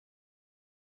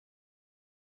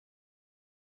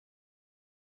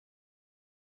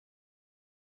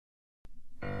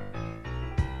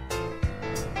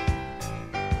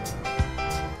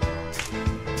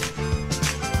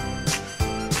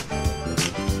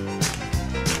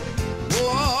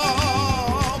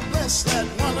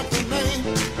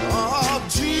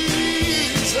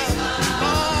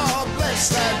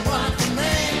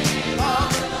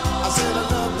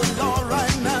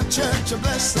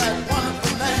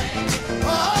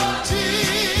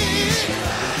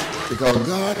Because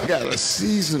God got a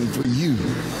season for you.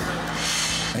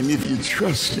 And if you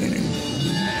trust in him,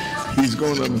 he's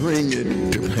going to bring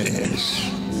it to pass.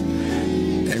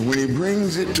 And when he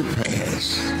brings it to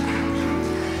pass,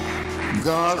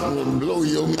 God will blow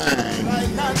your mind. Right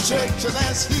now, church,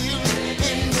 that's healing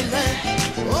in the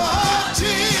land. Oh,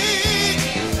 Jesus.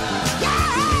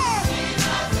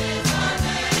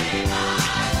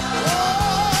 Oh,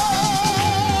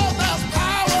 there's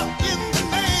power in the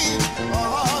name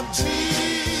of Jesus.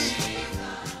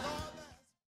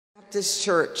 Baptist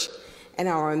Church and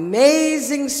our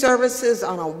amazing services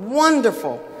on a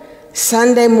wonderful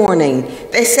Sunday morning.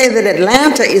 They say that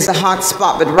Atlanta is a hot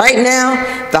spot, but right now,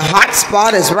 the hot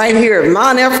spot is right here at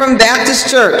Mount Ephraim Baptist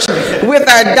Church with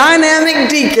our dynamic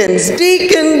deacons,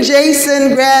 Deacon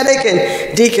Jason Braddock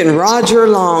and Deacon Roger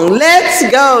Long. Let's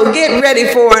go. Get ready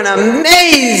for an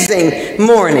amazing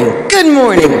morning. Good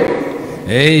morning.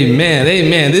 Amen.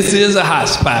 Amen. This is a hot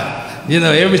spot. You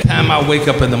know, every time I wake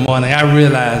up in the morning, I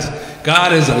realize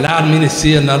God has allowed me to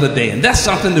see another day, and that's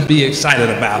something to be excited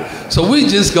about. So we're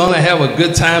just going to have a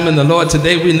good time in the Lord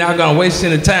today. We're not going to waste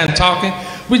any time talking.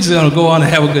 We're just going to go on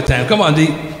and have a good time. Come on,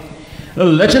 Dee.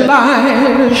 Let your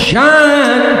light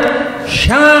shine,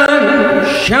 shine,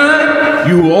 shine.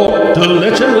 You ought to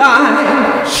let your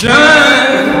light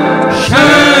shine,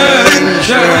 shine,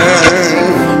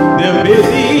 shine. There may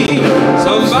be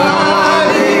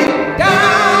somebody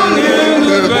down in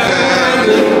the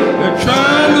valley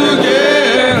trying to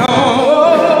get home.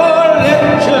 Oh,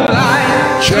 let your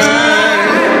light shine,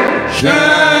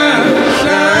 shine,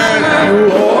 shine. You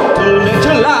ought to let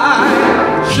your light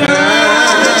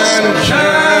shine,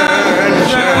 shine,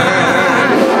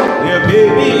 shine. There may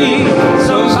be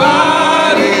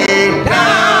somebody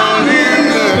down in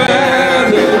the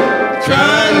valley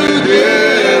trying to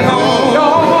get home.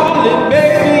 Y'all, it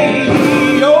may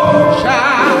be your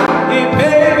child, it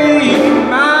may be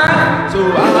mine, so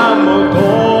I'm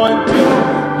going to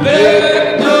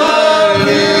let the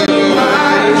little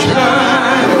light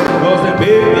shine. 'Cause there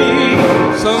may be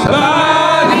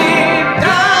somebody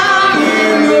down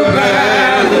in the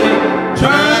valley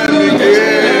trying to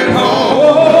get home. Oh,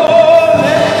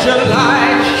 let your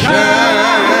light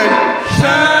shine,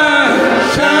 shine,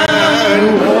 shine.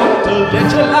 You want to let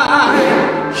your light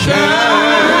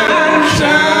shine,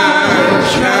 shine,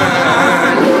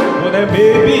 shine. Well, there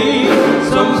may be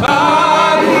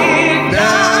somebody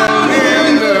down in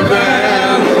the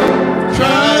valley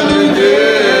trying to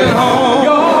get home.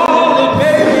 Y'all, it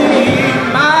may be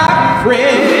my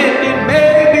friend, it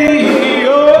may be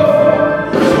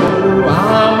yours. So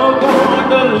I'm going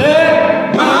to let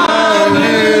my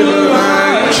little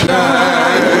light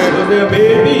shine. 'Cause there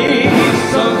may be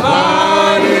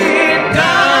somebody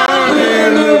down in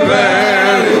the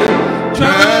valley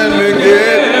trying to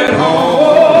get home.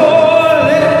 Oh,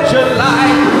 let your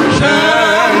light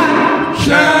shine,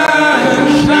 shine,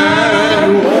 shine.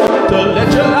 You ought to let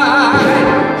your light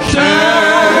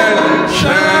shine,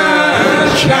 shine,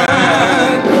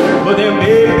 shine. But there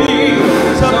may be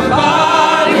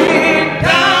somebody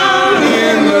down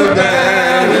in the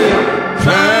valley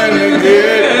trying to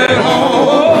get home.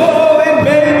 Oh, it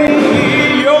may be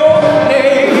your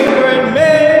neighbor, it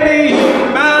may be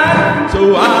mine. So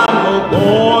I'm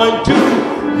going to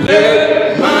let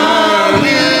my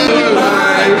little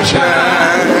light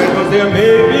shine. 'Cause there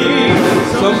may be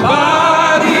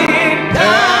somebody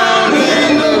down in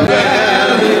the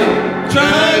valley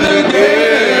trying to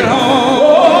get home.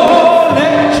 Oh,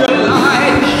 let your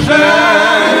light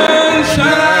shine,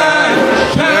 shine,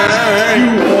 shine.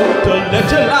 You ought to let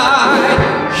your light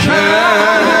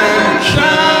shine,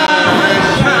 shine,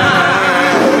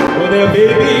 shine. Well, there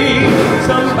may be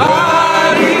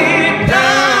somebody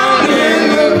down in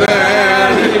the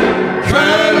valley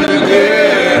trying to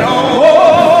get home. Oh,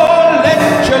 let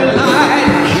your light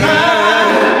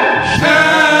shine,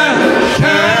 shine,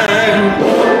 shine. You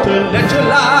ought to let your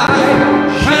light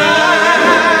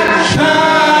shine,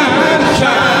 shine,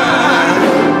 shine.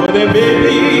 Well, there may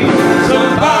be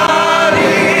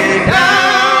somebody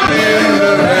down in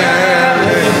the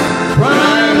valley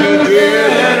trying to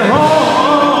get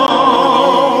home.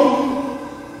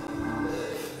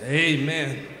 Amen.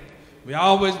 We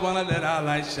always want to let our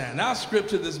light shine. Our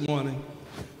scripture this morning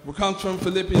will come from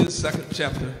Philippians 2nd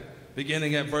chapter,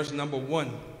 beginning at verse number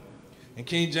 1. And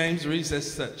King James reads as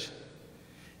such: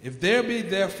 If there be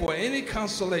therefore any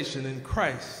consolation in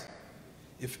Christ,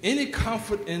 if any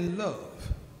comfort in love,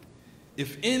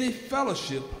 if any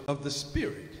fellowship of the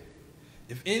Spirit,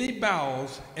 if any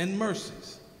bowels and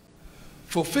mercies,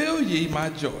 fulfill ye my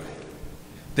joy,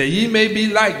 that ye may be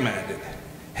like-minded,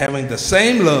 having the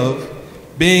same love,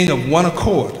 being of one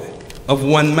accord, of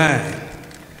one mind.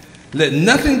 Let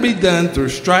nothing be done through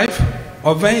strife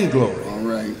or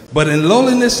vainglory, but in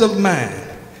lowliness of mind,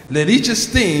 let each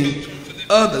esteem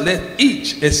other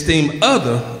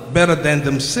better than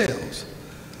themselves.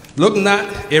 Look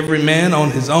not every man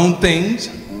on his own things,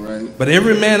 but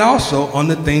every man also on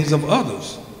the things of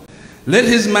others. Let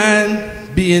his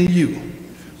mind be in you,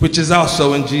 which is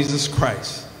also in Jesus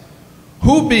Christ,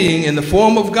 who being in the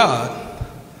form of God,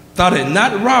 thought it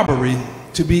not robbery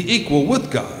to be equal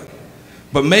with God,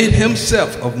 but made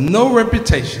himself of no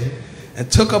reputation, and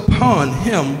took upon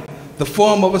him the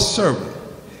form of a servant,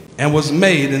 and was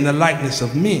made in the likeness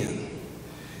of men.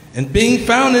 And being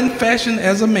found in fashion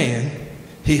as a man,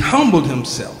 he humbled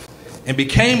himself, and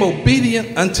became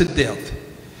obedient unto death,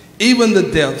 even the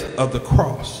death of the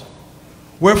cross.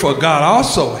 Wherefore God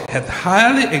also hath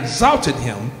highly exalted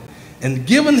him, and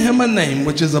given him a name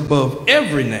which is above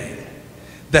every name,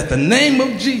 that the name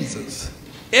of Jesus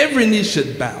every knee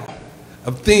should bow,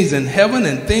 of things in heaven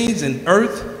and things in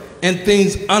earth and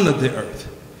things under the earth,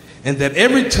 and that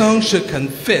every tongue should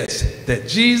confess that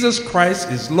Jesus Christ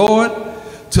is Lord,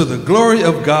 to the glory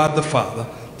of God the Father.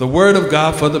 The word of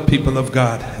God for the people of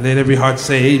God. Let every heart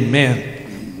say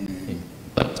amen.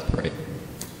 Let's pray.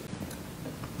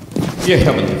 Dear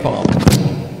Heavenly Father,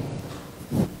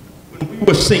 when we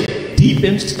were sinking deep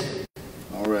in sin,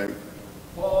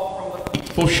 far from the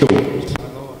peaceful shores,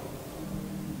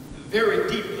 very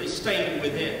deeply stained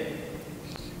within,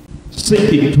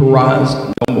 sinking to rise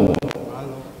no more,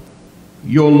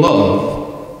 your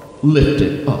love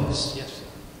lifted us.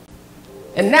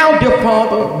 And now, dear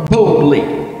Father,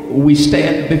 boldly we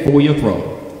stand before your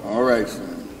throne. All right,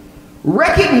 son.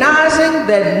 Recognizing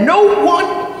that no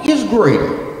one is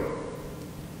greater,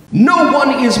 no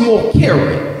one is more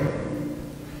caring,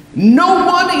 no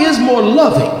one is more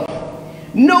loving,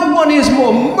 no one is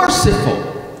more merciful,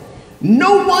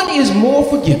 no one is more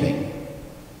forgiving.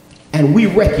 And we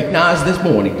recognize this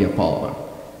morning, dear Father,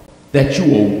 that you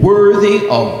are worthy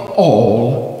of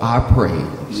all our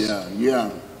praise. Yeah.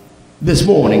 This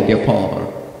morning, dear Father,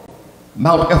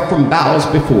 Mount Ephraim bows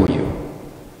before you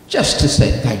just to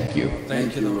say thank you.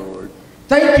 Thank you, Lord.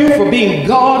 Thank you for being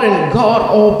God and God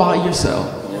all by yourself.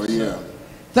 Oh, yeah.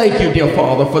 Thank you, dear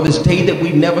Father, for this day that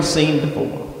we've never seen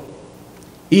before.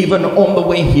 Even on the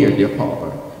way here, dear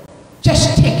Father,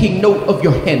 just taking note of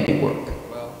your handiwork.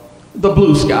 The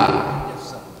blue sky,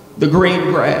 the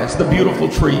green grass, the beautiful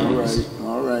trees.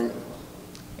 All right.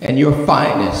 And your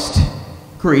finest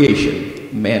creation,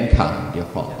 mankind, dear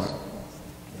Father.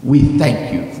 We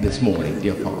thank you this morning,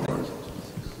 dear Father.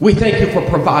 We thank you for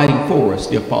providing for us,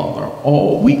 dear Father,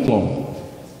 all week long.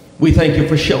 We thank you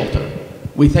for shelter.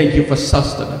 We thank you for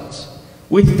sustenance.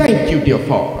 We thank you, dear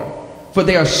Father, for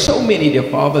there are so many, dear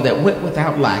Father, that went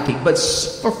without lacking, but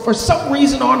for some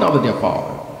reason or another, dear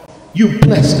Father, you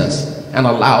blessed us and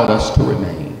allowed us to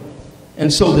remain.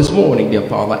 And so this morning, dear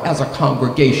Father, as a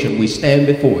congregation, we stand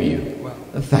before you,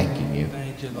 thanking you.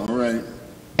 All right.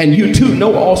 And you too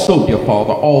know also, dear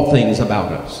Father, all things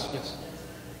about us.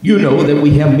 You know that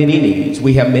we have many needs,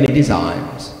 we have many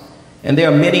desires, and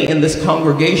there are many in this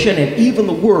congregation and even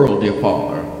the world, dear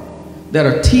Father, that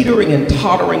are teetering and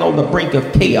tottering on the brink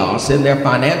of chaos in their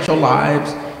financial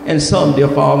lives, and some, dear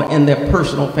Father, in their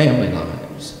personal family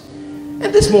lives.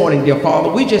 And this morning, dear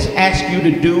Father, we just ask you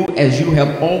to do as you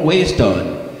have always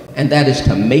done, and that is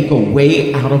to make a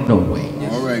way out of no way.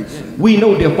 All right. We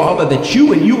know, dear Father, that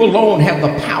you and you alone have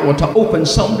the power to open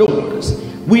some doors.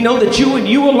 We know that you and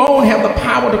you alone have the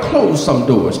power to close some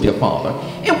doors, dear Father.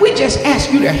 And we just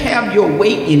ask you to have your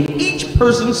way in each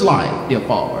person's life, dear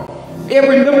Father.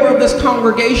 Every member of this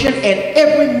congregation and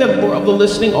every member of the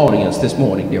listening audience this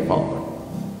morning, dear Father.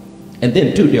 And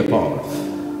then too, dear Father,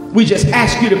 we just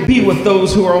ask you to be with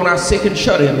those who are on our sick and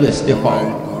shut-in list, dear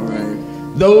Father. All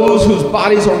right. Those whose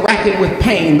bodies are racking with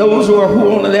pain, those who are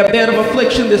on their bed of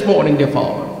affliction this morning, dear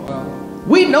Father.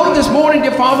 We know this morning,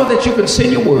 dear Father, that you can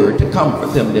send your word to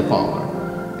comfort them, dear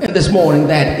Father. And this morning,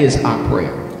 that is our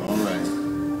prayer. All right.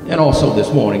 And also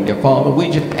this morning, dear Father,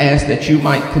 we just ask that you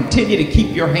might continue to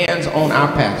keep your hands on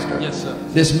our pastor. Yes, sir.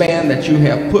 This man that you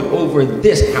have put over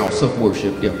this house of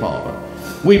worship, dear Father.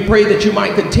 We pray that you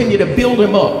might continue to build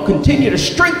him up, continue to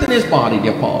strengthen his body,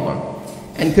 dear Father,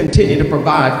 and continue to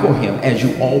provide for him as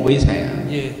you always have.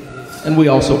 Yeah. And we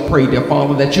also pray, dear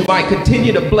Father, that you might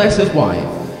continue to bless his wife,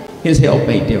 his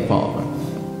helpmate, dear Father.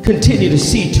 Continue to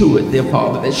see to it, dear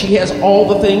Father, that she has all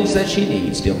the things that she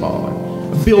needs, dear Father.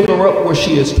 Build her up where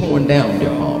she is torn down,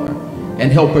 dear Father,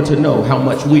 and help her to know how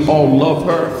much we all love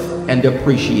her and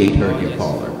appreciate her, dear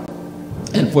Father.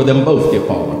 And for them both, dear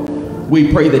Father,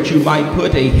 we pray that you might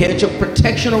put a hedge of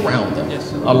protection around them,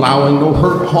 allowing no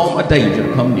hurt, harm, or danger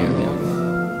to come near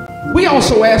them. We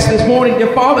also ask this morning,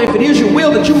 dear Father, if it is your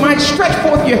will, that you might stretch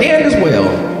forth your hand as well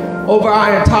over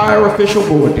our entire official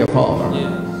board, dear Father.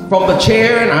 From the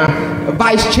chair and our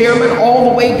vice chairman all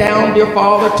the way down, dear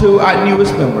Father, to our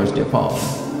newest members, dear Father.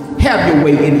 Have your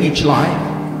way in each life.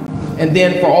 And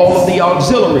then for all of the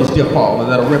auxiliaries, dear Father,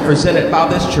 that are represented by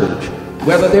this church,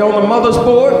 whether they're on the mother's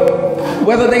board,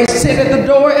 whether they sit at the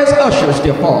door as ushers,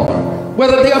 dear Father,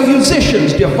 whether they are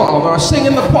musicians, dear Father, or sing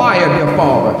in the choir, dear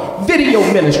Father, video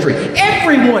ministry,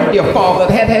 everyone, dear Father,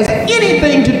 that has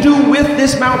anything to do with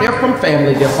this Mount Ephraim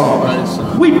family, dear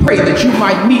Father, we pray that you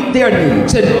might meet their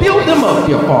needs and build them up,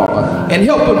 dear Father, and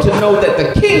help them to know that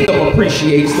the kingdom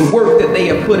appreciates the work that they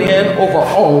have put in over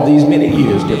all these many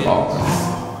years, dear Father.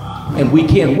 And we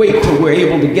can't wait till we're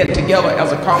able to get together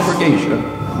as a congregation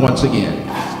once again.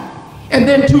 And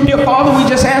then too, dear Father, we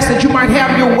just ask that you might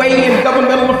have your way in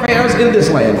governmental affairs in this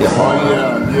land, dear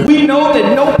Father. We know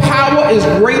that no power is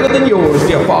greater than yours,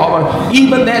 dear Father.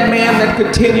 Even that man that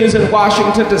continues in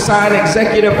Washington to sign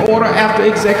executive order after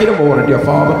executive order, dear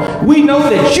Father. We know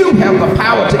that you have the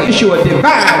power to issue a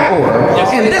divine order.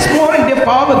 And this morning, dear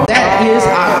Father, that is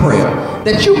our prayer.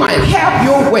 That you might have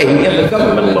your way in the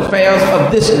governmental affairs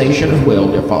of this nation as well,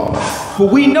 dear Father. For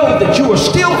we know that you are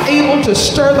still able to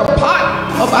stir the pot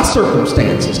of our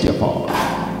circumstances, dear Father.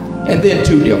 And then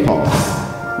too, dear Father,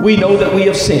 we know that we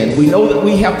have sinned. We know that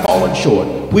we have fallen short.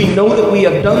 We know that we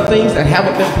have done things that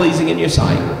haven't been pleasing in your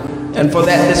sight. And for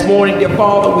that this morning, dear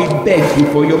Father, we beg you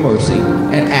for your mercy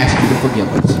and ask you to forgive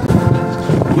us.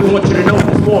 We want you to know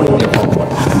this morning, dear Father,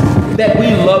 that we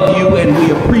love you and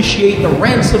we appreciate the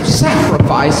ransom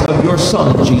sacrifice of your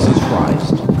Son, Jesus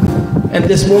Christ. And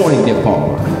this morning, dear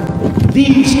Father,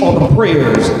 these are the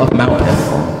prayers of Mount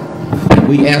Ephraim. And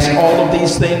we ask all of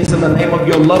these things in the name of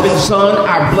your loving Son,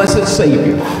 our blessed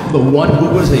Savior, the one who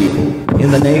was able. In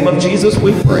the name of Jesus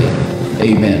we pray.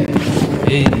 Amen.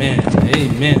 Amen.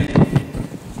 Amen.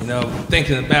 You know,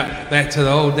 thinking about back to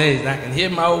the old days, I can hear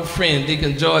my old friend,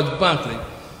 Deacon George Bunkley,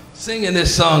 singing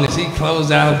this song as he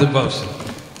closed out devotion.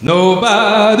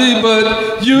 Nobody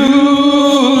but you,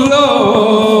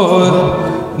 Lord.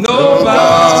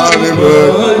 Nobody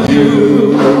but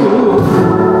you.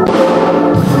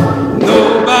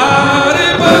 Nobody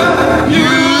but you,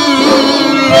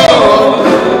 Lord.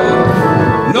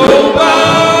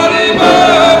 Nobody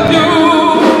but you.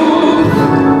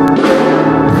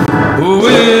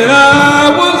 When I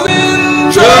was in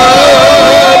trouble,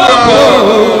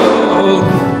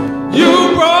 you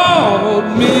brought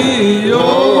me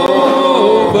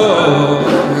over.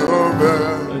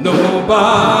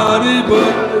 Nobody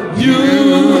but you,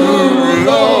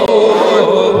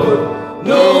 Lord.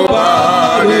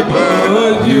 Nobody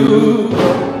but you.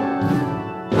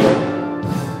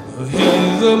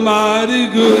 He's a mighty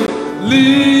good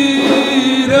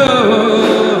leader.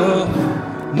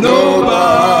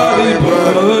 Nobody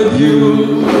but you.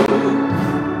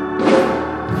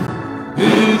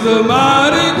 He's a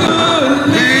mighty good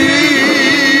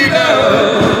leader.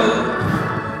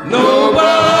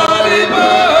 Nobody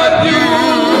but you.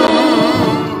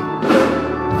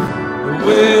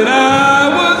 When I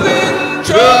was in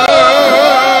trouble,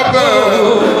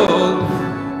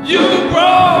 you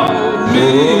brought me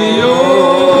over.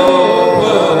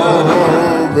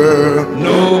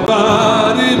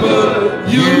 Nobody but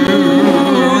you,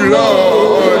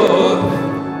 Lord.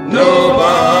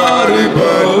 Nobody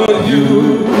but you.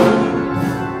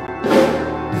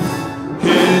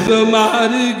 He's a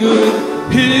mighty good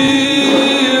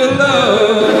healer.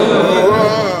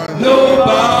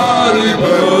 Nobody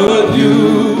but you.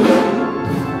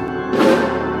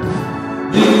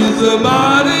 He's a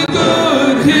mighty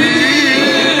good healer.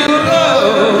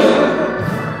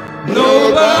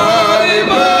 Nobody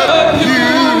but you.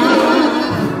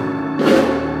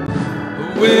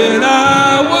 When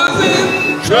I was in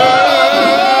trouble,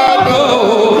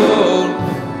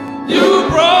 you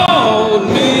brought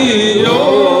me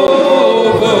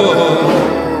over.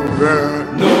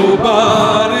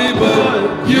 Nobody but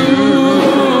you,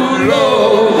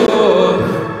 Lord.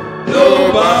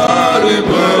 Nobody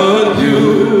but you.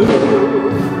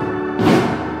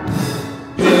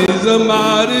 He's a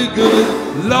mighty good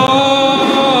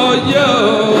lawyer.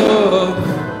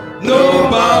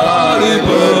 Nobody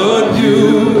but you.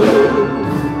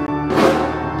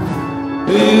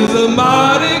 He's a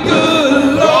mighty good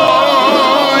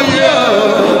lawyer.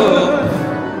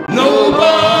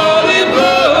 Nobody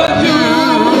but you.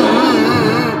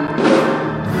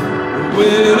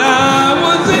 When I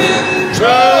was in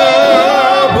trouble,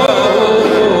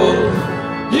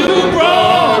 you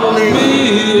brought me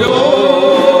over.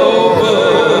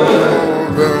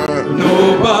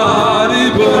 Nobody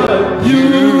but you,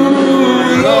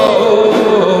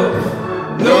 Lord.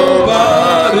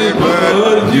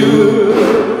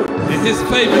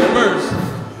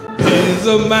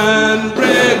 a mind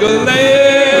regulator.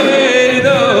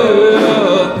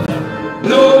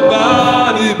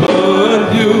 Nobody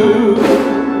but you.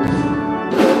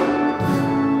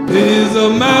 He's a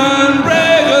mind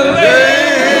regulator.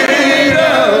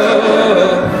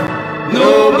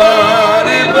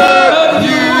 Nobody but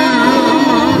you.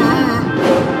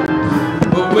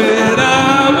 But when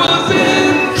I was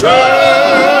in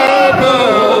trouble,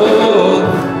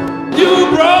 you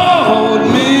brought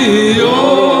me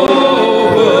over.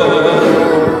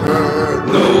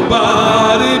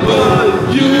 Nobody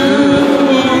but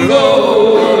you,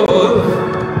 Lord.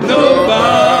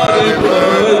 Nobody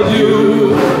but you.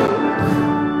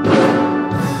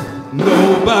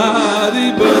 Nobody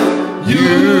but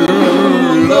you,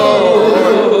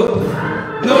 Lord.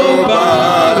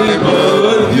 Nobody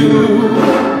but you.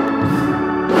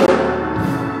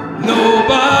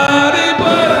 Nobody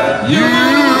but you,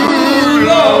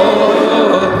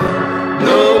 Lord.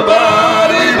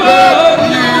 Nobody but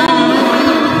you.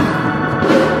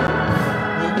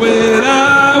 When I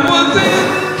was in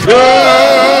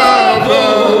trouble,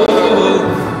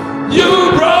 you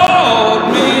brought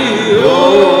me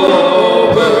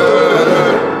over.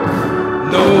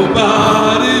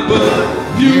 Nobody but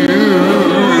you,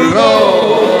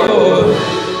 Lord.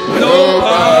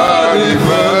 Nobody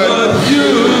but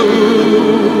you.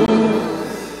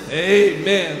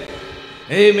 Amen.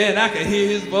 Amen. I can hear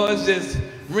his voice just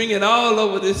ringing all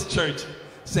over this church,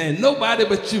 saying, nobody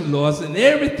but you, Lord. And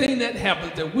everything that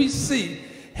happens that we see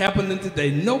happening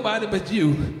today, nobody but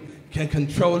you can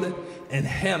control it and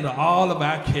handle all of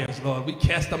our cares, Lord. We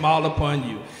cast them all upon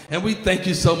you. And we thank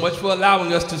you so much for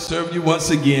allowing us to serve you once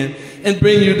again and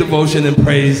bring you devotion and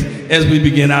praise as we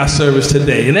begin our service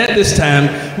today. And at this time,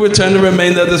 we'll turn the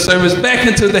remainder of the service back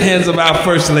into the hands of our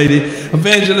First Lady,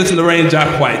 Evangelist Lorraine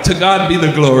Jock White. To God be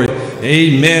the glory.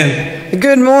 Amen.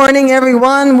 Good morning,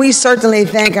 everyone. We certainly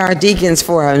thank our deacons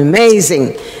for an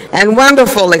amazing and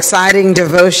wonderful, exciting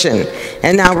devotion.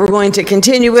 And now we're going to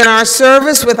continue in our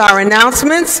service with our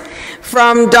announcements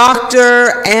from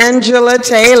Dr. Angela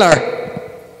Taylor.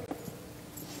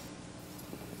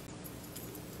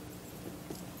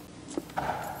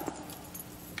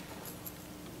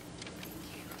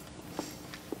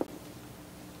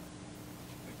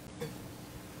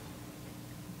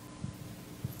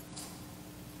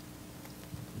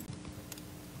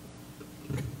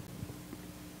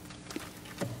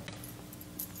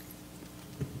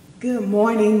 Good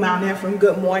morning, Mount Ephraim.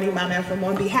 Good morning, Mount Ephraim.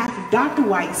 On behalf of Dr.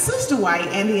 White, Sister White,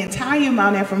 and the entire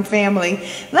Mount Ephraim family,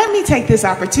 let me take this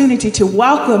opportunity to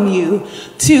welcome you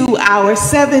to our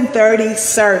 7:30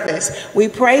 service. We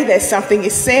pray that something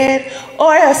is said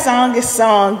or a song is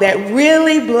sung that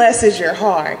really blesses your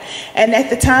heart. And at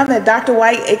the time that Dr.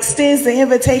 White extends the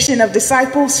invitation of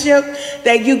discipleship,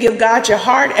 that you give God your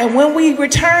heart. And when we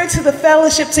return to the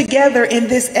fellowship together in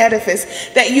this edifice,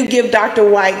 that you give Dr.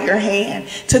 White your hand.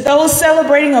 To those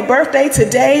celebrating a birthday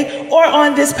today or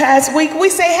on this past week, we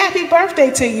say happy birthday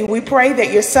to you. We pray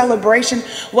that your celebration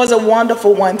was a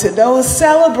wonderful one. To those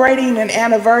celebrating an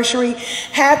anniversary,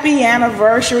 happy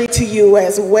anniversary to you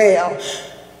as well.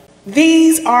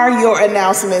 These are your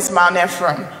announcements, Mount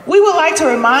Ephraim. We would like to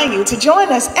remind you to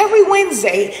join us every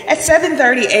Wednesday at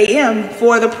 7:30 a.m.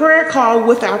 for the prayer call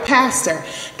with our pastor.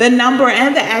 The number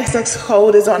and the access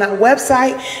code is on our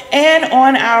website and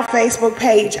on our Facebook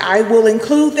page. I will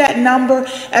include that number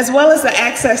as well as the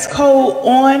access code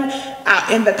on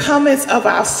in the comments of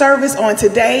our service on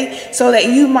today, so that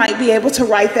you might be able to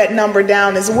write that number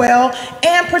down as well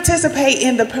and participate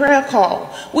in the prayer call.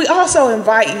 We also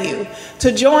invite you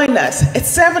to join us at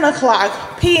 7:00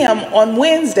 p.m. on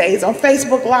Wednesdays on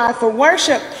Facebook Live for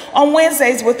worship on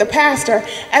Wednesdays with the pastor,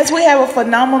 as we have a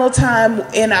phenomenal time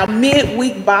in our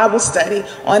midweek Bible study.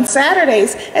 On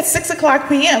Saturdays at 6:00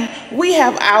 p.m. we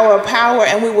have Hour of Power,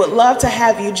 and we would love to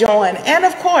have you join. And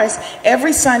of course,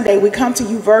 every Sunday we come to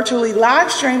you virtually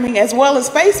live streaming as well as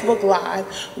Facebook Live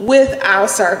with our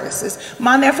services.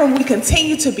 Mount Ephraim, we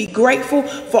continue to be grateful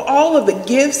for all of the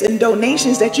gifts and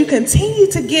donations that you continue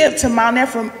to give to Mount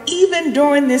Ephraim even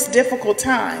during this difficult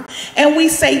time. And we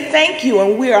say thank you,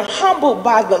 and we are humbled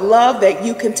by the love that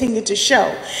you continue to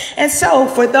show. And so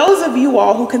for those of you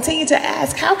all who continue to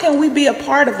ask, how can we be a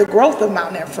part of the growth of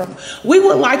Mount Ephraim? We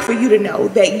would like for you to know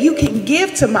that you can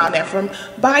give to Mount Ephraim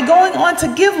by going on to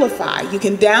Givelify. You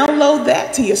can download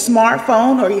that to your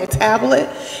smartphone or your tablet,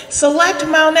 select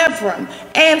Mount Ephraim,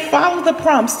 and follow the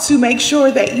prompts to make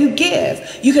sure that you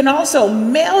give. You can also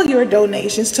mail your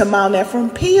donations to Mount Ephraim,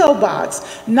 P.O. Box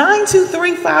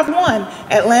 92351,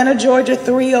 Atlanta, Georgia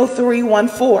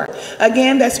 30314.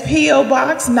 Again, that's U.S. P.O.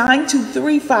 Box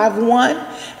 92351,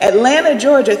 Atlanta,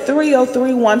 Georgia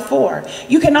 30314.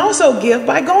 You can also give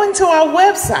by going to our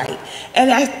website.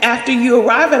 And after you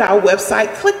arrive at our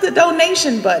website, click the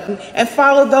donation button and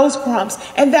follow those prompts,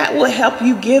 and that will help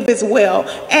you give as well.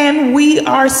 And we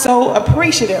are so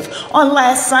appreciative. On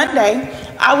last Sunday,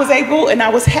 I was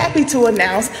happy to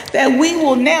announce that we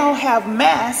will now have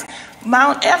masks,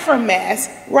 Mount Ephraim mask,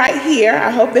 right here.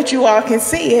 I hope that you all can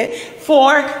see it,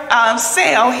 for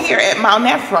sale here at Mount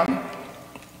Ephraim.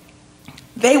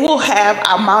 They will have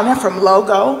our Mount Ephraim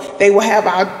logo. They will have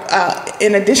our,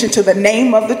 in addition to the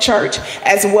name of the church,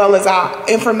 as well as our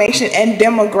information and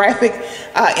demographic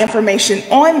information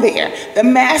on there. The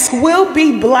mask will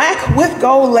be black with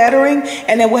gold lettering,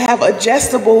 and it will have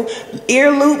adjustable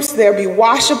ear loops. There'll be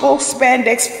washable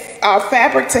spandex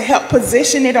fabric to help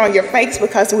position it on your face,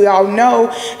 because we all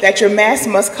know that your mask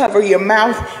must cover your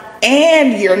mouth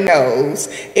and your nose.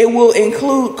 It will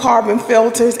include carbon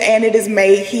filters, and it is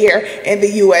made here in the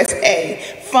USA.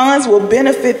 Funds will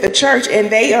benefit the church, and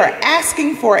they are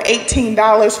asking for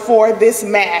 $18 for this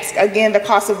mask. Again, the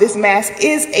cost of this mask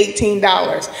is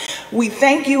 $18. We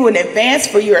thank you in advance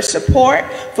for your support.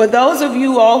 For those of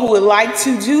you all who would like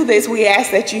to do this, we ask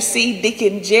that you see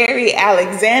Deacon Jerry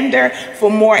Alexander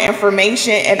for more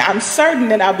information, and I'm certain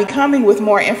that I'll be coming with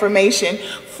more information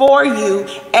for you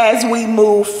as we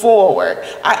move forward.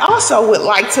 I also would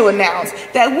like to announce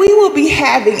that we will be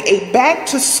having a back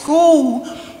to school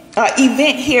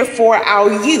event here for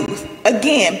our youth.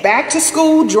 Again, back to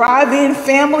school drive-in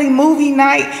family movie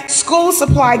night, school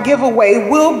supply giveaway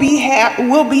will be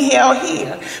held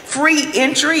here. Free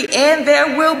entry, and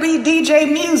there will be DJ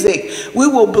music. We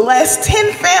will bless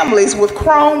 10 families with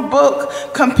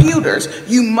Chromebook computers.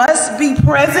 You must be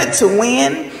present to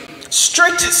win.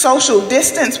 Strict social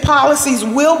distance policies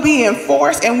will be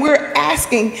enforced, and we're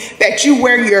asking that you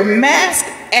wear your mask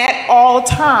at all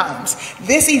times.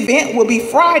 This event will be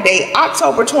Friday,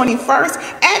 October 21st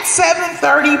at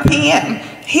 7:30 p.m.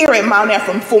 here at Mount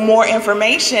Ephraim. For more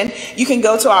information, you can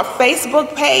go to our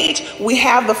Facebook page. We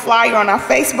have the flyer on our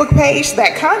Facebook page.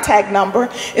 That contact number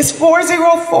is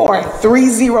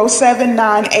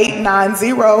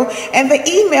 404-307-9890, and the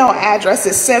email address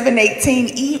is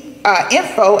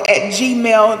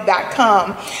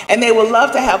 718info@gmail.com. And they would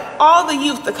love to have all the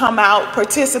youth to come out,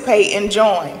 participate, and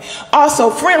join.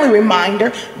 Also, friendly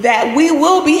reminder that we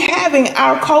will be having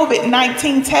our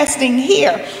COVID-19 testing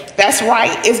here. That's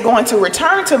right, it's going to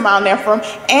return to Mount Ephraim,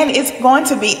 and it's going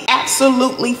to be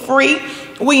absolutely free.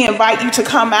 We invite you to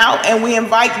come out, and we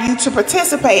invite you to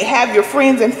participate. Have your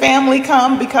friends and family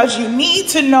come, because you need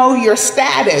to know your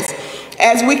status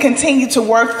as we continue to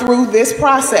work through this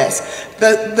process.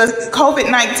 The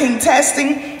COVID-19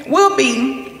 testing will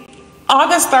be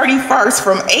August 31st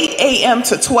from 8 a.m.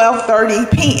 to 12:30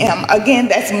 p.m. Again,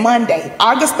 that's Monday,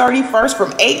 August 31st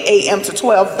from 8 a.m. to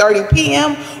 12:30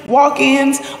 p.m.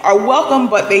 Walk-ins are welcome,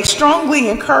 but they strongly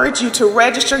encourage you to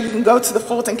register. You can go to the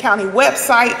Fulton County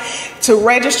website to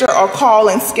register or call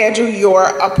and schedule your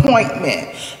appointment.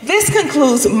 This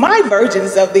concludes my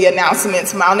versions of the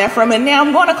announcements, Mount Ephraim, and now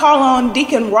I'm going to call on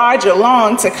Deacon Roger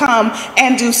Long to come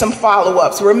and do some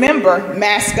follow-ups. Remember,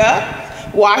 mask up,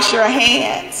 wash your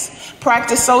hands,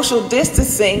 practice social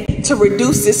distancing to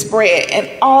reduce this spread, and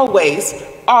always,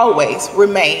 always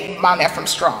remain Mount Ephraim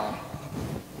strong.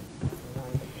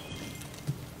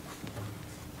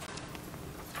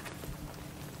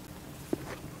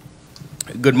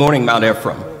 Good morning, Mount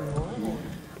Ephraim.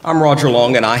 I'm Roger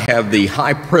Long, and I have the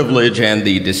high privilege and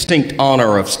the distinct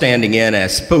honor of standing in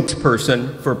as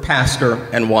spokesperson for Pastor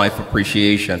and Wife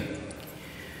Appreciation.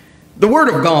 The Word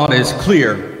of God is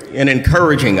clear in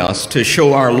encouraging us to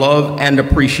show our love and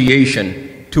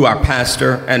appreciation to our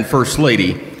pastor and First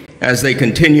Lady as they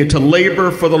continue to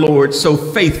labor for the Lord so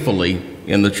faithfully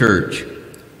in the church.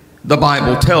 The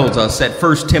Bible tells us at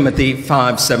 1 Timothy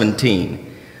 5:17,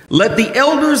 "Let the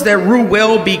elders that rule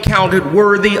well be counted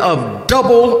worthy of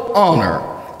double honor,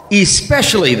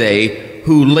 especially they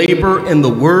who labor in the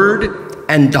word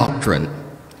and doctrine."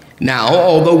 Now,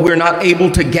 although we're not able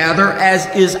to gather as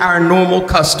is our normal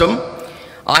custom,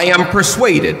 I am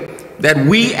persuaded that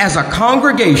we as a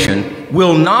congregation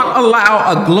will not allow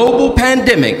a global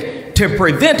pandemic to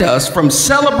prevent us from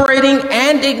celebrating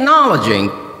and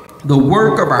acknowledging the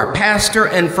work of our pastor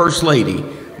and First Lady,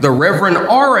 the Reverend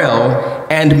R.L.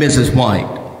 and Mrs. White.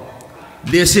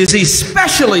 This is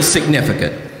especially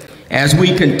significant as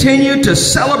we continue to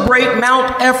celebrate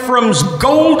Mount Ephraim's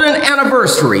golden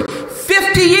anniversary,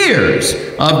 50 years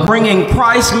of bringing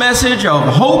Christ's message of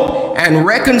hope and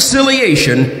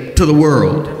reconciliation to the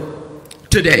world.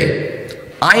 Today,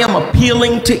 I am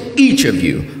appealing to each of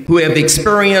you who have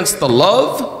experienced the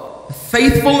love,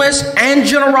 faithfulness, and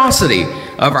generosity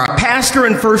of our pastor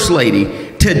and first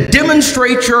lady to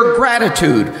demonstrate your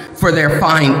gratitude for their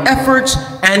fine efforts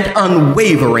and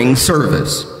unwavering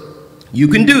service. You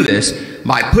can do this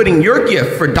by putting your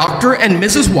gift for Dr. and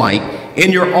Mrs. White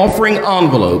in your offering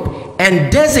envelope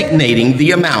and designating the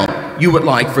amount you would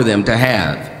like for them to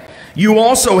have. You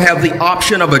also have the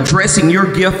option of addressing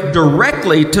your gift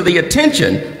directly to the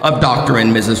attention of Dr.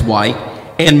 and Mrs. White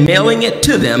and mailing it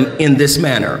to them in this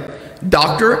manner.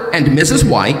 Dr. and Mrs.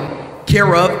 White,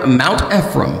 care of Mount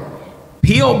Ephraim,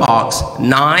 P.O. Box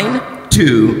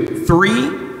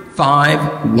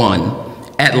 92351,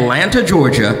 Atlanta,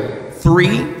 Georgia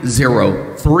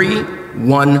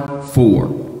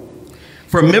 30314.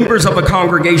 For members of a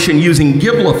congregation using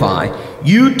Givelify,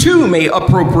 you too may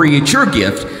appropriate your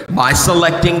gift by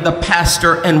selecting the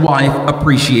Pastor and Wife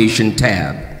Appreciation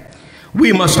tab.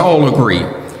 We must all agree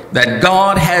that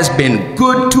God has been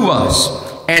good to us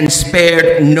and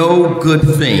spared no good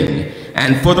thing.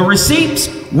 And for the receipts,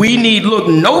 we need look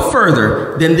no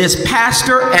further than this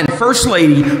pastor and first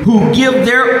lady who give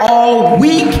their all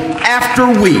week after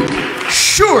week.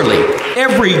 Surely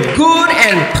every good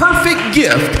and perfect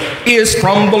gift is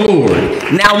from the Lord.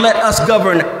 Now let us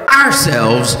govern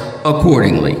ourselves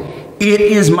accordingly. It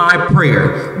is my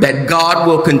prayer that God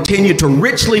will continue to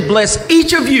richly bless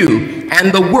each of you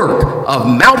and the work of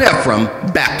Mount Ephraim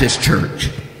Baptist Church.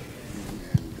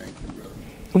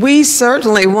 We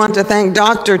certainly want to thank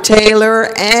Dr.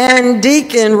 Taylor and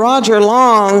Deacon Roger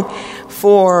Long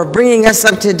for bringing us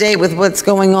up to date with what's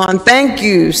going on. Thank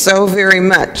you so very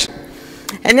much.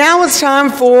 And now it's time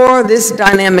for this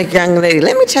dynamic young lady.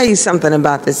 Let me tell you something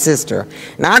about this sister.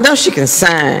 Now, I know she can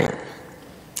sing.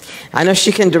 I know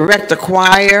she can direct a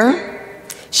choir.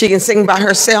 She can sing by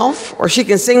herself, or she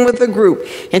can sing with a group.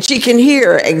 And she can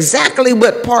hear exactly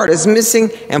what part is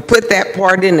missing and put that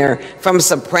part in there. From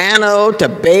soprano to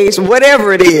bass,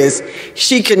 whatever it is,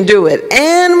 she can do it.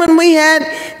 And when we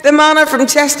had the Mount Ephraim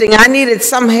testing, I needed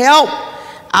some help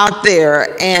out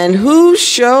there. And who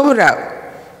showed up?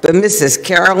 But Mrs.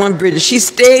 Carolyn Bridges. She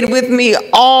stayed with me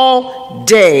all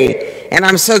day, and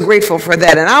I'm so grateful for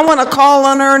that. And I want to call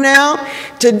on her now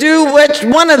to do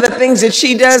one of the things that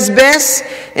she does best,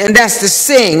 and that's to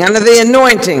sing under the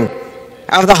anointing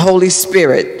of the Holy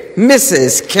Spirit.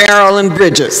 Mrs. Carolyn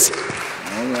Bridges. All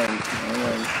right, all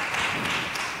right.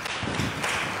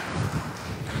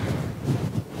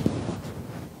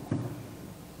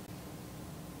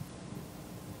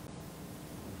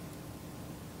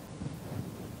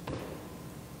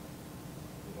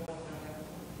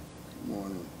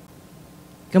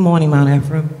 Good morning, Mount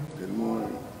Ephraim. Good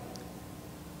morning.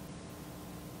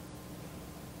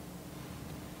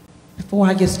 Before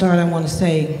I get started, I want to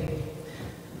say,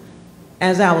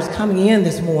 as I was coming in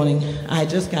this morning, I had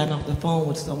just gotten off the phone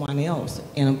with someone else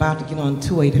and I'm about to get on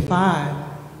 285.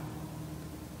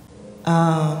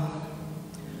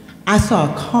 I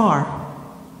saw a car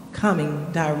coming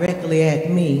directly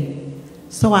at me,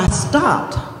 so I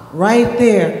stopped right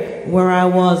there where I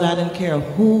was. I didn't care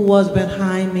who was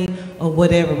behind me or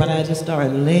whatever, but I just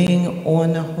started laying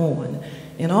on the horn.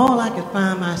 And all I could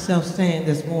find myself saying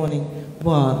this morning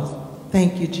was,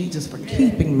 thank you, Jesus, for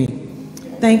keeping me.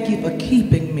 Thank you for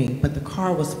keeping me. But the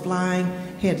car was flying,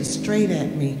 headed straight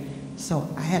at me. So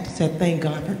I had to say, thank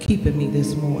God for keeping me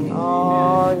this morning.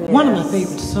 Oh, yes. One of my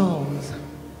favorite songs,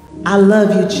 I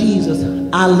love you, Jesus.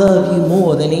 I love you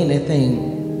more than anything.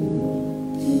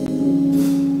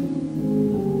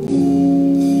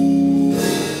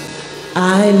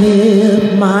 I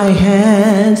lift my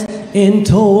hands in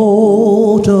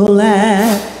total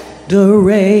adoration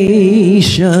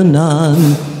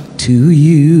unto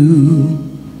you.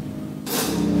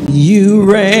 You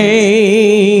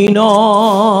reign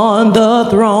on the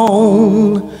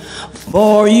throne,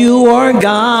 for you are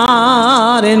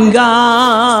God and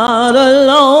God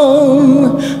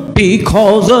alone.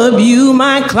 Because of you,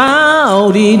 my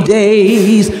cloudy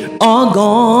days are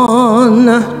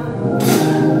gone.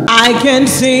 I can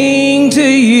sing to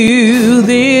you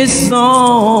this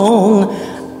song.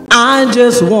 I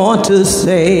just want to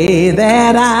say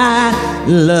that I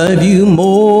love you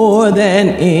more than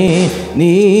anything.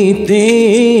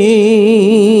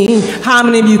 How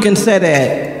many of you can say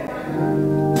that?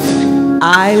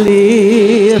 I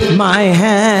lift my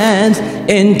hands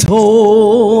in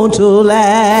total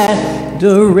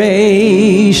adoration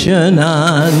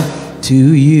unto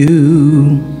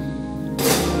you.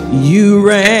 You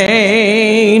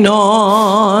reign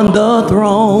on the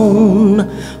throne,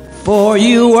 for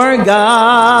you are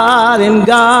God and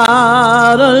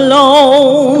God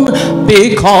alone.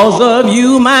 Because of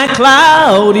you, my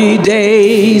cloudy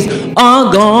days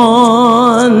are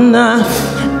gone.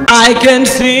 I can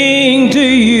sing to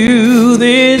you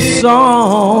this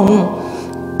song.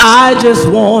 I just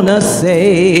want to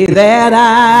say that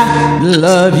I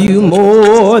love you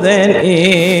more than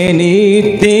anything.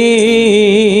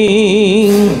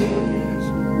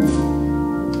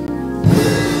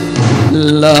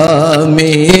 Love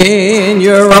me in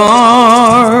your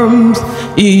arms.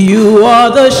 You are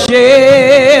the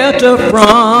shelter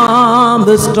from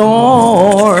the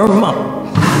storm.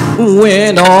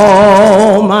 When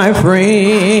all my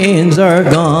friends are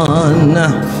gone,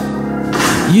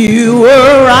 you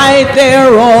were right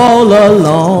there all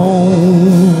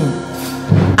alone.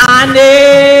 I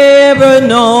never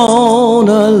known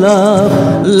a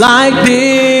love like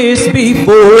this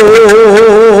before.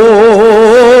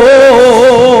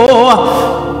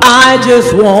 I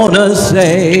just want to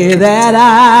say that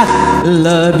I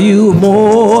love you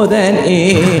more than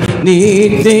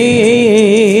anything.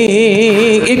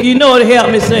 If you know it,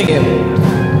 help me sing it.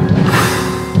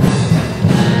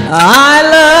 I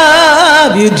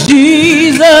love you,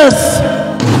 Jesus.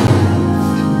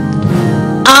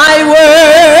 I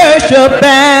worship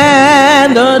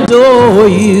and adore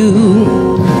you.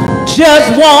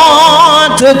 Just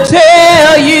want to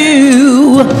tell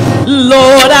you,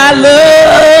 Lord, I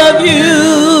love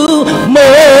you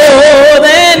more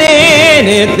than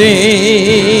anything.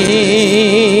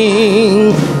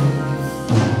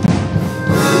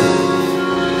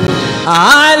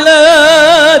 I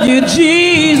love you,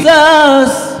 Jesus.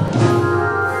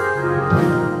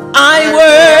 I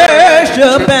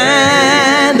worship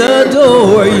and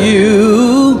adore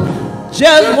you.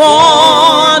 Just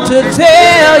want to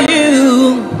tell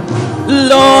you,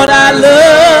 Lord, I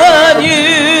love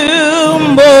you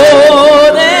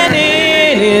more than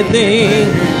anything.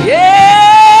 Yeah,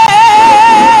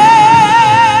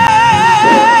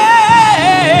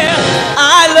 I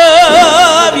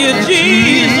love you,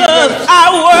 Jesus. I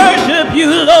worship you,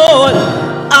 Lord.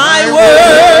 I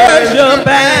worship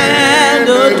and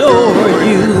adore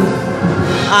you.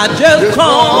 I just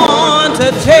want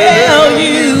to tell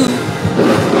you,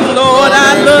 Lord,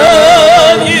 I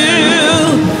love you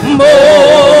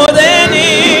more than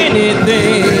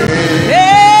anything.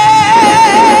 Yeah,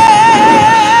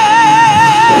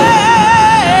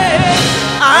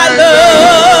 I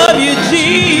love you,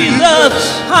 Jesus.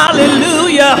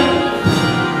 Hallelujah.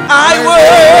 I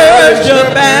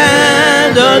worship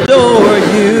and adore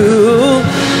you.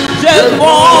 Just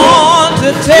want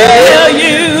to tell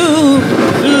you,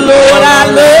 Lord, I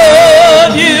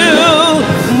love you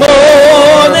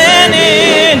more than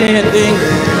anything.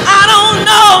 I don't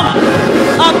know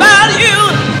about you,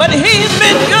 but he's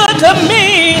been good to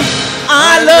me.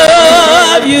 I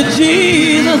love you,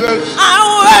 Jesus. I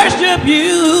worship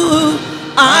you.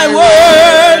 I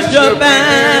worship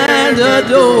and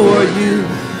adore you.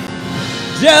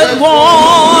 Just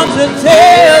want to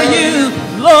tell you,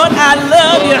 Lord, I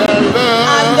love you.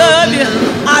 I love you.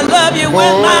 I love you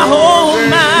with my whole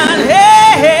mind.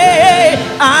 Hey, hey,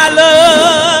 I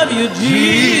love you,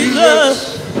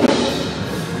 Jesus.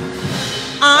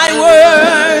 I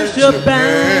worship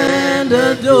and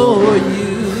adore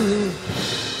you.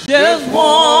 Just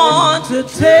want to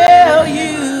tell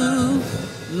you,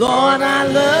 Lord, I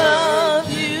love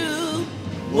you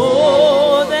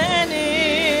more than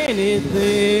anything.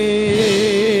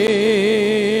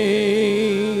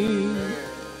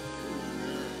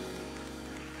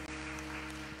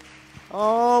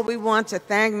 Oh, we want to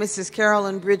thank Mrs.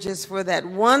 Carolyn Bridges for that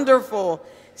wonderful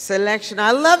selection.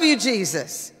 I love you,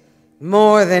 Jesus,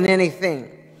 more than anything.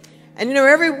 And you know,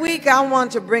 every week I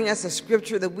want to bring us a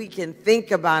scripture that we can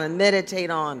think about and meditate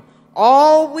on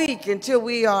all week until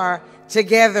we are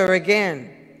together again.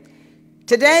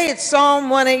 Today it's Psalm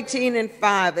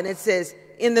 118:5, and it says,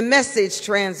 in the Message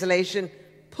translation,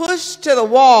 push to the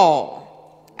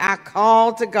wall, I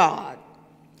call to God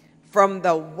from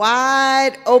the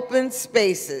wide open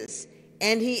spaces,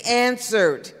 and he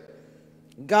answered.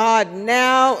 God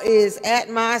now is at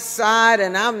my side,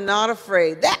 and I'm not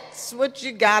afraid. That's what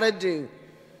you got to do.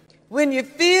 When you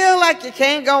feel like you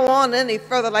can't go on any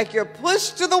further, like you're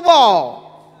pushed to the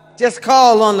wall, just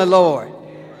call on the Lord,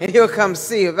 and he'll come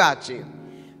see about you.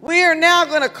 We are now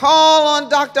going to call on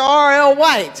Dr. R.L.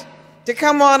 White to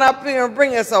come on up here and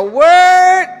bring us a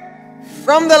word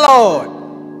from the Lord.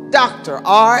 Dr.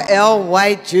 R.L.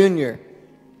 White, Jr.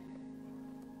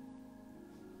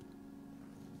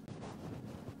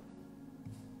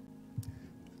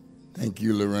 Thank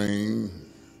you, Lorraine.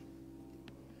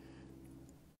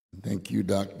 Thank you,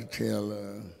 Dr.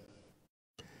 Taylor.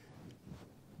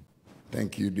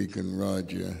 Thank you, Deacon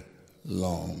Roger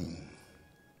Long.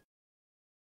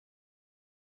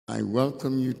 I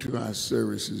welcome you to our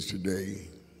services today.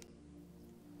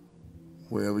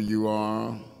 Wherever you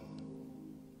are,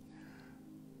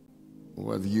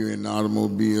 whether you're in an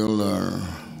automobile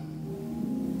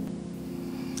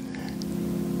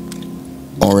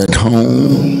or at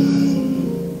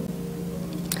home,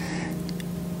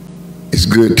 it's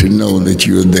good to know that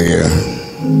you're there.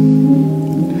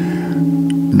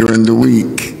 During the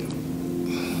week,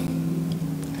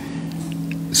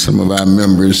 some of our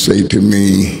members say to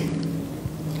me,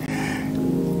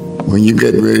 when you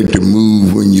get ready to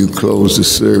move, when you close the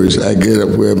service, I get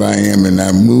up wherever I am and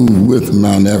I move with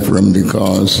Mount Ephraim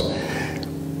because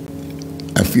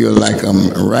I feel like I'm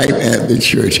right at the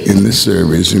church in the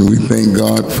service. And we thank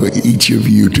God for each of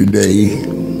you today.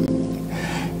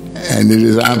 And it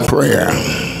is our prayer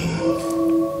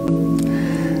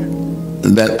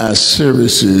that our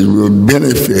services will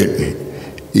benefit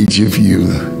each of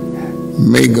you.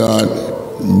 May God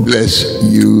bless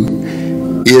you,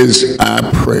 is our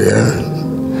prayer.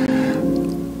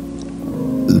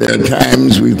 There are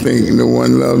times we think no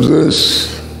one loves us.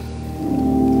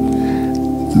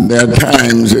 There are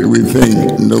times that we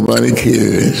think nobody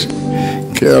cares.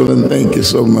 Carolyn, thank you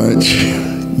so much.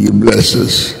 You bless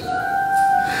us.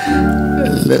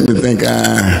 Let me thank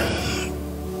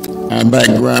our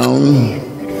background.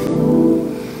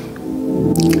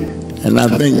 And I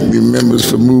thank the members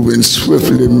for moving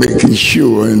swiftly, making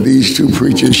sure. And these two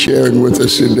preachers sharing with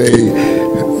us today,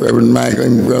 Reverend Michael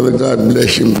and Brother, God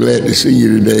bless you. I'm glad to see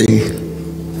you today.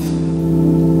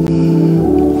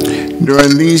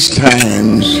 During these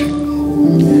times,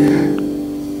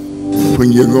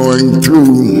 when you're going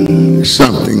through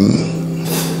something,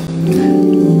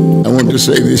 I want to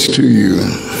say this to you.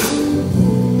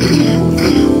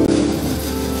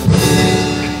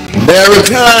 There are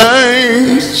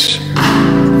times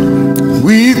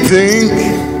we think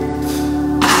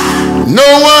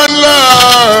no one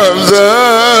loves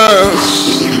us.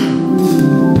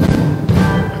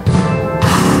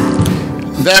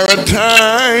 There are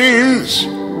times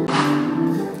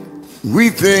we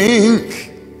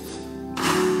think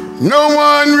no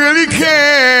one really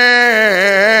cares.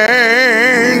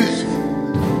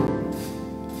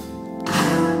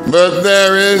 But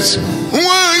there is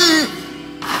one,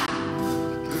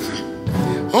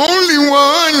 only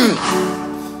one,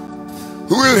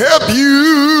 who will help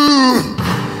you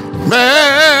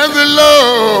bear the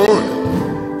load,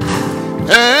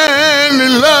 and he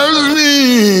loves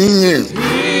me.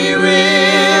 He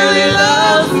really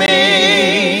loves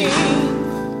me.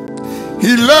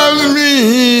 He loves me.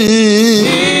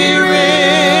 He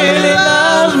really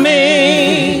loves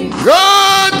me.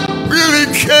 God really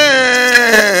cares.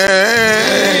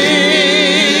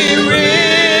 He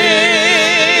really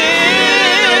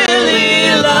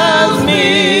loves me.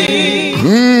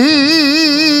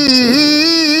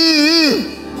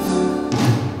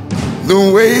 The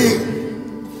way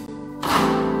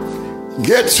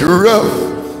gets rough.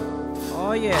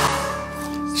 Oh, yeah.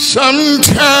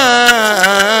 Sometimes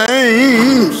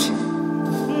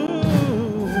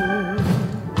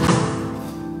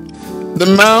the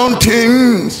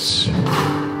mountains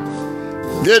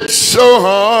get so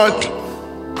hard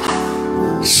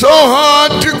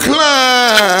to climb.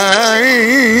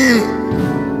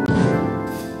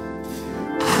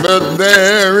 But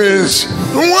there is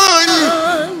one,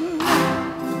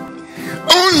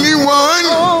 only one,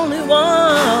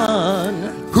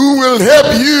 who will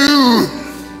help you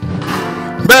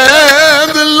bear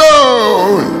the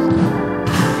load,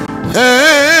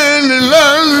 and he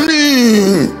loves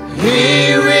me.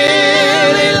 He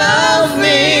really loves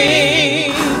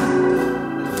me.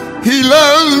 He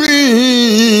loves me.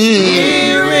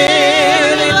 He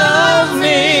really loves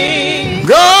me.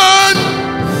 God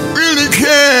really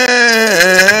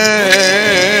cares.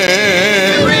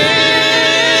 He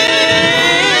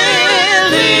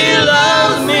really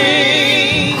loves me.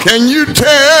 Can you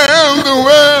tell the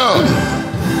world?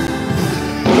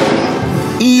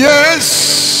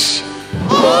 Yes.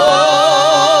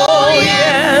 Oh,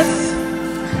 yes.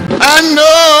 I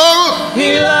know.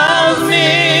 He loves me.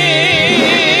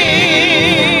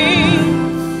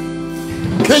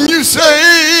 Can you say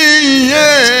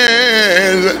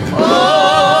yes?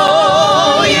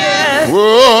 Oh, yes.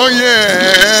 Oh,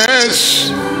 yes.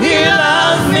 He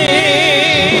loves me.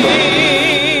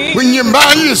 When you're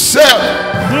by yourself,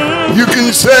 you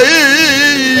can say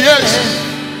yes.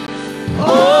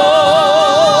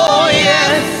 Oh,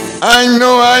 yes. I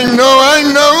know, I know, I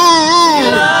know. He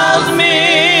loves me.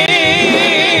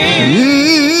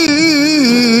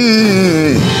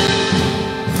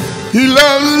 He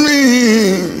loves me.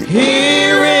 He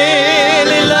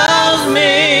really loves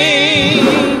me.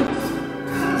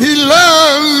 He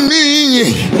loves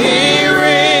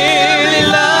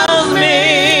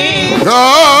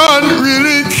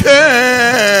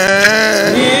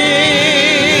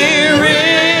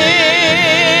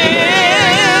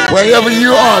wherever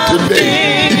you are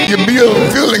today, if you be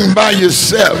feeling by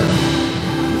yourself,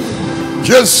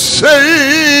 just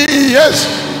say yes.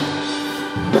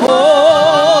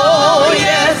 Oh,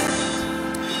 yes.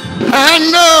 I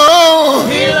know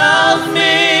He loves me.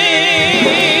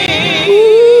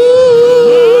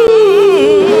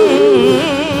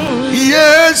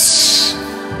 yes.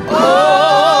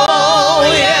 Oh,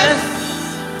 yes.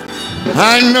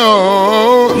 I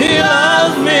know He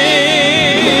loves me.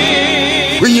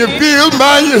 when you feel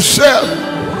by yourself,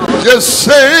 just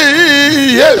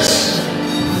say yes.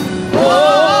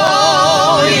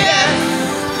 Oh, yes.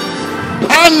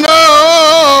 I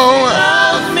know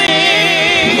Loves me.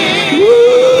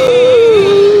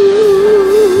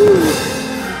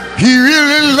 he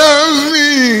really loves me.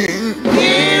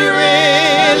 He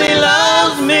really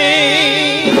loves me.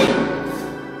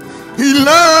 He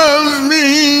loves me.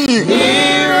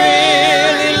 He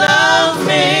really loves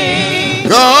me.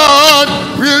 God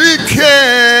really cares.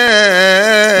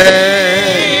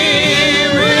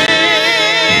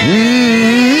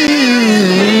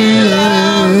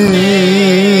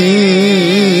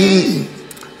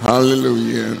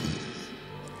 Hallelujah.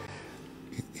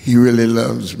 He really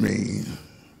loves me.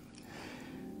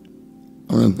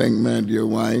 I want to thank my dear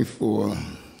wife for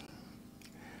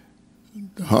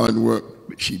the hard work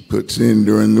that she puts in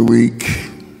during the week.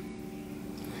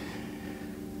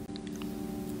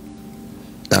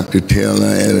 Dr. Taylor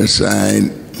at her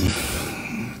side.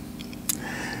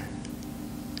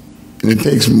 And it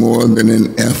takes more than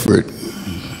an effort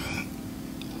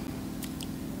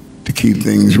to keep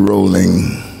things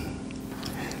rolling.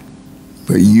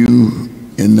 But you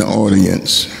in the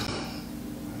audience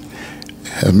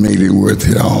have made it worth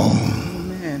it all.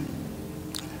 Amen.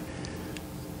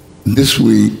 This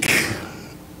week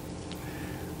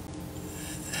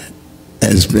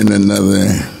has been another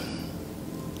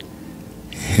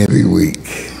heavy week.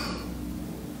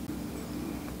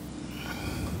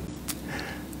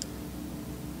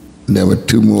 There were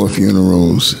 2 more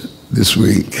funerals this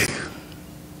week.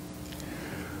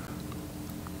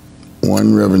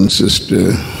 One Reverend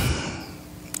Sister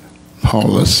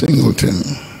Paula Singleton,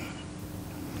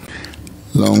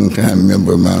 longtime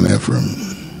member of Mount Ephraim.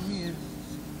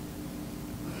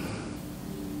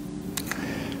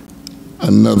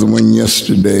 Another one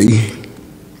yesterday.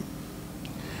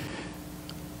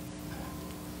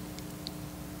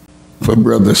 For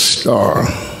Brother Starr.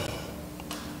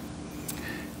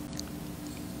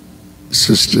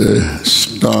 Sister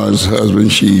Starr's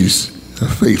husband, she's a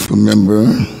faithful member.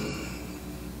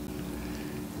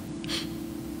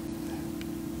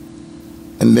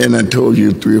 And then I told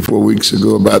you 3 or 4 weeks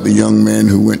ago about the young man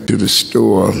who went to the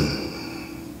store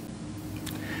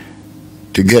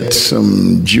to get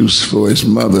some juice for his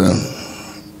mother.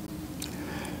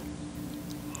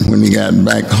 When he got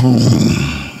back home,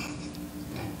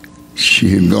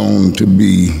 she had gone to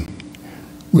be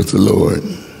with the Lord.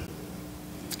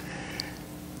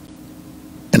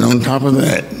 And on top of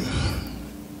that,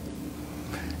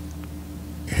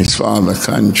 his father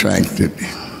contracted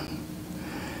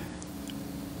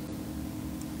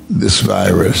this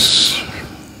virus.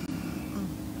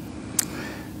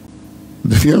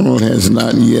 The funeral has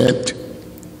not yet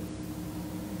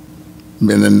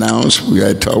been announced. We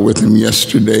had talked with him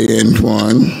yesterday,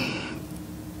 Antoine,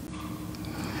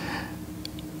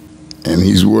 and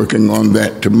he's working on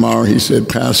that tomorrow. He said,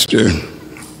 Pastor,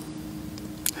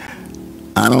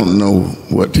 I don't know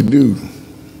what to do.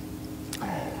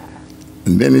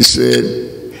 And then he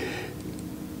said,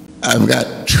 I've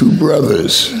got 2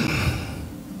 brothers,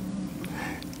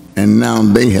 and now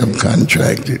they have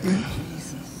contracted.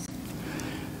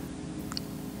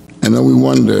 And then we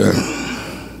wonder,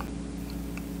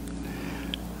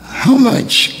 how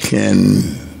much can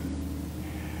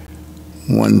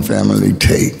one family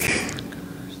take?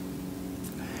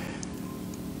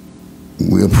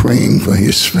 We're praying for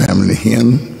his family,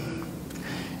 him.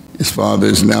 His father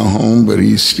is now home, but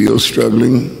he's still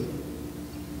struggling.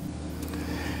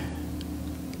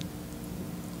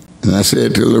 And I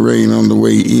said to Lorraine on the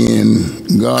way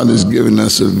in, God has given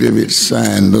us a vivid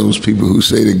sign, those people who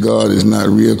say that God is not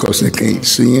real because they can't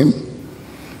see him.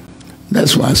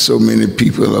 That's why so many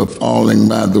people are falling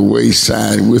by the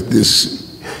wayside with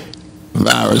this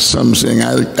virus. Some saying,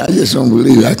 I just don't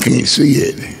believe it. I can't see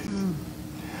it.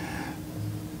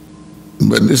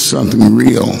 But this is something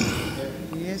real.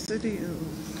 Yes, it is.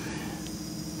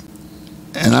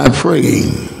 And I pray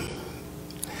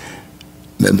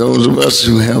that those of us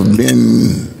who have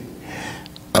been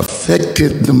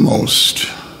affected the most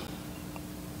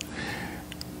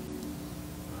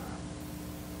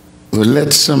will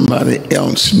let somebody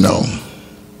else know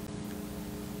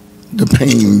the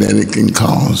pain that it can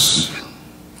cause.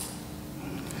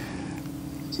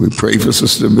 We pray for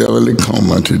Sister Beverly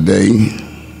Comer today,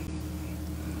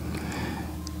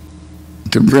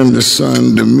 to Brenda's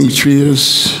son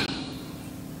Demetrius,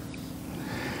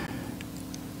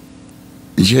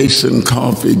 Jason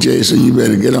Coffey. Jason, you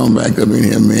better get on back up in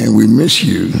here, man. We miss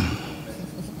you.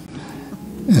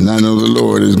 And I know the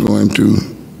Lord is going to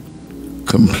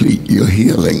complete your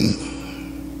healing.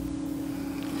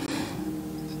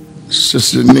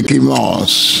 Sister Nikki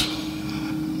Moss,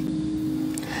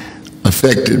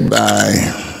 affected by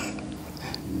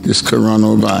this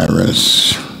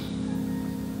coronavirus.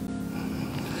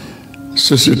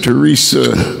 Sister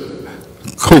Teresa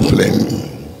Copeland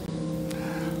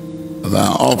of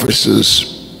our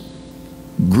officers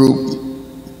group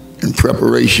in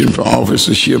preparation for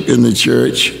officership in the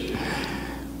church.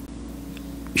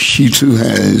 She too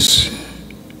has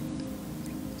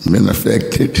been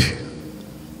affected.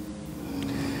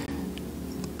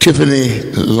 Tiffany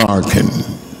Larkin,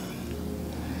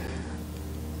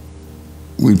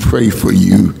 we pray for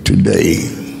you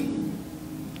today.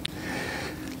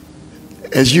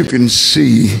 As you can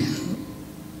see,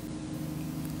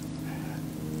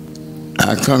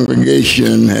 our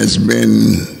congregation has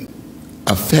been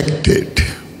affected.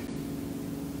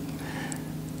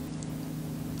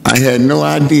 I had no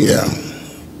idea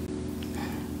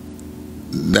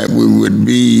that we would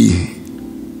be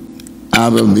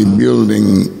out of the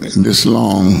building this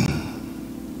long.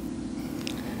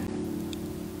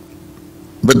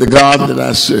 But the God that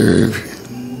I serve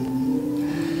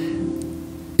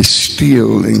is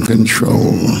still in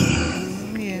control.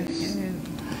 Yes.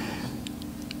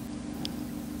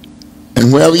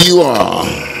 And wherever you are,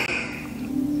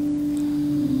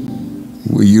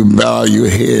 will you bow your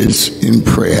heads in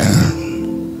prayer?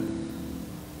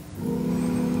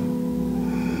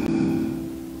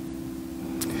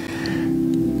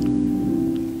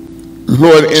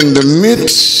 Lord, in the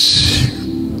midst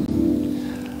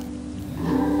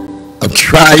of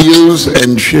trials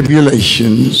and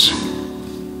tribulations,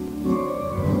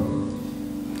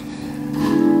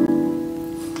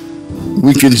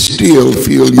 we can still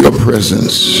feel your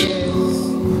presence.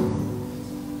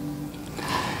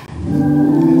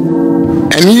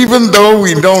 And even though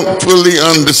we don't fully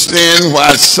understand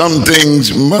why some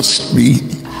things must be,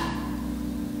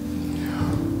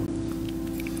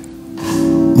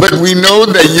 but we know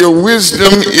that your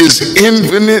wisdom is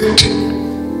infinite,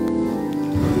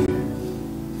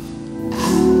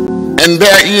 and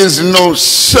there is no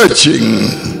searching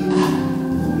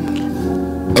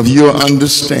of your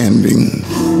understanding.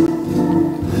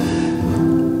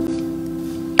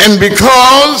 And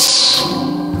because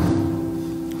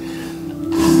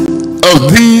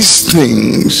of these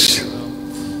things,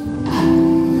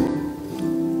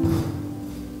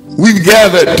 we've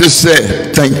gathered to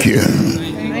say thank you.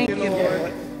 Thank you,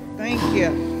 Lord. Thank you.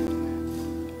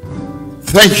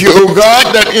 Thank you, oh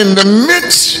God, that in the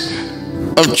midst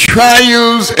of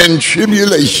trials and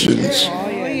tribulations, Oh,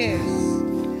 yes.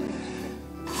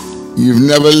 you've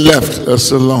never left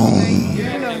us alone.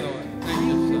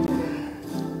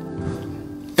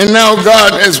 And now,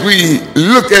 God, as we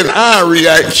look at our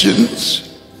reactions,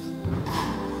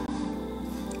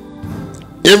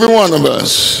 every one of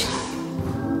us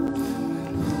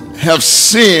have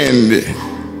sinned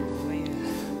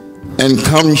and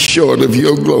come short of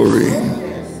your glory.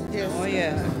 Oh,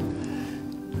 yes.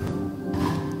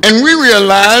 And we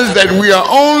realize that we are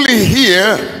only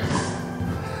here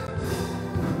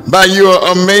by your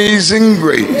amazing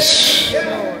grace.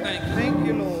 Thank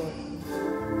you, Lord.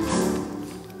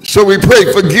 So we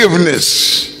pray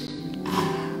forgiveness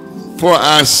for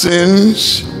our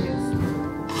sins.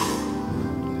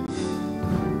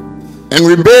 And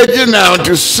we beg you now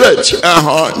to search our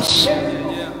hearts.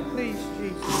 Please,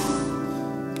 Jesus.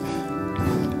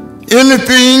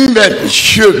 Anything that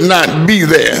should not be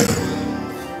there,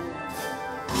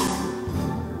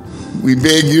 we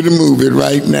beg you to move it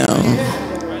right now.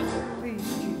 Please,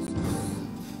 Jesus.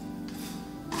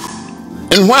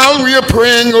 And while we are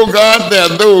praying, oh God, there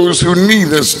are those who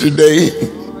need us today.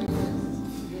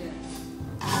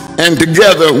 And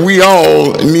together we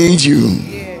all need you.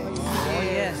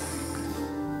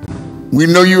 We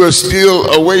know you are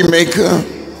still a way maker.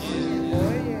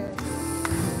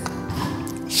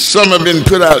 Some have been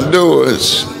put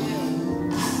outdoors.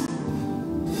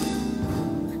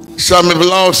 Some have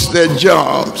lost their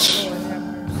jobs.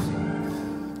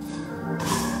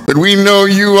 But we know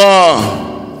you are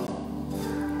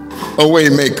a way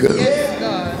maker. Yes,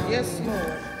 God. Yes,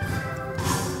 Lord.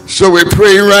 So we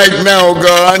pray right now,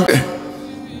 God,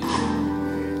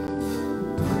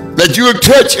 that you will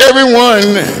touch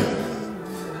everyone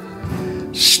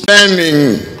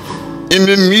standing in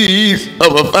the need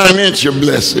of a financial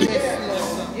blessing.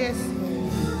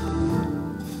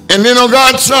 And then, oh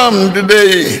God, some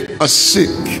today are sick.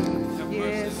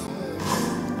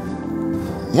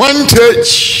 One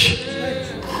touch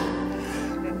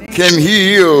can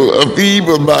heal a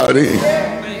feeble body.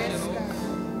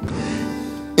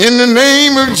 In the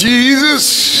name of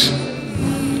Jesus,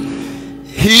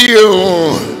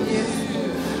 heal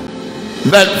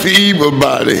that feeble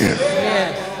body.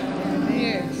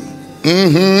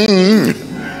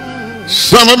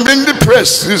 Some have been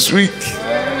depressed this week.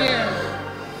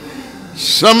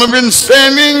 Some have been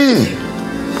standing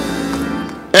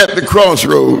at the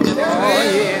crossroad,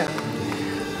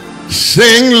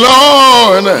 saying,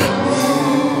 Lord,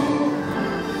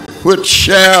 what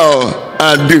shall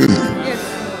I do?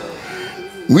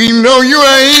 We know you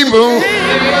are able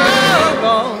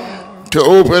to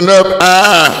open up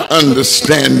our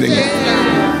understanding.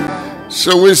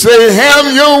 So we say,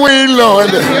 have your way,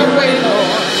 Lord.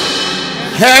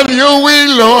 Have your way,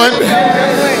 Lord.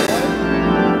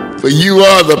 For you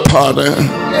are the potter,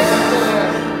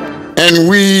 and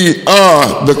we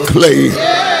are the clay.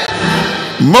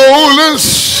 Mold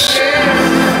us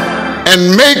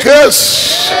and make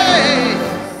us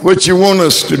what you want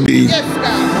us to be.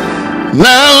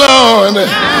 Now,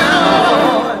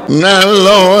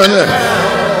 Lord,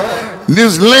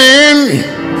 this land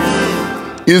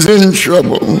is in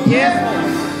trouble.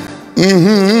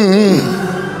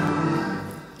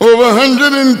 Over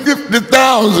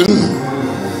 150,000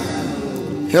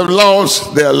 have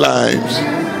lost their lives.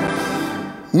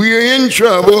 We are in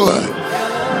trouble.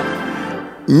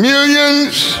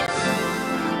 Millions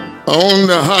on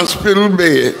the hospital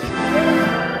bed.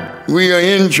 We are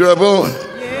in trouble.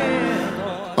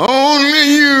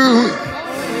 Only you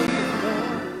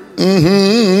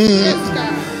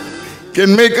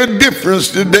can make a difference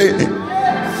today.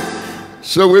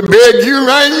 So we beg you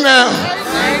right now,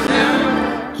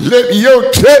 let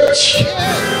your touch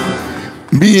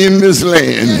be in this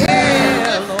land.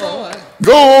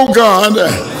 Go, oh God,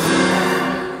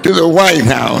 to the White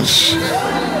House.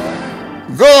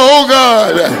 Go, oh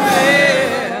God,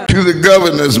 to the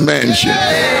governor's mansion.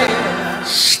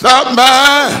 Stop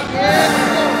by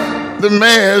the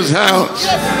mayor's house.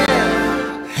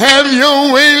 Have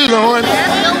your way, Lord.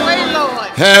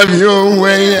 Have your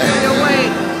way.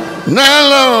 Now,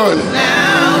 Lord.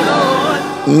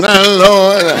 Now,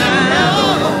 Lord.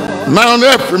 Mount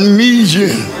Ephraim needs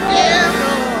you.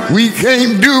 We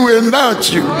can't do without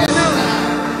you.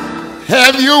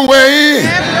 Have your way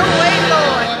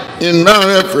in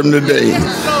Mount Ephraim today.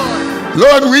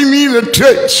 Lord, we need a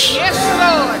touch.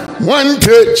 One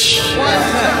touch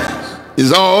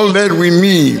is all that we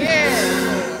need.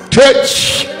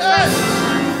 Touch,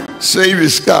 Savior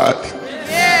Scott.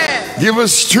 Give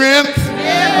us strength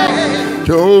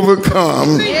to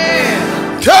overcome.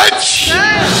 Touch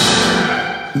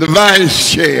the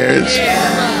vice chairs.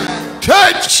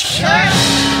 Touch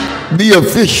the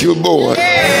official board.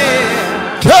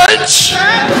 Touch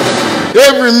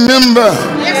every member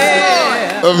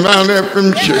of Mount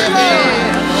Ephraim Church.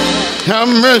 Have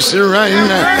mercy right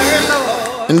now.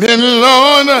 And then,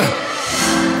 Lord,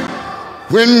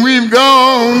 when we've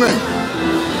gone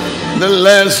the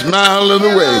last mile of the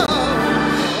way,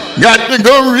 got to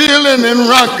go reeling and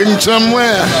rocking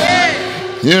somewhere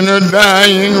in a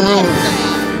dying room.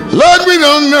 Lord, we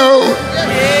don't know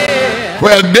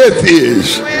where death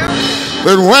is,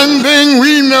 but one thing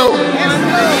we know,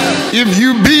 if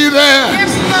you be there,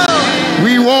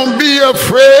 we won't be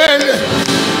afraid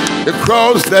to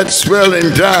cross that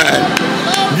swelling tide.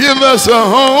 Give us a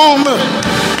home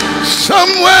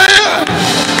somewhere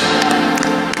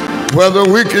where the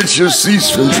wicked shall cease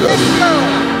from trouble.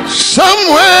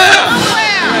 Somewhere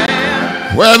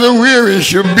where the weary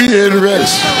shall be at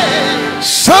rest.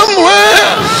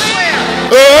 Somewhere,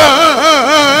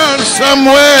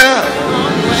 somewhere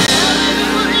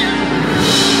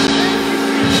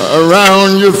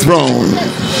around your throne.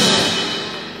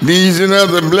 These and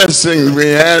other blessings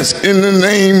we ask in the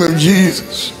name of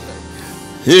Jesus.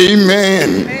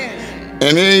 Amen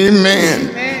and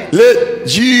amen. Let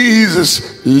Jesus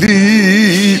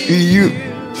lead you.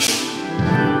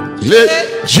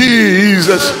 Let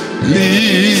Jesus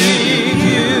lead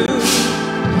you.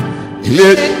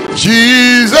 Let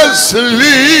Jesus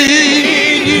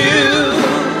lead you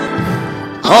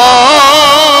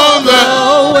all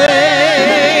the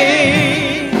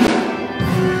way.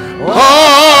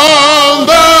 All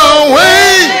the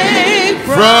way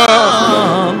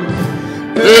from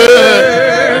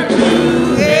earth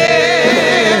to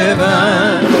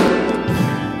heaven.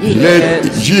 Let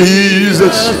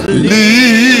Jesus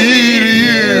lead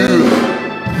you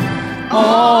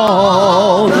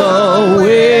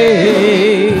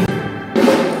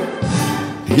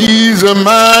He's a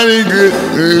mighty good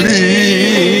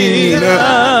leader.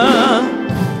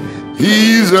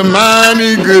 He's a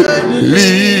mighty good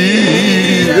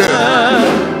leader.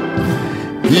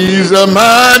 He's a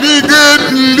mighty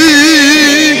good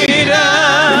leader.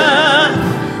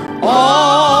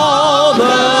 All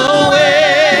the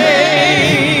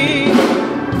way.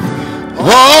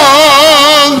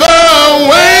 All the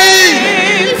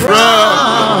way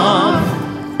From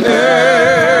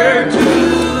earth to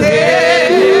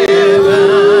heaven.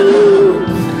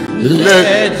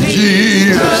 let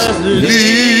Jesus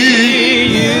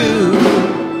lead you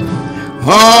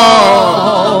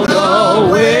all the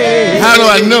way. How do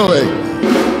I know it?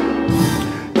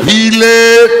 He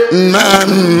led my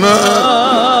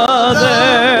mother.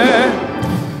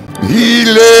 He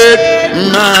led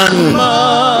my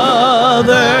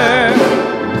Mother.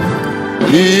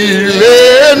 He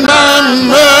led my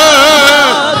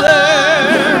mother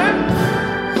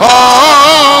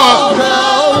all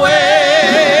the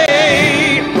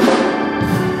way.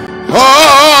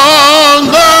 all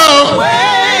the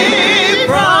Way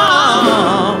from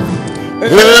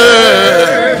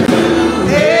earth.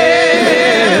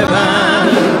 heaven.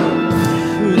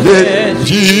 Let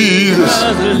Jesus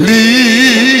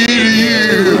lead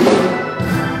you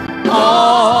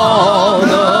all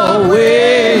the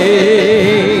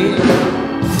way.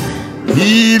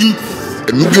 He's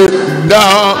a good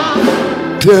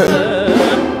doctor.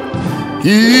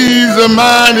 He's a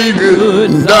mighty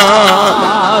good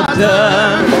doctor.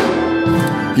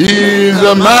 He's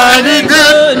a mighty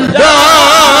good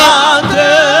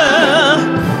doctor.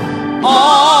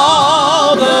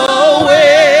 All the way.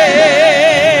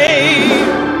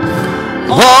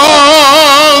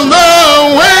 All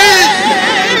the way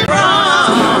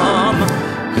From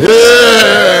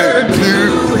here to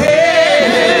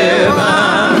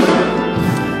heaven.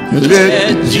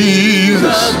 let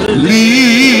Jesus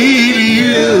lead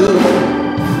you.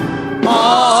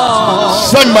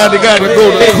 Somebody got to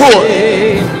go to court.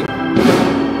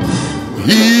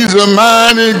 He's a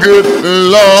mighty good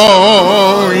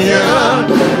lawyer.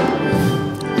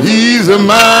 He's a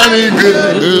mighty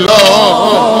good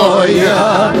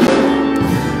lawyer.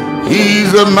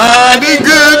 He's a mighty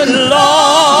good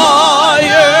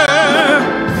lawyer.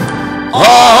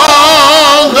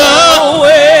 all the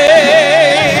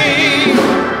Way.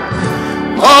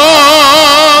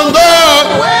 all the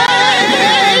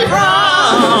Way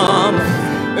from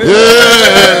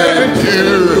yeah, to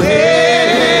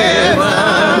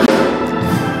heaven.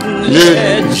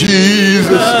 let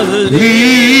Jesus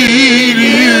lead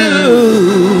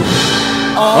you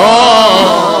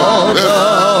all the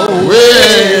way.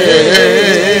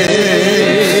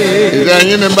 Is there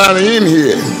anybody in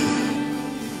here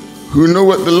who know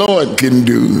what the Lord can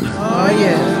do? Oh,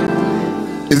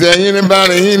 yes. Is there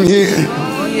anybody in here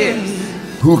Oh,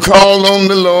 yes. who called on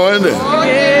the Lord Oh,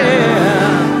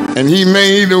 yes. and he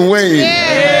made a way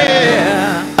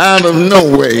Yeah. out of no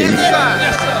way?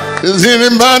 Does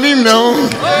anybody know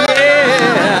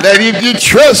that if you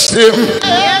trust him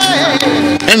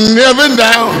and never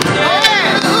doubt,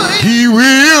 he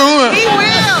will He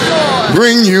will, Lord.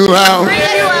 bring you out? Bring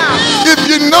you out. If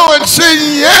you know it, say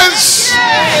yes.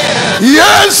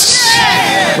 Yes.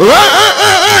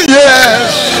 Yes.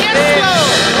 Yes.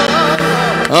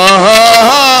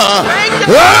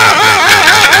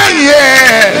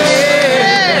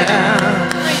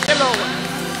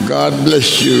 God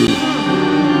bless you.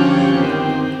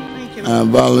 Our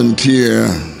volunteer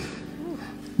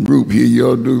group here,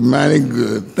 y'all do mighty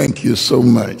good. Thank you so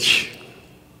much.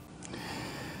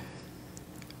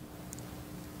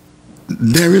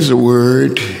 There is a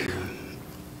word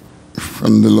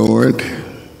from the Lord.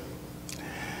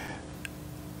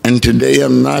 And today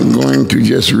I'm not going to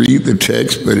just read the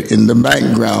text, but in the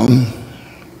background,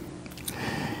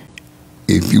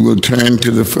 if you will turn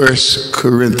to the 1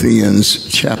 Corinthians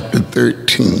chapter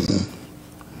 13,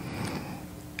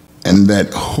 and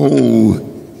that whole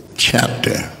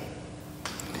chapter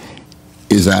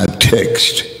is our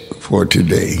text for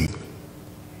today.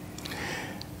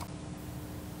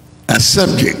 Our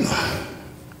subject: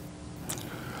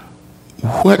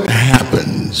 what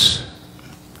happens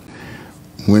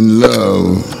when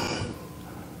love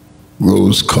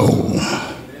grows cold?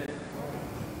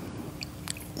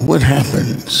 What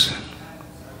happens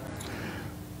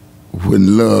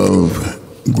when love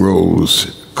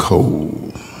grows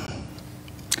cold?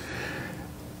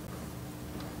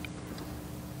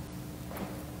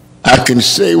 I can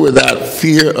say without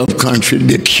fear of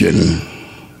contradiction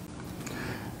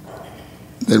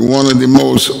that one of the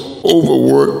most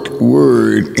overworked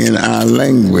words in our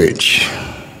language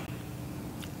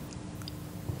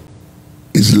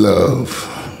is love.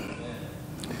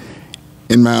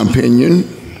 in my opinion,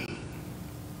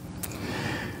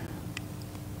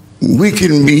 we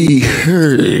can be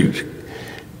heard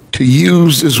to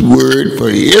use this word for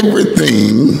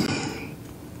everything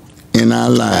in our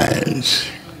lives.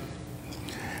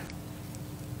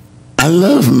 I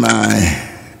love my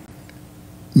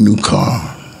new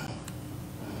car.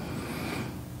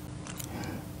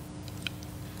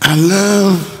 I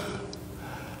love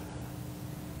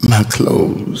my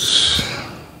clothes.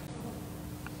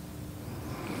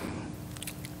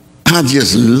 I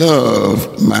just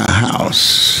love my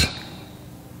house.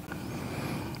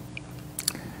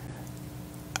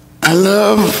 I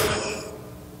love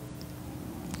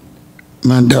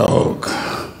my dog.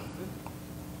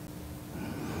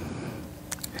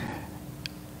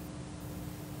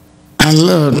 I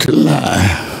love to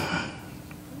lie.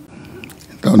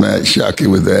 Don't I shock you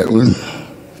with that one?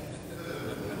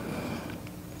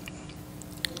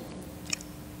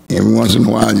 Every once in a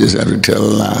while, I just have to tell a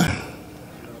lie.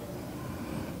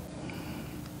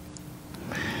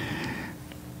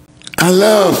 I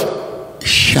love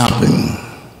shopping.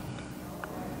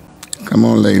 Come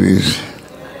on, ladies.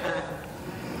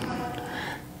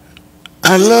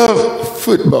 I love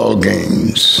football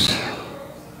games.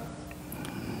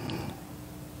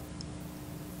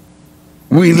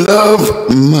 We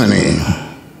love money.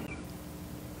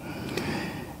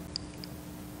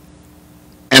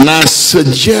 And I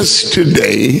suggest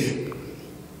today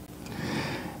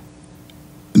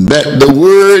that the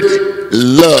word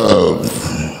love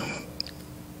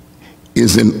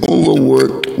is an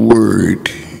overworked word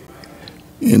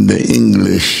in the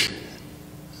English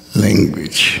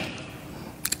language.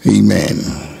 Amen.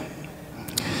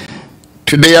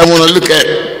 Today I want to look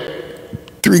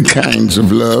at 3 kinds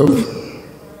of love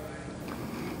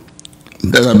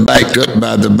that are backed up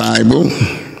by the Bible.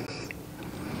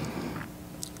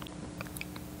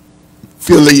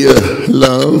 Filial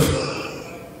love,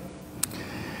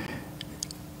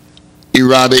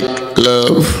 erotic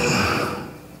love,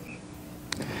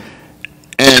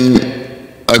 and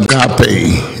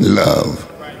agape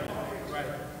love.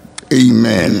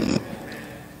 Amen.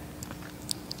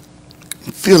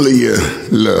 Filial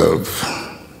love.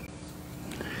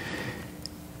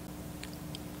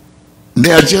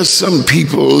 There are just some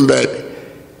people that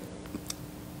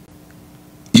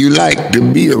you like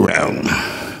to be around.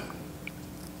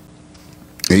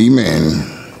 Amen.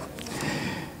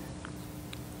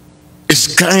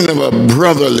 It's kind of a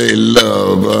brotherly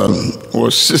love,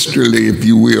 or sisterly, if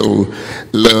you will,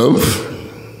 love.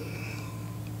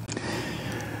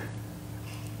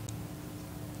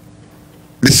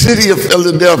 The city of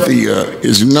Philadelphia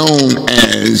is known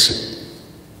as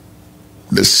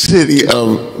the city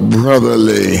of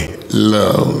brotherly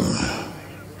love.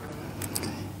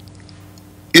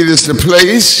 It is the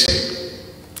place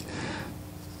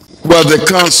where the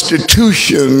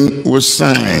Constitution was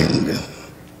signed.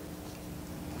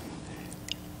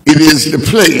 It is the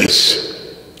place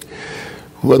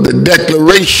where the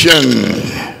Declaration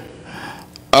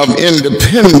of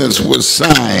Independence was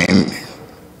signed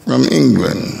from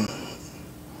England.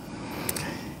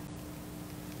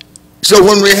 So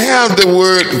when we have the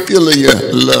word filial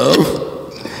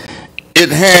love, it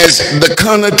has the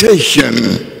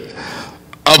connotation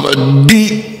of a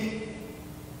deep,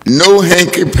 no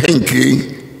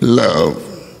hanky-panky love.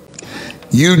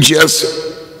 You just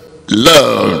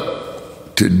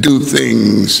love to do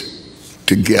things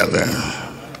together.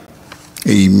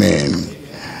 Amen.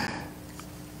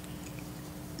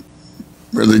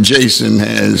 Brother Jason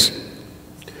has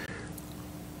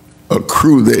a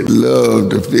crew that love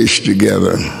to fish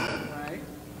together.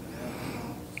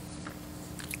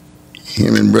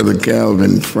 Him and Brother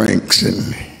Calvin Franks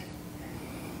and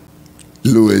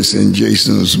Lewis and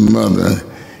Jason's mother,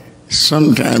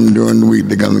 sometime during the week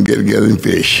they're going to get together and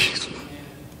fish.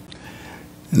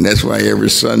 And that's why every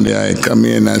Sunday I come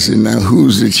in and I say, now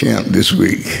who's the champ this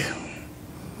week?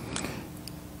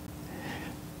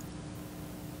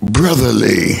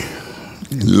 Brotherly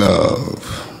love.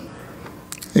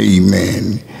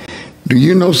 Amen. Do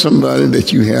you know somebody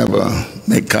that you have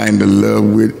that kind of love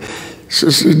with?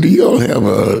 Sister, do y'all have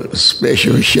a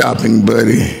special shopping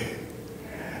buddy?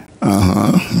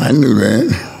 I knew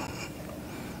that.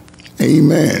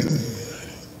 Amen.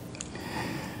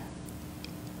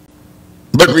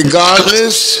 But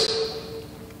regardless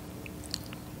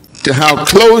to how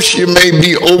close you may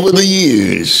be over the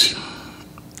years,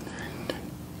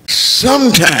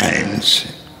 sometimes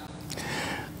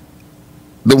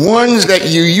the ones that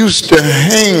you used to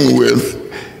hang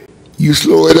with, you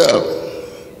slow it up.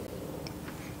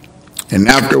 And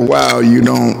after a while, you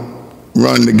don't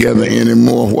run together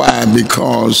anymore. Why?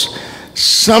 Because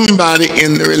somebody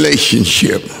in the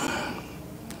relationship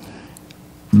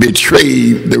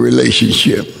betrayed the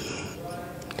relationship,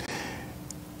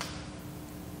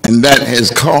 and that has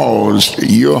caused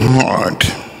your heart,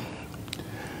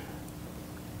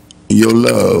 your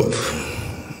love,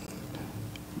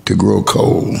 to grow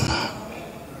cold.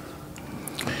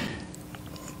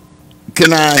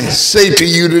 Can I say to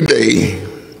you today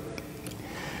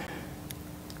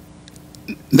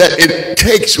that it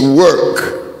takes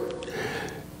work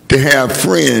to have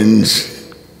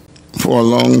friends for a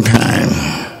long time?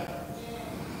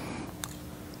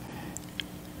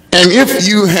 And if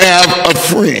you have a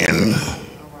friend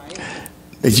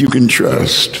that you can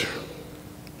trust,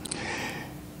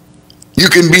 you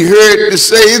can be heard to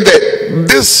say that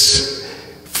this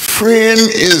friend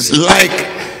is like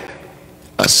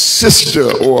a sister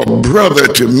or a brother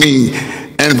to me.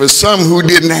 And for some who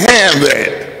didn't have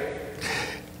that,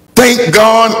 thank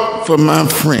God for my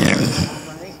friend.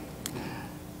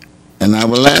 And I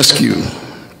will ask you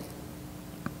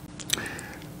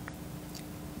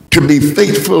to be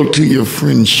faithful to your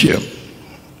friendship,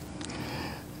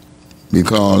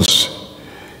 because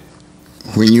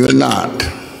when you're not,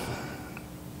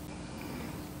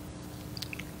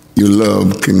 your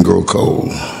love can grow cold.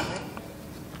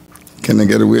 Can I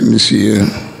get a witness here?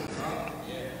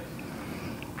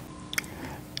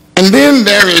 And then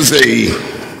there is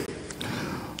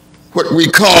what we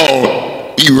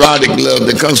call erotic love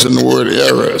that comes from the word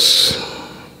eros.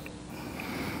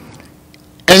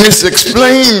 And it's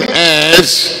explained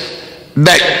as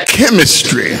that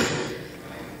chemistry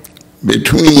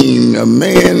between a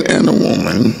man and a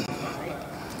woman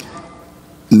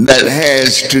that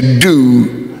has to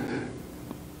do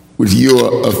with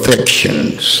your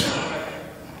affections.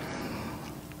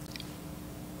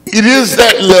 It is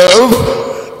that love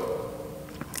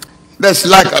that's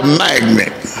like a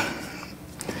magnet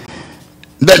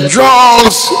that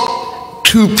draws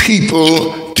two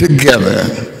people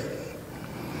together.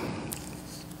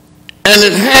 And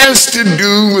it has to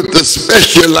do with the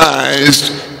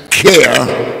specialized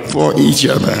care for each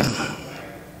other.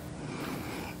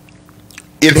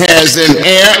 It has an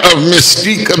air of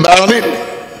mystique about it,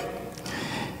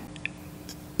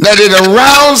 that it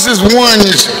arouses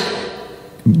one's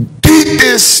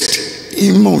deepest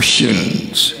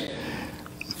emotions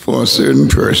for a certain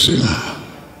person.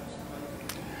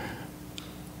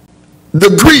 The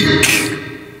Greek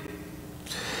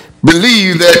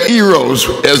believe that eros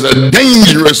is a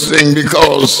dangerous thing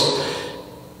because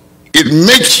it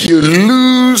makes you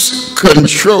lose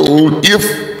control if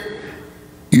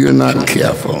you're not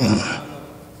careful.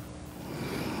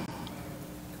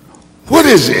 What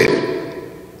is it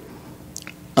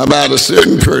about a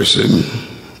certain person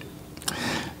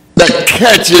that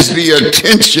catches the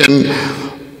attention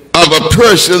of a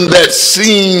person that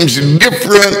seems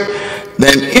different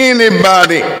than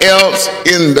anybody else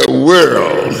in the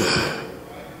world?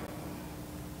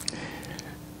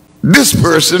 This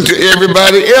person to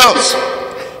everybody else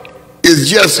is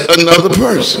just another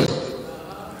person.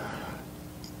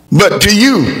 But to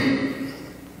you,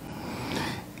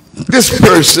 this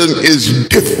person is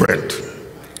different.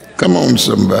 Come on,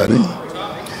 somebody.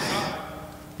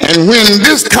 And when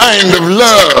this kind of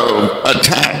love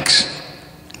attacks,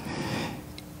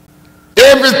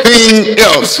 everything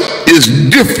else is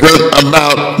different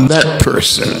about that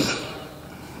person.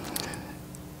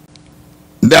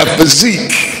 Their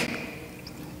physique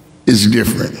is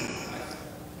different.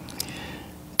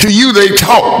 To you, they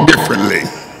talk differently.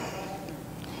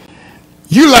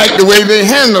 You like the way they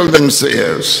handle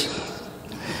themselves.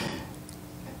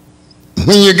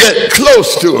 When you get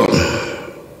close to them,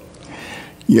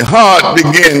 your heart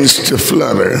begins to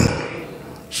flutter.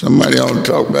 Somebody ought to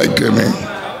talk back to me.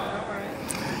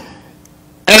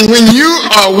 And when you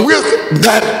are with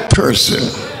that person,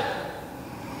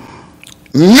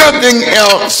 nothing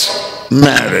else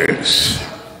matters.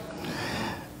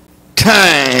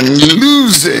 Time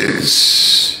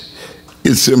loses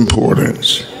its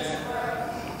importance.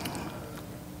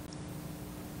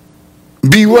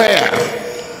 Beware.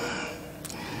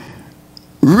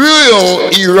 Real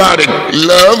erotic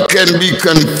love can be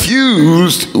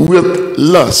confused with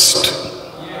lust.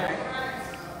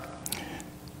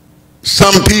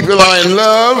 Some people are in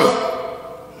love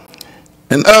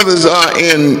and others are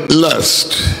in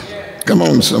lust. Come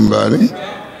on, somebody.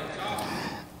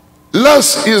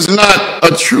 Lust is not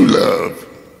a true love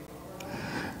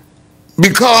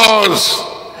because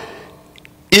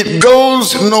it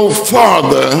goes no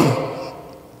farther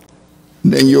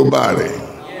than your body.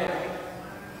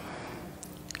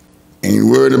 And you're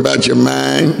worried about your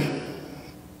mind?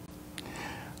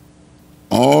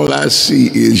 All I see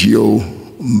is your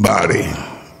body.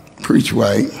 Preach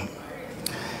white.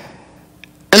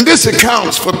 And this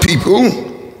accounts for people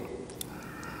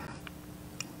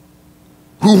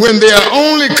who, when they are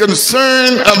only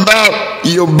concerned about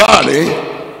your body,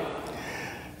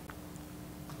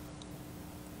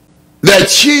 their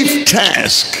chief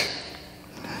task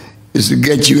is to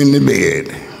get you in the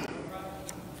bed.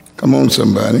 Come on,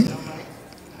 somebody.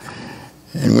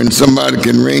 And when somebody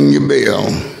can ring your bell,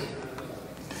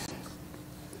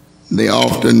 they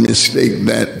often mistake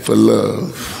that for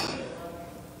love.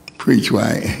 Preach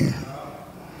white.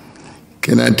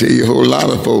 Can I tell you, a whole lot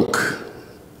of folk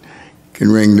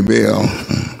can ring the bell.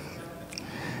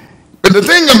 But the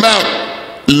thing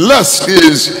about lust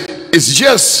is it's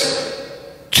just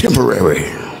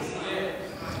temporary.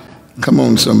 Come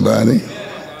on, somebody.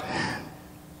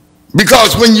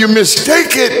 Because when you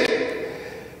mistake it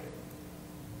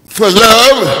for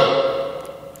love,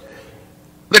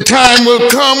 the time will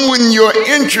come when your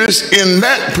interest in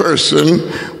that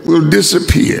person will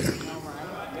disappear.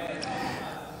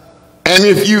 And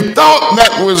if you thought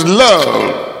that was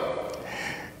love,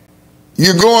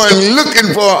 you're going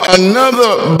looking for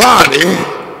another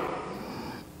body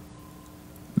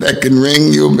that can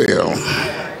ring your bell.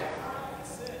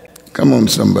 Come on,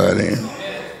 somebody.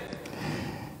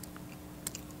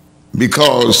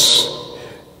 Because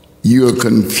you're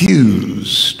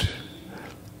confused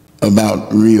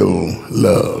about real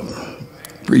love.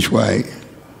 Preach white.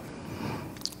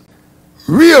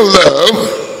 Real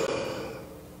love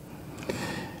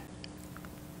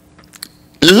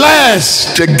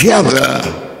lasts together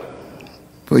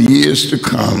for years to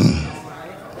come.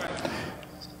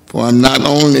 For I'm not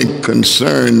only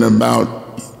concerned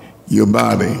about your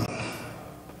body,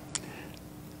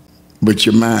 but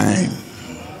your mind,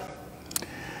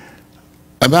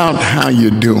 about how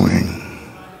you're doing.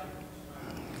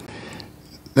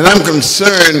 And I'm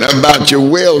concerned about your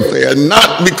welfare,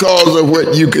 not because of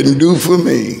what you can do for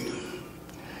me,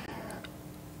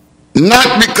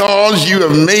 not because you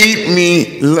have made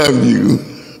me love you,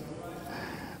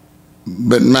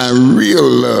 but my real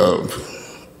love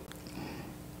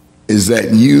is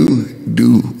that you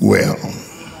do well.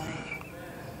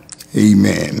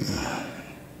 Amen.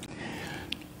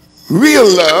 Real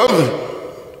love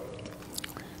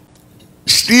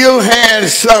still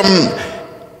has some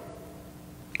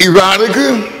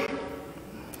erotica,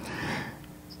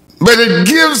 but it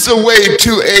gives away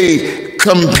to a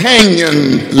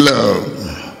companion love.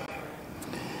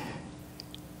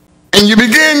 And you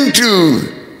begin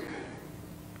to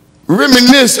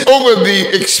reminisce over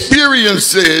the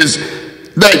experiences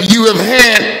that you have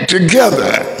had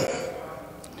together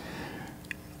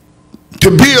to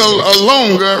build a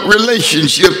longer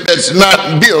relationship that's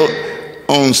not built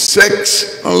on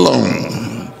sex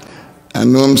alone. I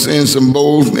know I'm saying some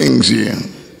bold things here.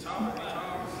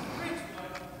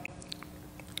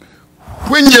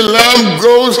 When your love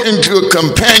grows into a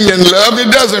companion love,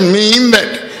 it doesn't mean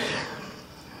that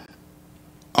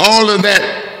all of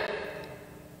that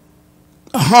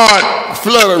heart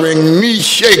fluttering, knee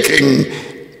shaking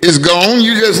is gone.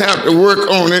 You just have to work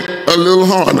on it a little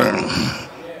harder.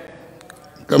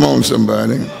 Come on,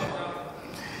 somebody.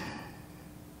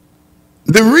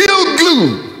 The real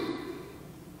glue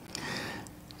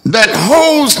that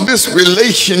holds this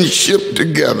relationship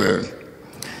together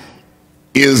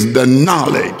is the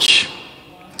knowledge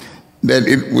that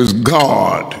it was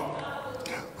God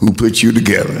who put you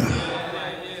together.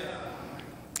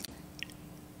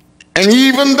 And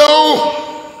even though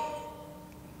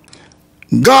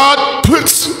God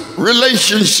puts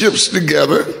relationships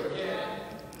together,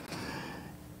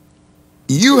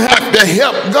 you have to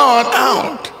help God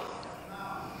out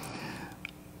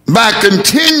by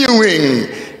continuing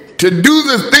to do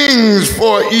the things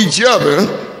for each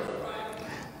other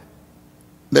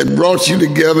that brought you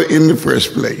together in the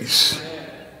first place.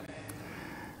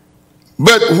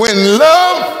 But when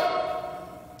love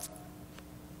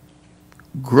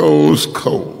grows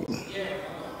cold,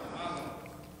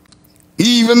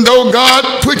 even though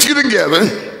God put you together,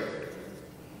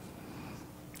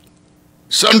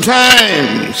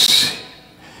 sometimes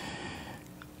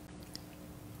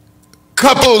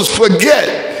couples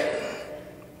forget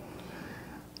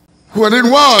what it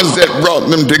was that brought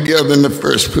them together in the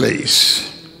first place.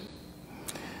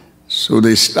 So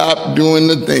they stop doing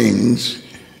the things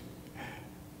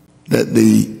that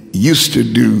they used to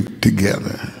do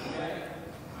together.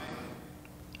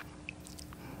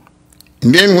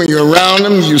 And then when you're around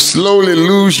them, you slowly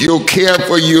lose your care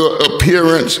for your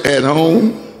appearance at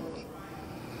home.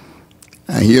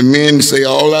 I hear men say,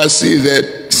 all I see is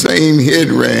that same head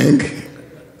rag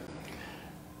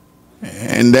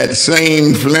and that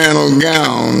same flannel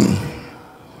gown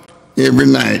every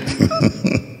night.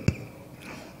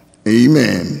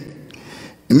 Amen.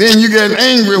 And then you get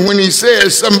angry when he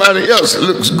says somebody else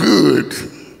looks good.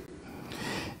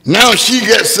 Now she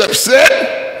gets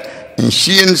upset and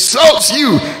she insults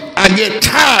you. I get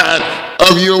tired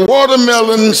of your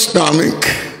watermelon stomach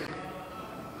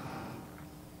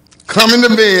coming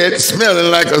to bed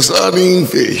smelling like a sardine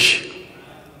fish.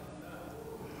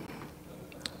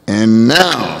 And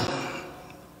now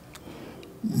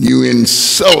you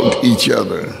insult each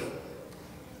other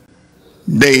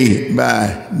day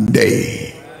by day.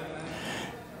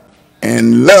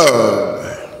 And love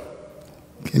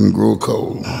can grow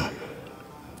cold.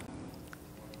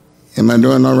 Am I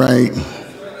doing all right?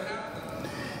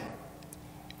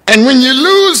 And when you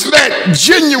lose that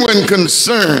genuine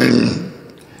concern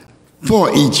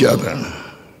for each other,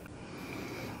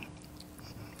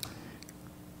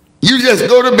 you just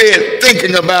go to bed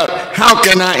thinking about how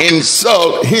can I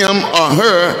insult him or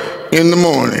her in the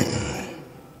morning.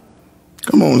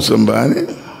 Come on, somebody.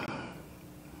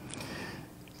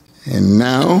 And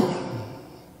now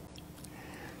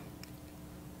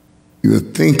you're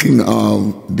thinking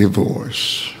of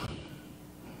divorce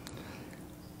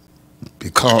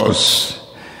because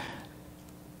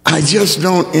I just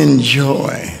don't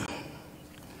enjoy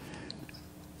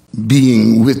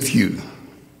being with you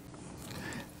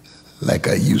like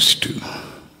I used to.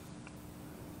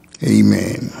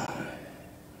 Amen.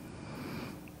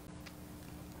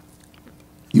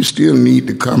 You still need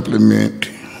to compliment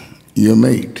your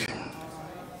mate.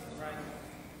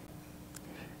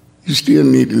 You still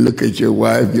need to look at your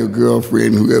wife, your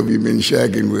girlfriend, whoever you've been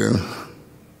shagging with,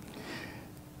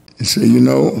 and say, you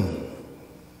know,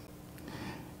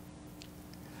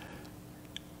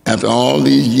 after all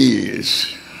these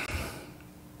years,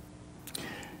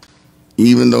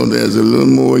 even though there's a little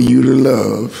more you to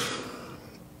love,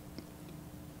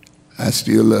 I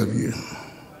still love you.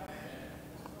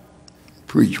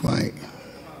 Preach, White.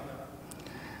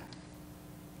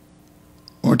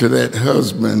 Or to that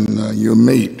husband, your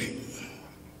mate,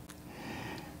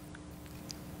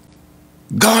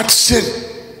 God sent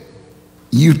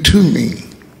you to me,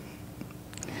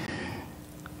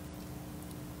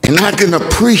 and I can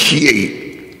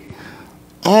appreciate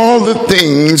all the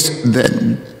things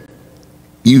that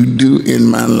you do in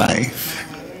my life.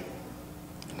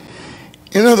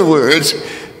 In other words,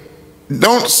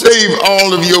 don't save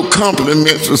all of your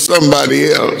compliments for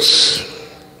somebody else,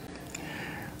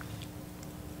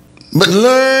 but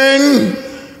learn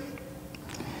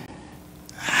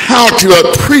how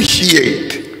to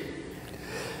appreciate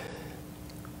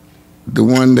the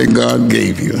one that God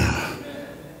gave you.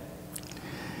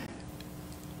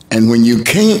 And when you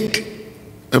can't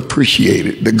appreciate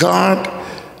it, the God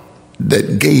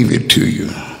that gave it to you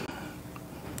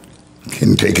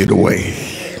can take it away.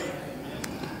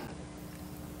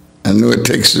 I know it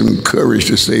takes some courage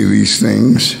to say these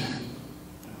things,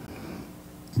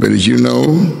 but as you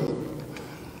know,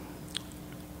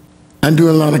 I do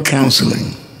a lot of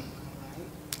counseling.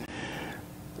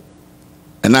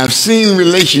 And I've seen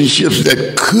relationships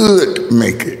that could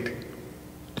make it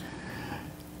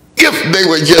if they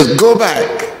would just go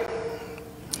back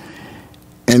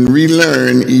and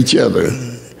relearn each other.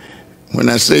 When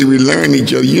I say relearn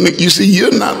each other, you see,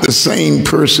 you're not the same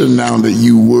person now that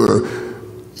you were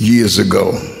years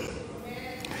ago.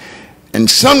 And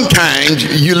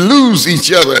sometimes you lose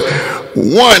each other.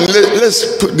 One,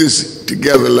 let's put this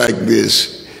together like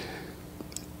this.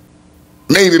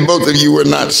 Maybe both of you were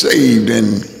not saved,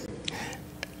 and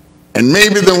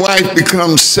maybe the wife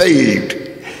becomes saved,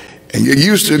 and you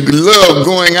used to love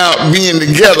going out, being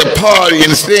together,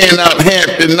 partying, staying out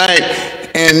half the night,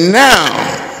 and now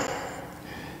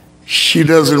she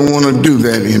doesn't want to do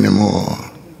that anymore.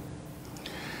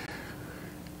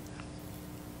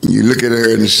 You look at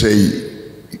her and say,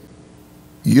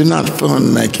 you're not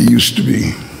fun like you used to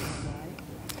be.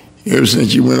 Ever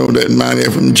since you went over that Mount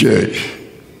Ephraim church,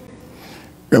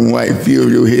 them white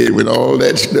filled your head with all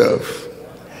that stuff,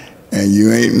 and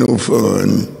you ain't no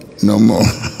fun no more.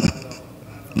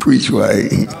 Preach,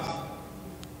 White.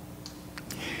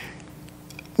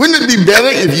 Wouldn't it be better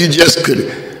if you just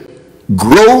could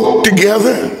grow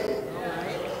together?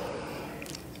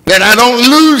 That I don't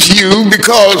lose you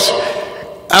because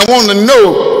I want to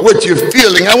know what you're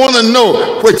feeling. I want to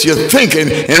know what you're thinking.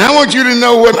 And I want you to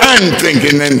know what I'm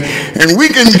thinking. And we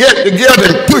can get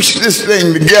together and push this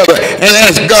thing together and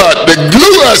ask God to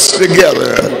glue us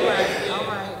together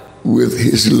with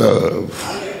his love.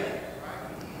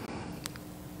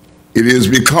 It is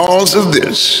because of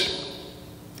this,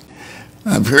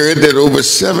 I've heard that over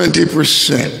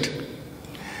 70%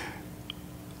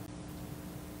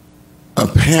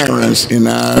 of parents in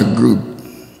our group,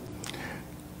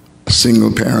 single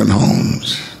parent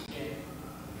homes.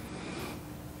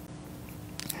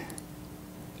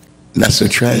 That's a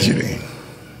tragedy.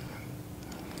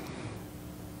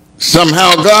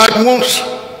 Somehow God wants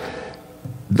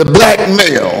the black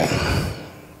male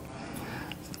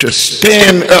to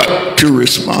stand up to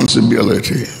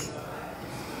responsibility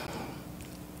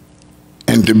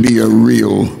and to be a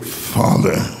real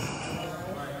father.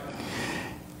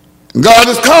 God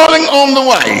is calling on the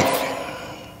wife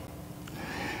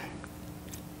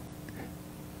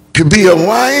to be a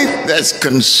wife that's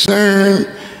concerned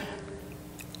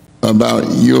about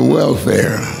your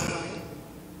welfare,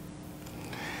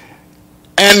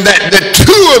 and that the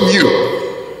two of you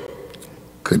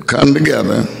could come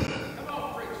together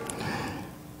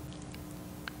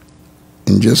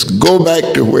and just go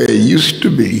back to where it used to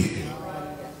be,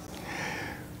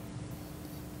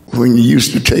 when you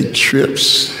used to take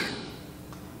trips.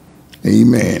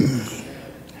 Amen.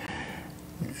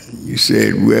 You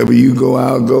said, wherever you go,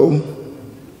 I'll go.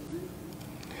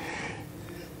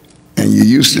 And you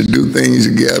used to do things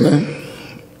together,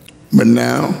 but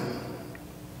now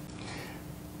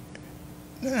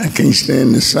I can't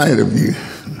stand the sight of you.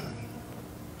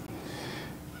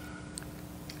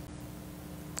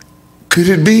 Could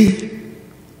it be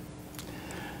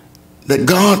that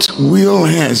God's will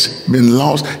has been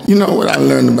lost? You know what I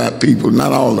learned about people,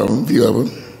 not all of them, a few of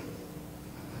them,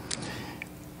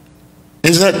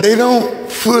 is that they don't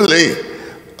fully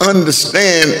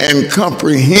understand and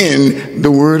comprehend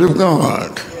the Word of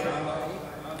God.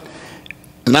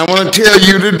 And I want to tell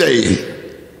you today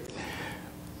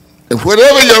that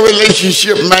whatever your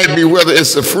relationship might be, whether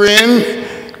it's a friend,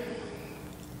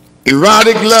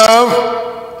 erotic love,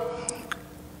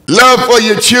 love for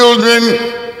your children,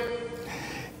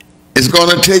 it's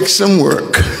going to take some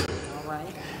work.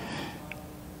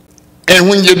 And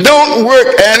when you don't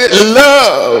work at it,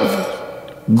 love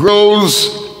grows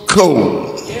cold.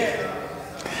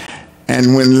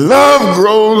 And when love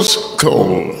grows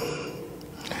cold,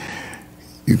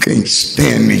 you can't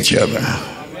stand each other.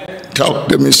 Talk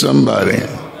to me, somebody.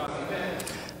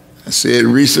 I said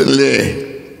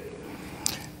recently,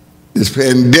 this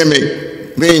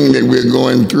pandemic thing that we're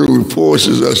going through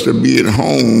forces us to be at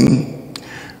home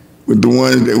with the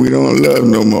ones that we don't love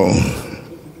no more.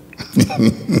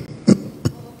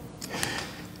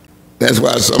 That's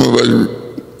why some of us,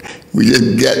 we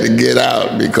just got to get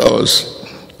out, because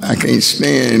I can't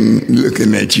stand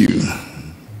looking at you.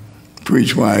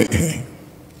 Preach, white.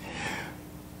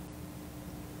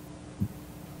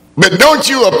 But don't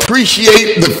you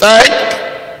appreciate the fact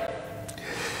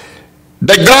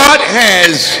that God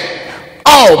has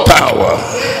all power,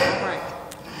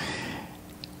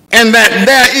 and that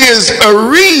there is a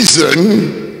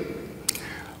reason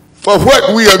for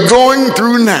what we are going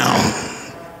through now?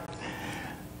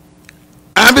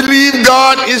 I believe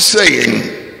God is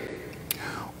saying,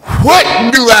 what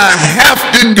do I have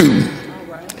to do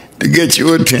to get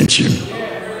your attention?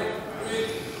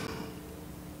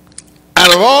 Out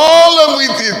of all of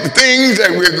the things that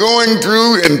we're going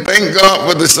through, and thank God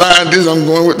for the scientists, I'm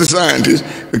going with the scientists,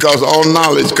 because all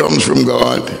knowledge comes from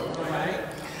God.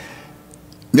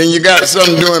 Then you got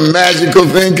some doing magical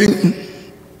thinking,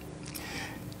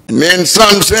 and then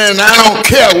some saying, I don't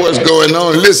care what's going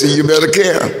on. Listen, you better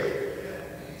care.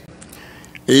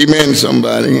 Amen,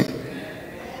 somebody.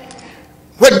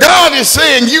 What God is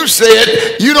saying, you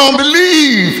said you don't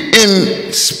believe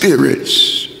in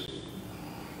spirits.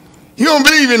 You don't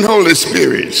believe in Holy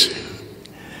Spirits.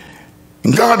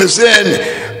 And God is saying,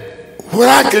 what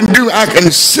I can do, I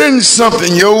can send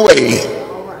something your way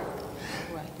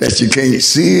that you can't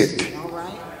see it.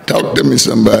 Talk to me,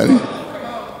 somebody.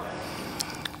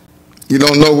 You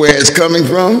don't know where it's coming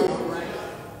from?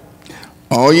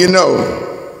 All you know,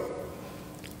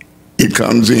 it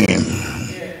comes in.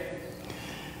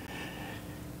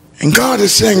 And God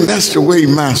is saying, that's the way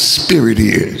my spirit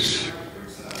is.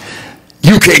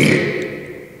 You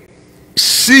can't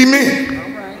see me?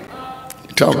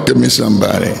 Talk to me,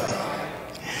 somebody.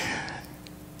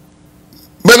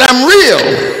 But I'm real.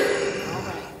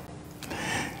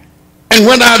 And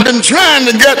when I've been trying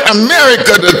to get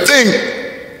America to think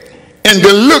and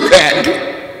to look at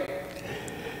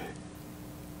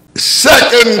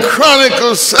 2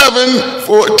 Chronicles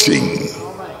 7:14.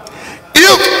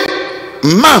 If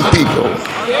my people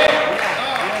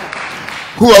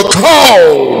who are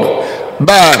called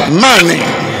by my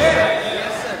name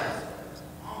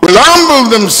will humble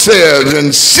themselves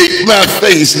and seek my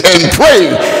face and pray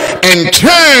and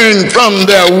turn from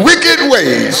their wicked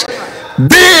ways,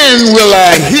 then will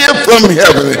I hear from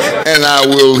heaven and I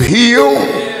will heal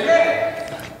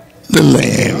the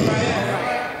Lamb.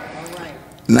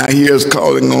 Now here's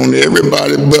calling on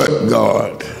everybody but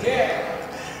God.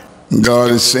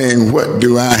 God is saying, what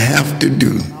do I have to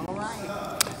do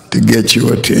to get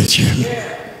your attention?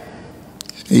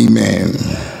 Amen.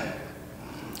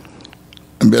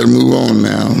 I better move on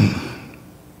now.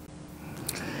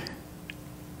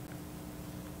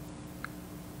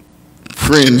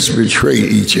 Friends betray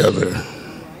each other.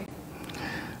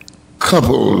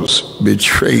 Couples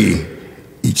betray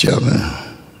each other.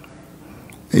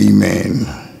 Amen.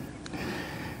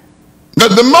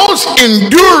 But the most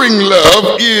enduring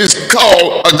love is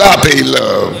called agape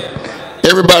love.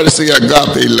 Everybody say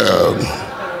agape love.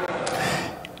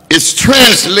 It's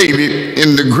translated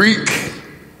in the Greek,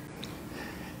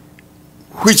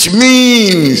 which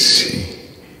means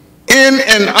in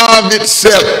and of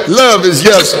itself, love is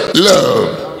just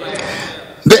love.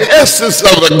 The essence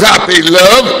of agape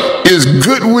love is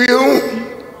goodwill,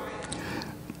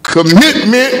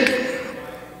 commitment,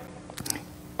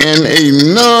 and a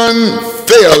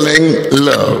non-failing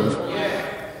love.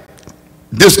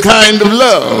 This kind of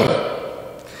love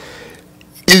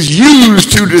is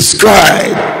used to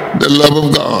describe the love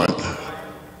of God.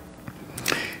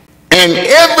 And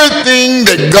everything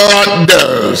that God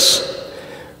does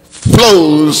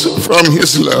flows from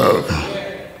his love.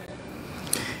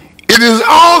 It is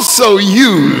also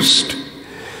used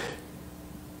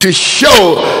to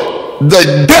show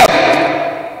the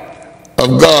depth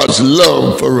of God's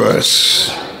love for us.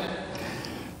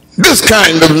 This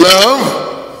kind of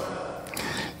love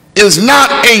is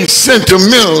not a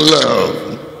sentimental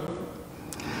love,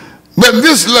 but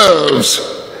this love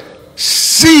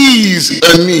sees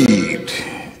a need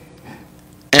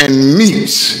and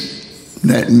meets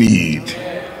that need.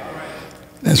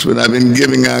 That's what I've been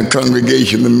giving our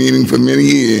congregation the meaning for many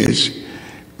years.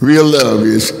 Real love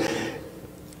is,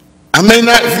 I may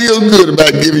not feel good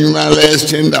about giving you my last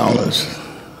 $10,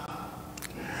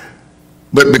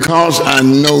 but because I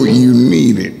know you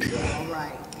need it,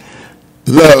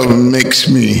 love makes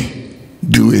me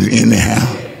do it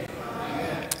anyhow.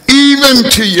 Even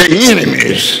to your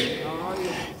enemies.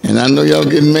 And I know y'all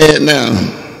getting mad now.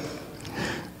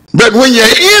 But when your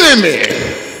enemy,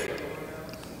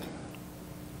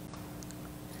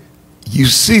 you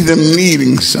see them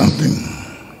needing something,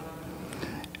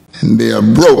 and they are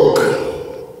broke,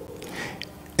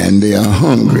 and they are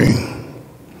hungry,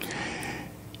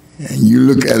 and you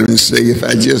look at them and say, if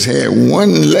I just had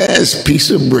one last piece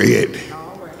of bread,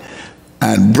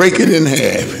 I'd break it in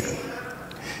half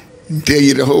and tell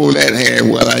you to hold that half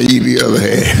while I eat the other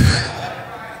half.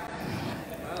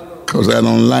 Because I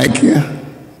don't like you.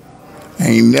 I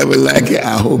ain't never like you.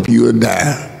 I hope you'll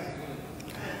die.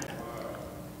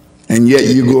 And yet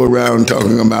you go around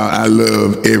talking about I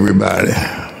love everybody.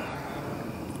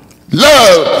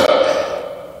 Love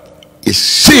is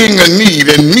seeing a need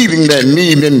and meeting that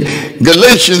need. And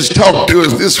Galatians talk to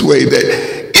us this way, that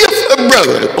if a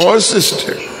brother or a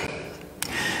sister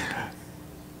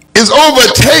is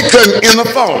overtaken in a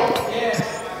fault,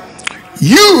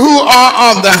 you who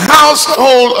are of the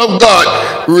household of God,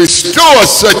 restore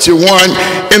such a one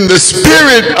in the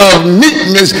spirit of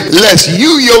meekness, lest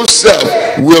you yourself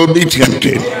will be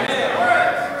tempted.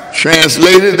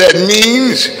 Translated, that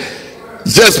means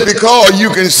just because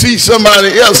you can see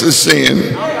somebody else's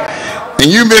sin and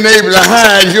you've been able to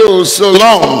hide yours so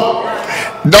long,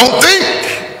 don't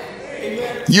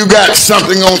think you got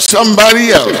something on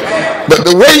somebody else. But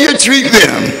the way you treat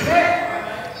them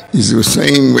is the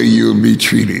same way you'll be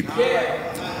treated.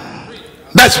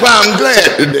 That's why I'm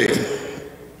glad today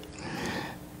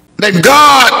that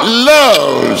God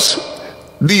loves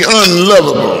the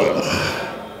unlovable.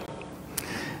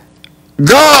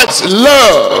 God's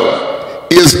love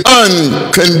is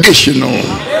unconditional.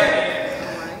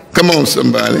 Come on,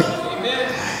 somebody.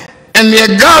 And the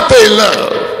agape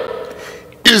love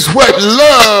is what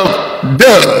love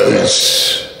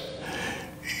does.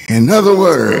 In other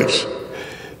words,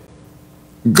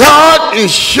 God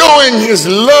is showing his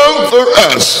love for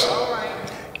us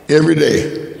every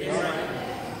day.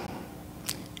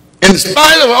 In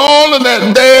spite of all of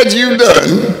that bad you've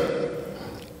done,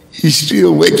 he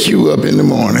still wakes you up in the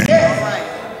morning.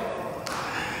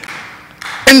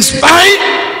 In spite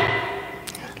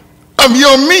of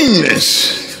your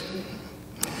meanness,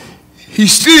 he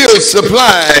still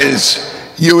supplies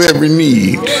your every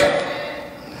need.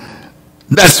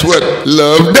 That's what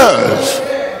love does.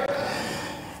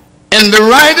 And the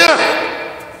writer,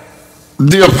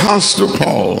 the Apostle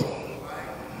Paul,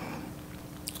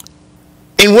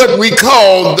 in what we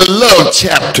call the love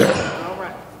chapter,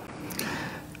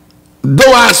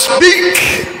 though I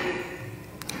speak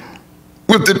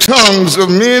with the tongues of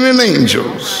men and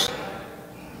angels,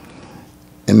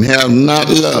 and have not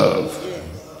love,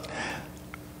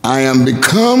 I am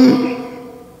become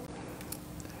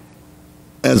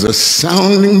as a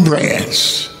sounding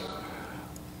brass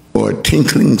or a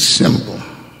tinkling cymbal.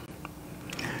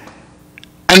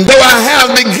 And though I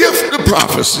have the gift of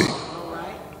prophecy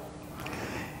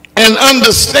and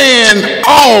understand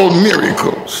all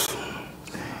miracles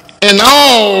and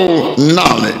all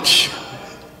knowledge,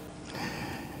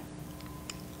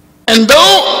 and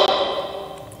though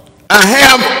I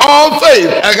have all faith,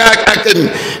 I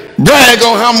can brag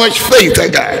on how much faith I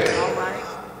got.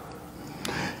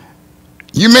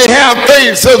 You may have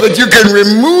faith so that you can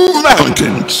remove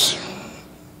mountains.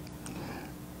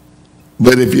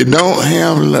 But if you don't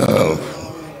have love,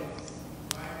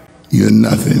 you're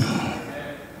nothing.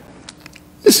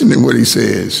 Listen to what he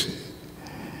says.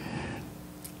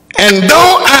 And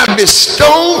though I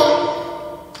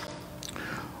bestow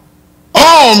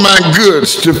all my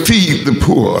goods to feed the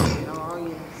poor,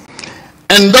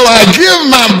 and though I give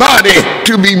my body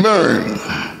to be burned,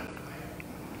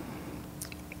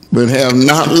 but have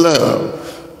not love,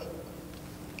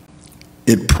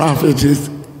 it profiteth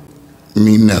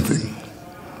me nothing.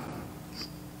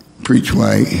 Preach,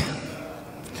 White.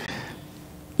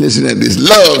 Listen at this.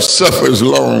 Love suffers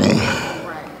long.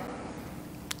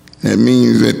 That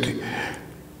means that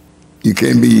you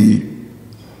can't be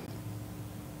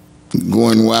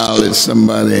going wild at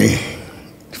somebody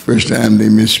the first time they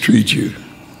mistreat you.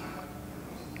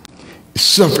 It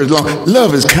suffers long.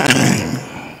 Love is kind.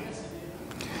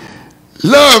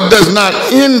 Love does not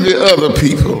envy other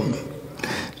people.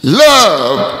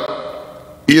 Love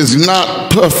is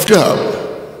not puffed up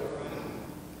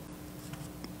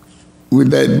with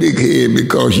that big head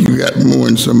because you got more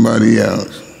than somebody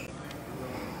else.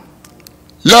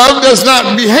 Love does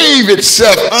not behave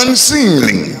itself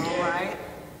unseemly.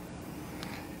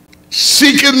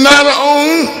 Seeketh not her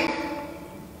own,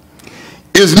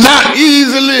 is not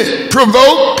easily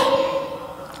provoked,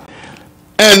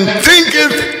 and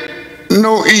thinketh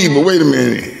no evil. Wait a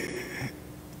minute.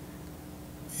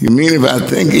 You mean if I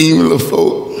think evil of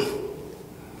folk,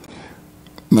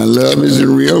 my love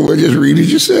isn't real? Well, just read it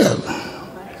yourself.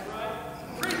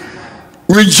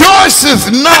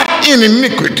 Rejoiceth not in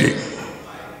iniquity,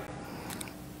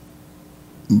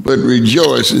 but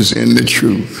rejoices in the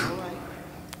truth.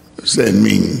 What's that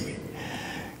mean?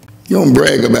 You don't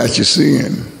brag about your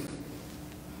sin,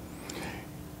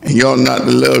 and you ought not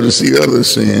to love to see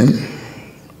others sin.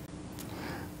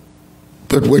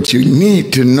 But what you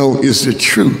need to know is the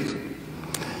truth.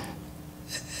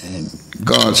 And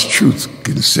God's truth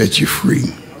can set you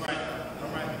free.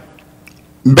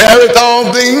 Beareth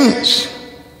all things,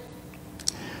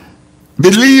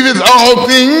 believeth all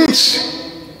things,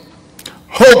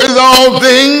 hopeth all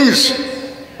things,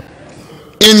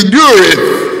 endureth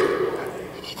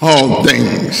all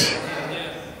things.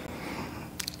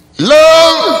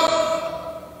 Love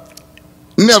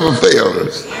never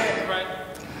fails.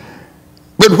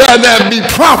 But where there be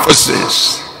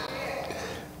prophecies,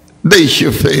 they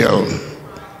shall fail.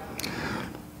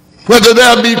 Whether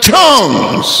there be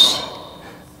tongues,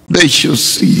 they shall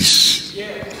cease.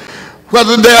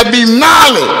 Whether there be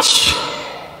knowledge,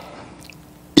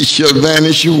 it shall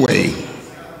vanish away.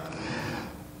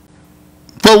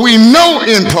 For we know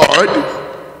in part,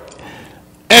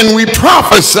 and we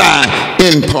prophesy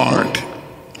in part.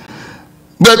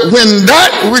 But when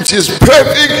that which is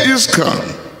perfect is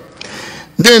come,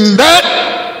 then that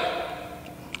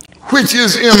which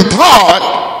is in part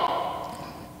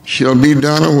shall be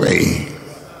done away.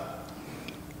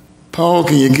 Paul,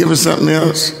 can you give us something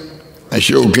else? I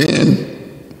sure can.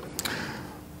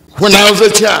 When I was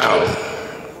a child,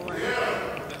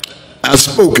 I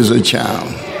spoke as a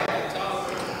child.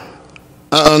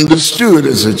 I understood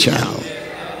as a child.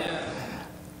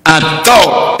 I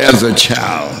thought as a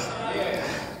child.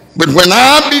 But when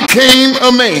I became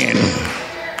a man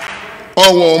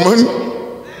or woman,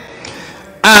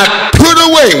 I put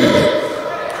away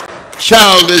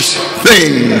childish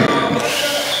things.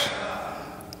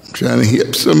 I'm trying to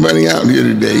help somebody out here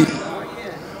today.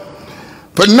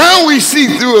 But now we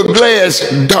see through a glass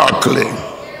darkly.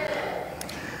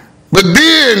 But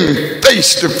then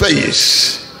face to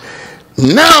face.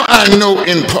 Now I know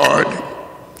in part.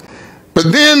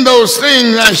 But then those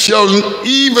things I shall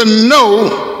even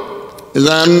know as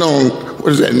I am known. What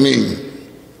does that mean?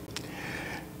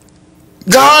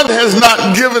 God has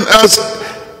not given us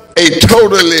a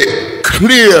totally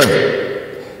clear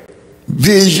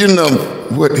vision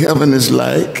of what heaven is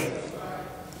like.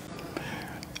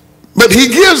 But he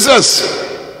gives us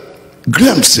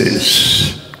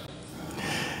glimpses.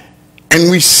 And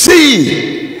we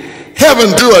see heaven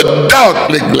through a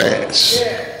darkly glass.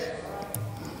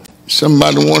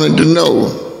 Somebody wanted to know,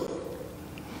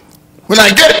 when I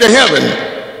get to heaven,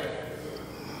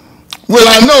 will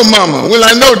I know mama? Will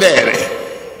I know daddy?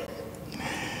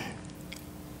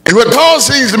 And what Paul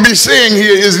seems to be saying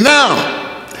here is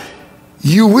now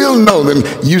you will know them.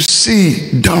 You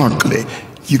see darkly.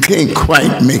 You can't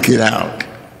quite make it out.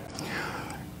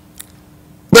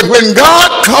 But when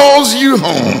God calls you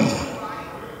home,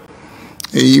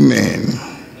 amen.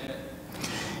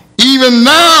 Even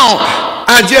now,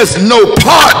 I just know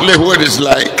partly what it's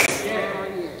like.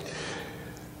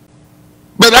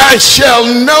 But I shall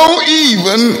know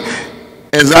even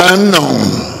as I'm known.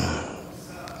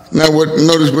 Now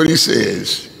notice what he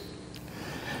says.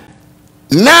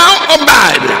 Now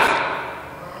abideth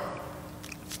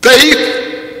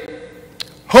faith,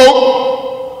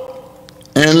 hope,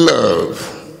 and love.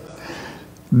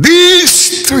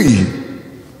 These three.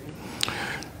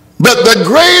 But the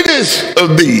greatest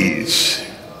of these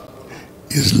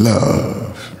is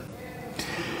love.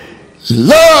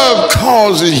 Love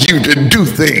causes you to do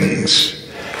things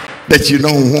that you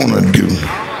don't want to do.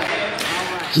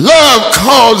 Love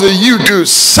causes you to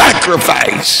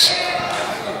sacrifice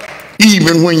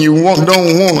even when you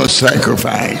don't want to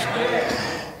sacrifice.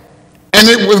 And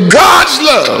it was God's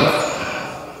love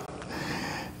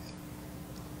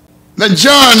that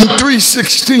John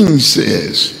 3:16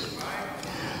 says,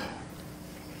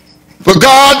 for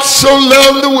God so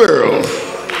loved the world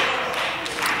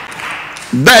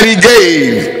that he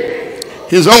gave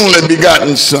his only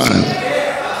begotten Son,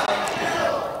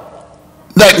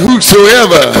 that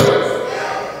whosoever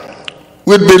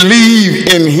would believe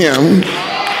in him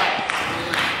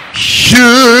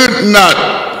should not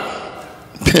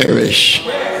perish,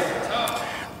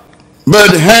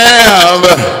 but have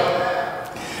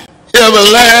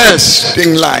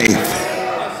everlasting life.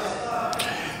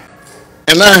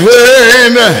 And I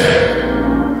heard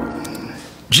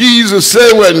Jesus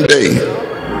say one day,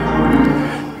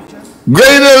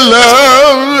 greater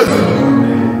love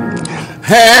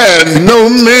has no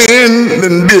man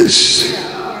than this,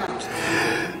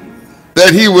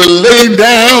 that he will lay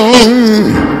down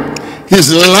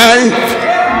his life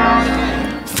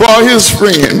for his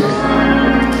friend.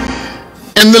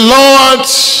 And the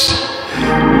Lord's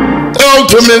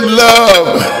ultimate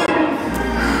love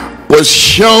was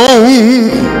shown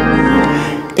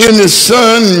in his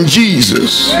Son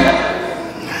Jesus.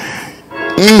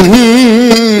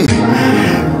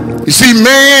 You see,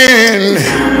 man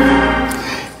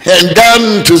had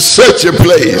gotten to such a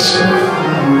place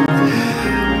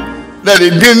that he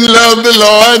didn't love the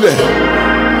Lord.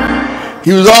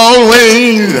 He was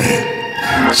always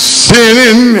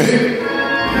sinning,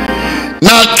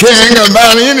 not caring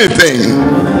about anything.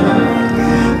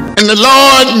 And the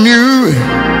Lord knew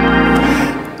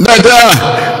that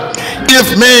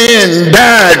if man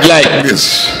died like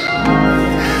this,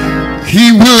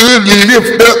 he would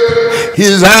lift up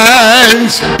his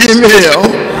eyes in hell.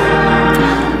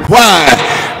 Why?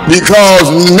 Because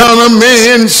none of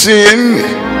man's sin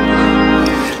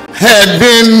had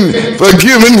been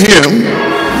forgiven him.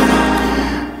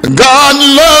 God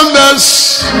loved us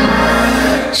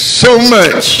so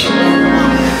much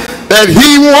that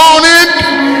he wanted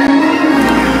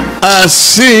our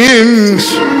sins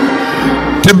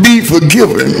to be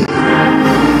forgiven.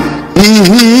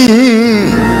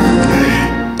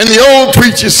 And the old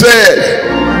preacher said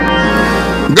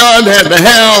God had to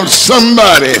have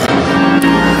somebody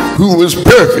who was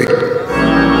perfect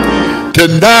to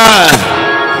die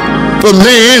for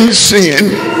man's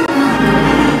sin.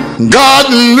 God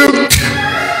looked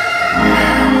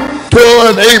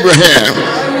toward Abraham.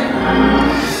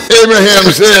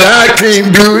 Abraham said, I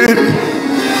can't do it.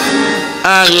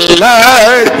 I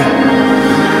lied,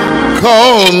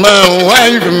 called my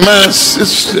wife and my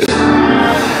sister.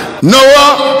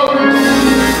 Noah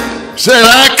said,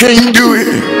 I can't do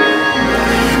it,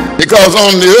 because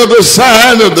on the other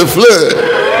side of the flood,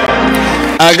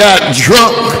 I got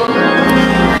drunk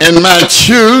and my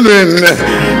children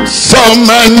saw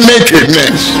my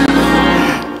nakedness.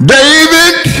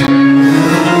 David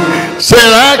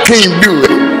said, I can't do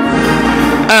it.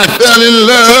 I fell in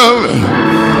love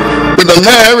with a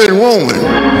married woman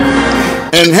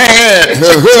and had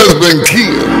her husband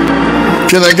killed.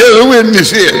 Can I get a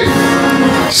witness here?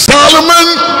 Solomon,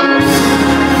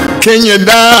 can you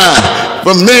die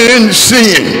for man's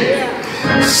sin?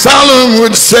 Solomon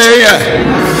would say,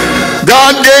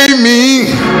 God gave me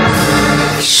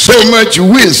so much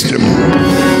wisdom.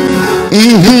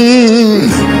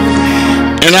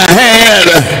 And I had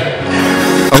a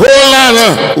whole lot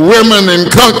of women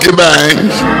and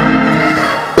concubines.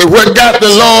 But what got the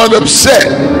Lord upset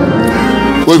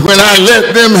was when I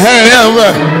let them have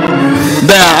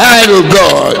their idol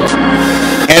gods.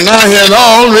 And I had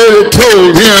already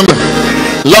told him,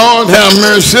 Lord have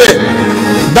mercy,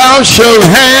 thou shalt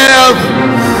have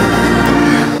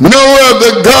no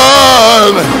other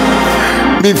God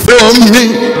before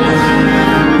me.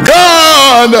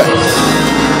 God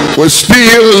was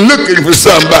still looking for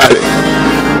somebody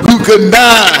who could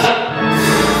die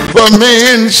for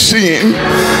man's sin.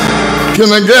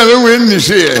 Can I get a witness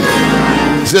here?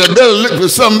 He said, I better look for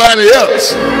somebody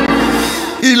else.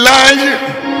 Elijah,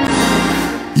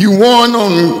 you won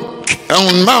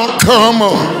on Mount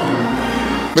Carmel,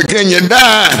 but can you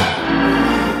die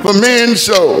for man's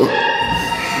soul?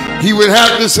 He would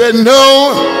have to say,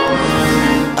 no,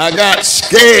 I got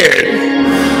scared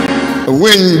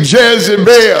when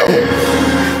Jezebel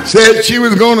said she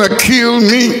was going to kill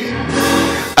me.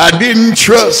 I didn't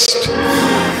trust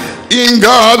in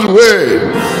God's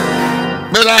word.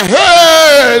 But I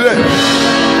heard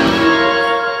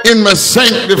in my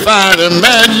sanctified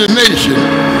imagination,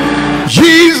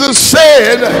 Jesus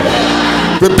said,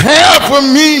 prepare for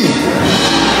me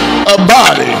a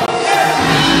body.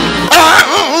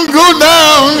 I'll go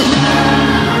down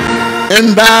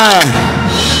and die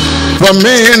for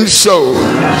man's soul.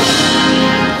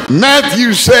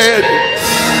 Matthew said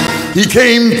he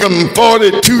came from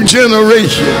 42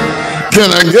 generations. Can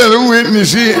I get a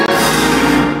witness here?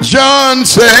 John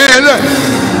said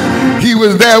he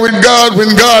was there with God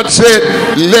when God said,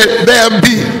 let there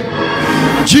be.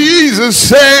 Jesus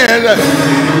said,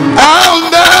 I'll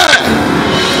die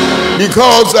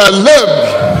because I love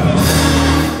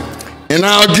you, and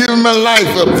I'll give my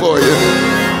life up for you.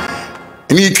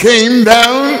 And he came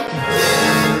down,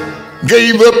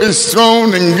 gave up his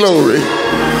throne and glory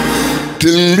to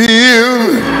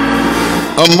live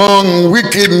among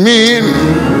wicked men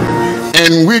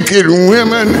and wicked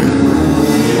women.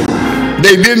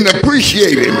 They didn't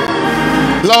appreciate him.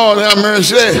 Lord have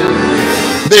mercy.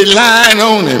 They lied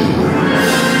on him.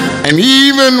 And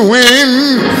even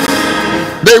when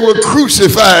they were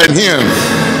crucifying him,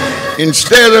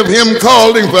 instead of him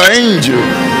calling for angels,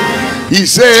 he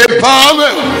said,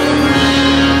 Father,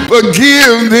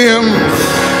 forgive them.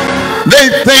 They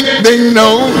think they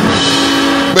know,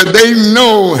 but they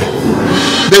know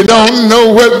they don't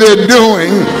know what they're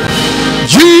doing.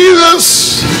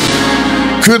 Jesus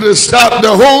could have stopped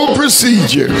the whole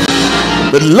procedure,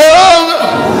 but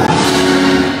love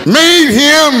made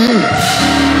him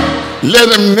let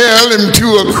him nail him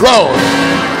to a cross.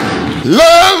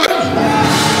 Love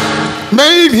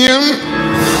made him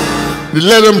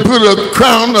let him put a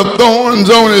crown of thorns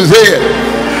on his head.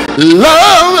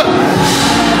 Love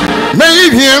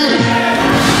made him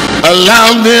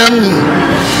allow them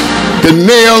to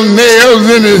nail nails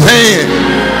in his hand.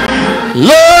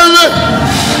 Love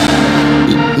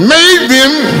made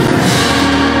them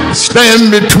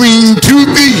stand between two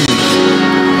thieves.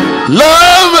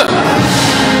 Love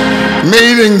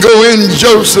made him go in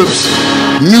Joseph's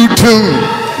new tomb.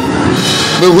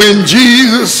 But when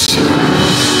Jesus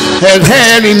had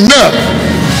had enough,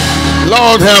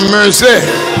 Lord have mercy,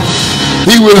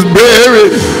 he was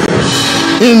buried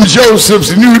in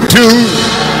Joseph's new tomb.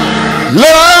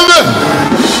 Love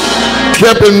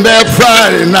kept him there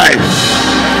Friday night.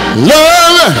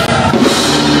 Love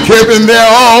kept him there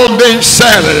all day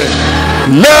Saturday.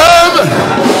 Love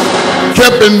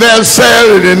kept him there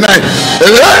Saturday night.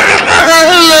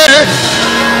 Early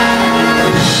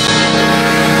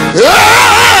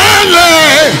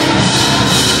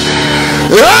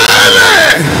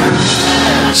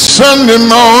Sunday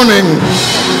morning,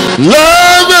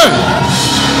 love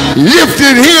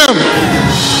lifted him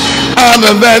out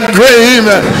of that grave,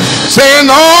 saying,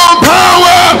 all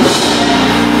power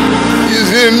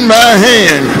is in my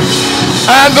hand.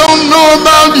 I don't know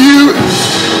about you,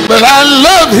 but I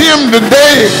love him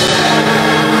today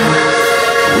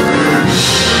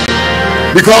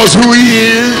because who he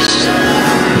is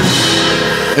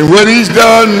and what he's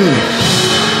done,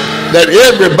 that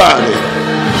everybody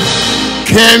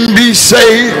can be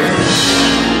saved.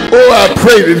 Oh, I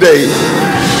pray today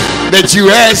that you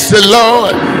ask the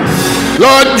Lord,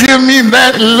 Lord, give me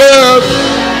that love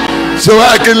so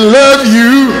I can love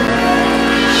you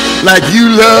like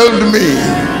you loved me.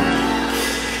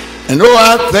 And oh,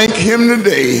 I thank him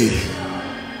today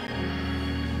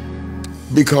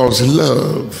because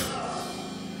love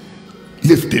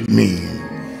lifted me.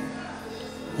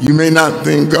 You may not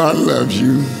think God loves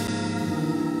you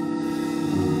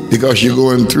because you're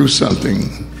going through something,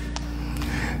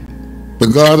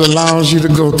 but God allows you to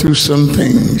go through some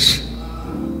things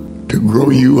to grow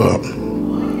you up.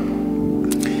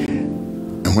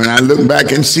 And when I look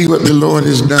back and see what the Lord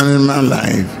has done in my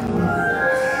life,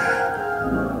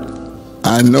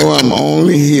 I know I'm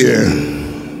only here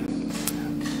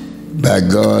by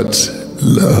God's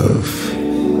love.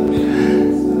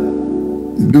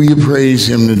 Do you praise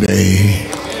him today?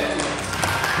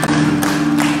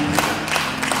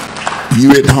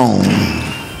 You at home,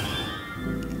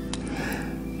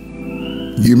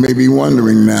 you may be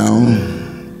wondering now,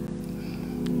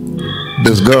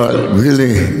 does God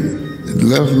really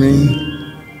love me?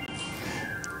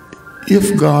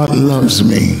 If God loves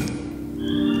me,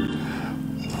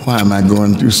 why am I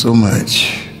going through so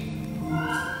much?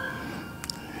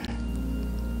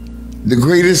 The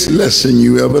greatest lesson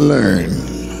you ever learned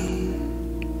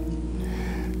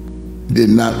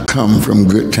did not come from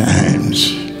good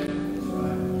times.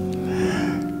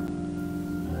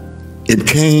 It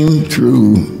came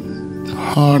through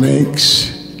heartaches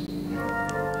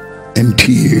and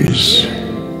tears.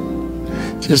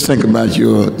 Just think about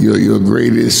your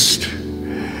greatest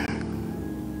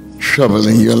trouble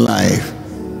in your life.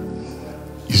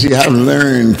 You see, I've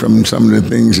learned from some of the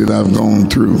things that I've gone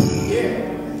through.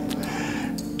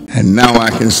 And now I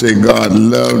can say God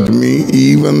loved me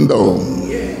even though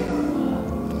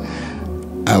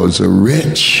I was a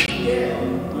wretch,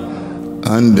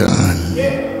 undone.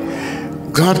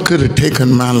 God could have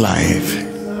taken my life,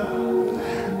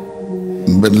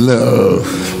 but love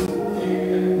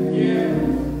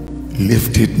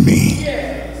lifted me.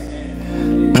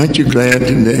 Aren't you glad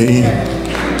today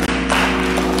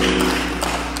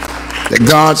that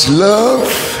God's love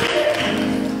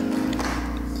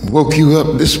woke you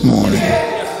up this morning?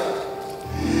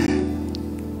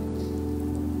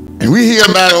 And we hear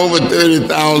about over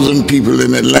 30,000 people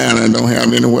in Atlanta don't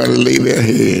have anywhere to lay their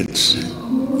heads.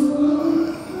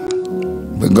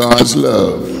 But God's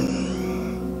love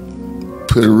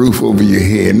put a roof over your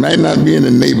head. It might not be in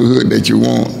the neighborhood that you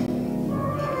want,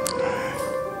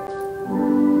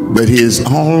 but he has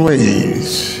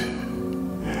always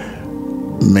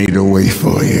made a way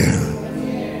for you.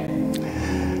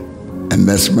 And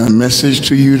that's my message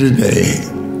to you today.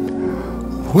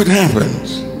 What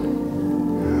happens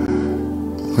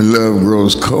when love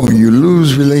grows cold? You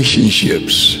lose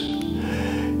relationships.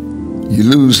 You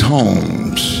lose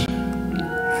homes.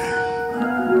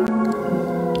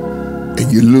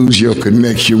 And you lose your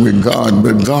connection with God.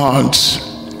 But God's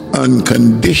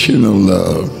unconditional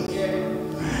love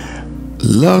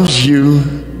loves you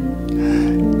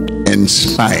in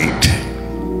spite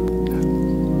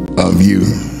of you.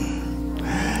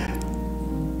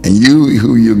 And you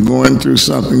who you're going through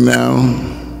something now,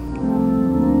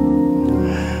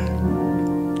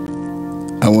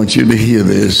 I want you to hear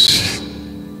this.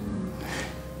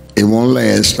 It won't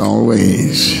last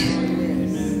always.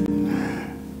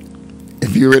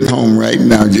 If you're at home right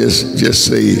now, just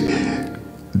say,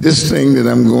 this thing that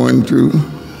I'm going through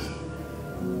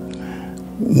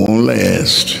won't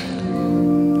last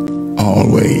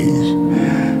always,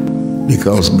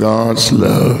 because God's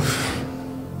love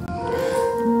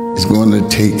is going to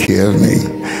take care of me.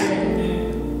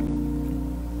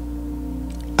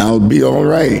 I'll be all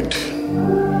right.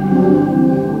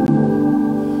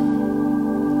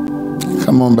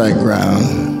 Come on back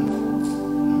round.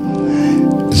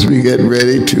 As we get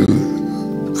ready to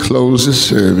close the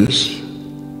service,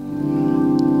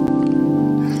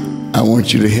 I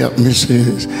want you to help me say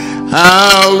this.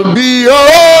 I'll be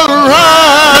all right.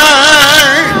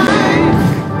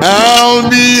 I'll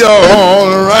be all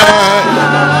right.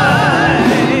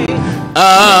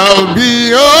 I'll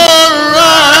be all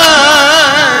right.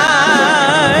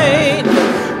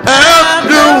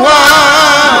 After a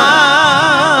while,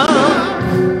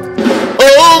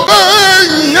 over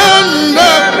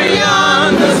yonder,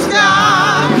 beyond the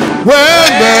sky, where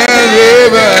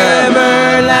there's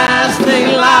everlasting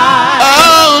light,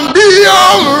 I'll be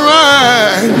all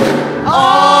right.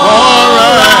 All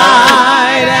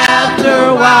right. After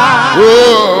a while.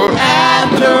 Whoa.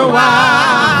 After a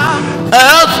while.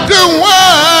 After a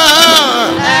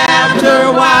while. After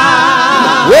a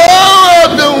while. Whoa,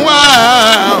 after a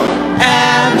while.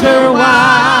 After a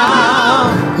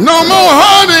while. No more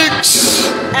heartaches.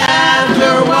 After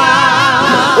a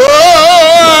while. Oh,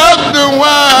 after a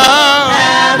while.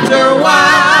 After a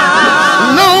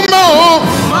while. No more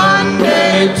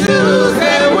Monday,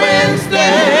 Tuesday,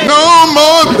 Wednesday. No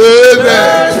more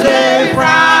Thursday,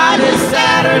 Friday,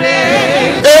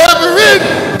 Saturday. Every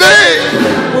day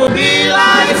will be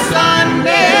like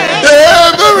Sunday.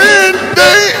 Every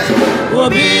day will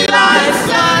be like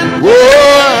Sunday.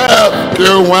 Whoa,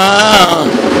 after a while.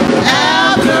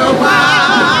 After a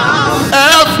while.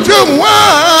 After a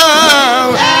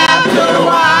while. After a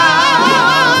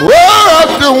while. Whoa,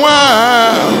 after a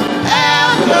while.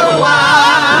 After a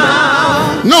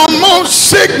while. No more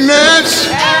sickness.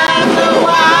 After a while.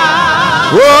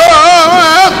 Oh,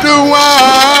 after a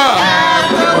while.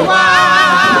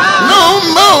 No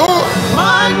more.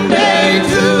 Monday,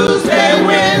 Tuesday,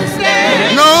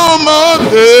 Wednesday. No more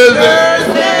Thursday.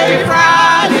 Thursday,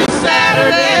 Friday,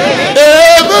 Saturday.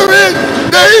 Every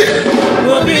day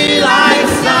Will be like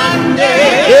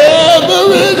Sunday.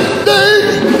 every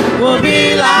day. Will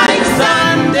be like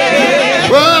Sunday.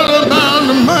 What about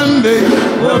the Monday?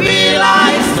 Will be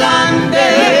like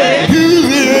Sunday.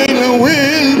 Tuesday and a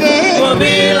Wednesday. Will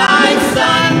be like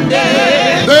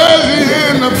Sunday. Thursday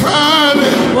and a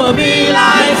Friday. Will be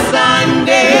like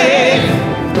Sunday.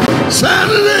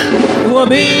 Saturday. Will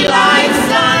be like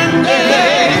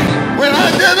Sunday. When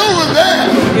I get over there,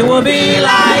 It will be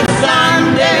like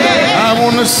Sunday. I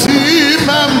want to see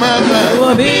my It mother.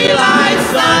 will be like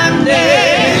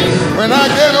Sunday. When I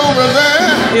get over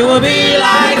there, It will be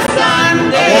like I want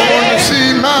Sunday. to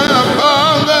see my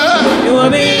father. It will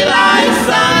be like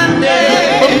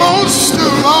Sunday. But most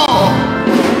of all,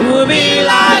 It will be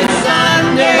like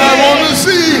Sunday. I want to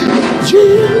see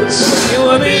Jesus. It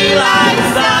will be like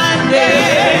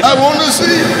Sunday. I want to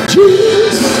see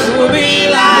Jesus. It will be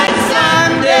like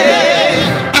Sunday.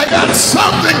 I got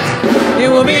something It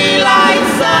will be like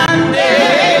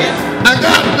Sunday. I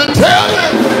got to tell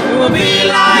him. It will be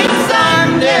like I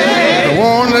Sunday.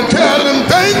 want to tell him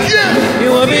thank you. It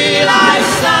will be like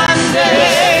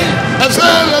Sunday. I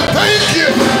said thank you.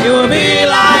 It will be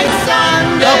like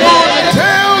Sunday. I want to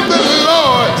tell the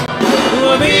Lord It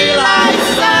will be like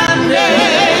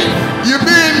Sunday. you've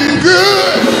been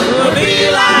good. It will be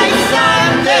like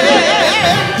Sunday.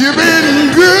 You've been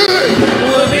good. It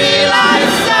will be like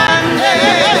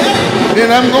Sunday. Then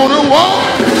I'm going to walk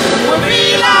It will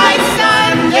be like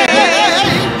Sunday.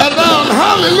 down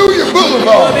Hallelujah It will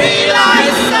Boulevard. be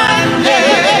like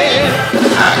Sunday.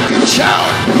 I can shout.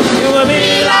 It will be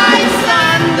like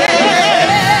Sunday.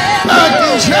 I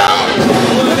can shout.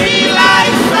 It will be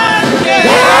like Sunday.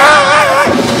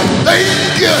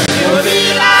 Thank you. It will be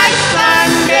like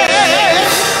Sunday.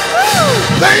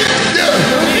 Thank you. It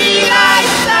will be like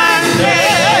Sunday.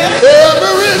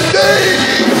 Every day.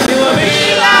 It will be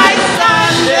like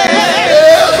Sunday.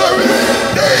 Every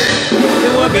day.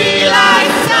 It will be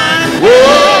like Sunday. Oh,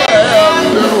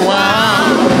 after a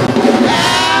while.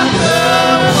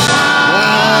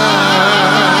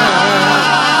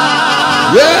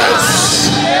 Yes.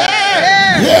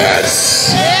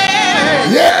 Yes.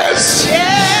 Yes.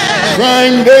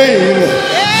 Crying day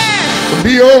will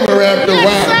be over after a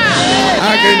while.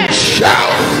 I can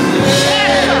shout.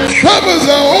 Troubles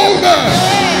are over.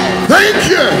 Thank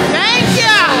you. Thank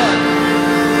you.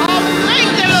 Oh,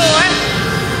 thank you, Lord.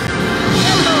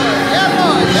 Yeah, Lord. Yeah,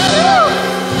 Lord. Yeah,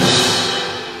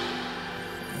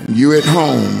 Lord. You at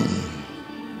home.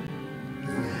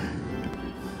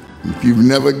 If you've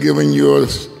never given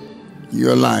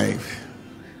your life,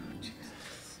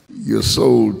 your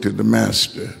soul to the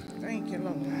Master, Thank you,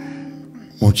 Lord.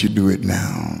 won't you do it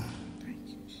now?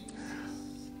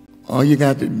 All you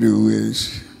got to do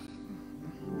is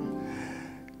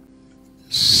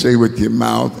say with your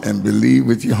mouth and believe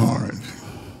with your heart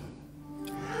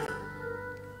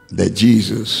that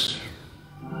Jesus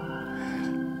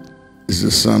is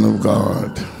the Son of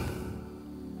God.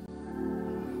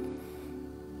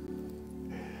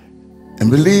 And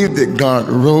believe that God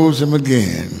rose him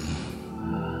again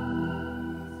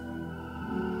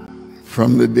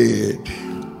from the dead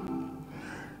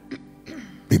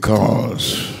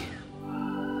because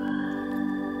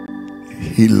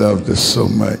he loved us so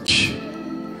much.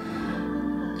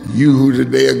 You who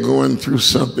today are going through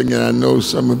something, and I know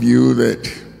some of you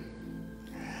that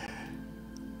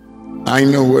I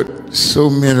know what so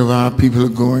many of our people are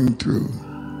going through.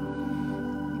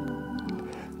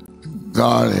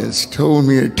 God has told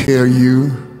me to tell you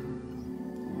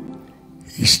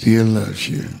he still loves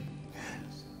you.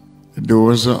 The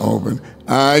doors are open.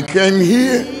 I can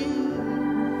hear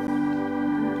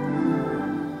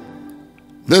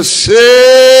the Savior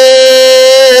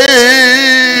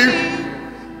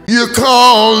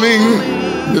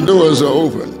calling. The doors are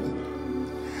open.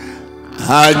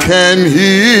 I can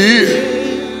hear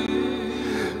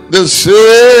the Savior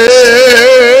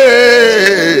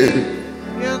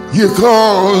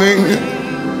calling.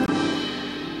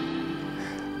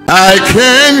 I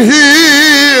can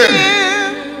hear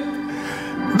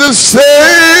the Savior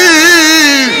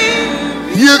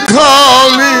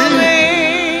calling.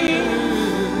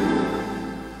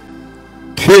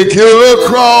 Take your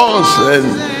cross and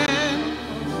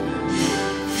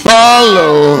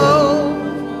follow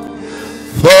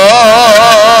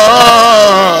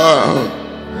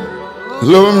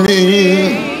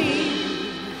me.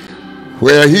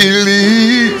 Where he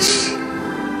leads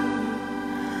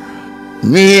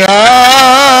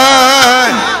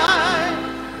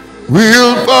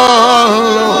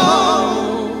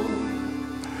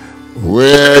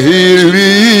Where he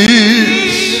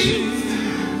leads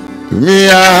me,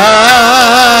 I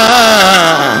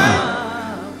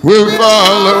will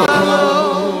follow.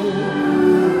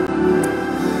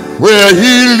 Where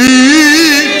he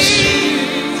leads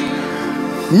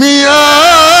me, I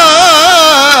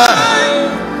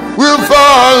will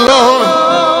follow.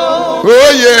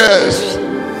 Oh yes,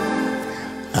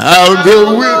 I'll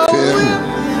go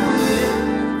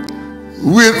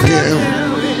with him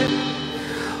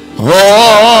all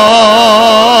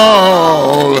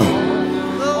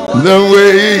the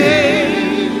way.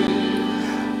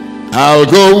 I'll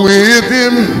go with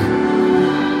him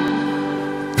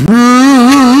through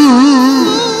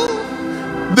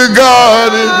the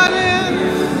garden.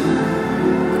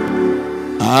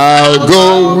 I'll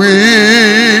go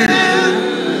with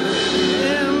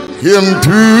him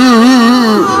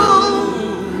through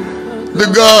the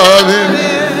garden.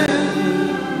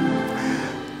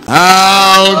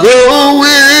 I'll go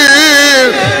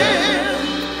with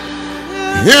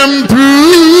him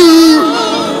through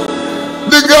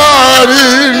the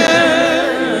garden.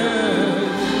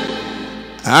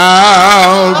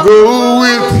 I'll go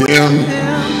with him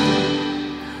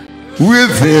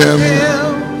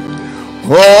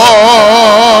all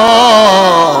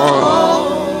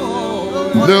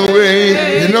the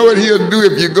way. You know what he'll do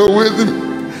if you go with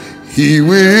him? He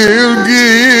will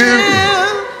give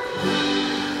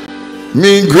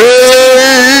me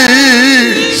grace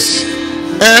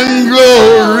and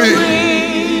glory.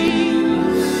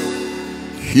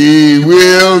 He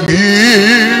will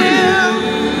give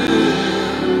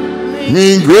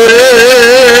me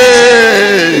grace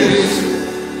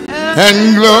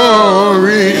and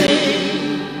glory.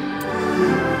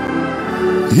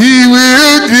 He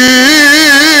will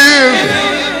give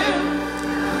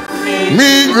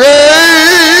me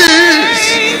grace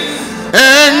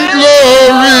and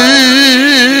glory,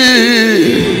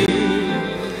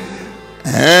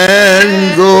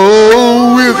 and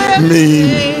go with me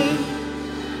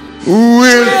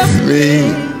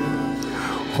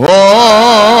all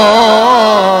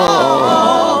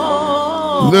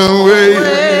the way.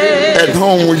 At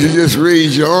home, would you just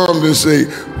raise your arms and say,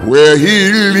 where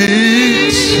he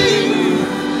leads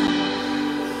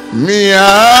me, I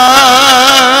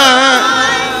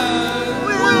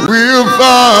will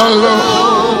follow.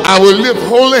 I will lift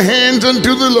holy hands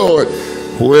unto the Lord.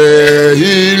 Where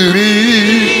he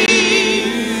leads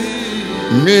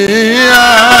me, I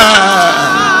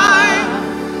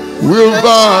will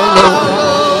follow.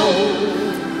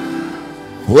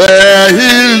 Where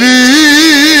he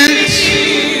leads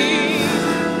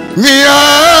me, I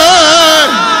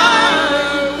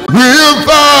will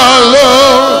follow.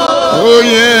 Oh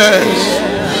yes,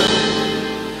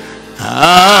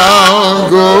 I'll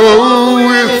go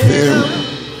with him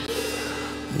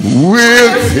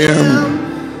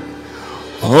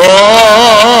all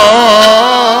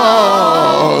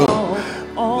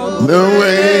the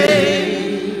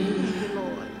way.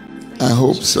 I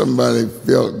hope somebody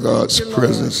felt God's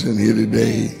presence in here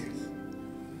today.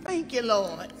 Thank you,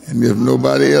 Lord. And if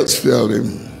nobody else felt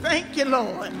him, Thank you,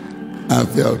 Lord. I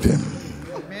felt him.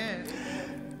 Amen.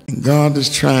 And God is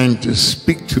trying to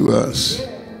speak to us,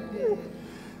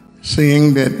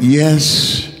 saying that,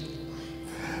 yes,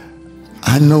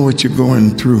 I know what you're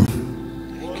going through,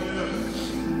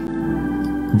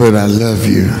 but I love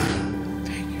you.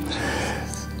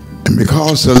 And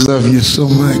because I love you so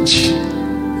much,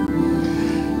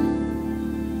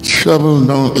 trouble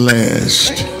don't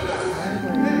last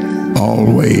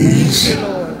always.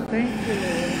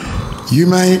 You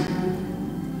might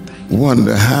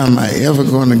wonder, how am I ever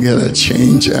going to get a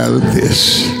change out of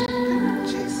this?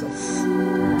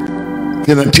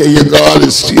 Can I tell you, God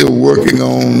is still working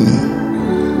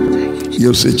on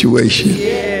your situation?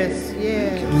 Yes,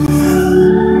 yes.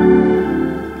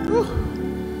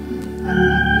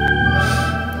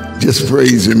 Just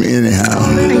praise him anyhow.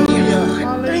 Thank you,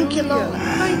 Lord. Thank you, Lord.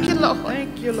 Thank you, Lord.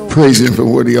 Thank you, Lord. Praise him for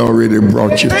what he already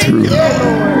brought you through.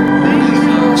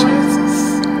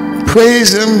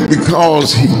 Praise him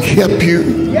because he kept you.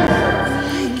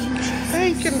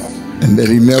 Thank you, Lord. And that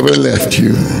he never left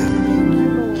you.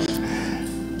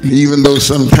 Even though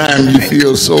sometimes you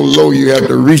feel so low you have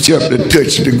to reach up to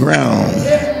touch the ground.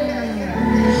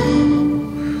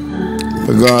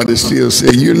 But God is still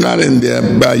saying, you're not in there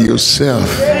by yourself.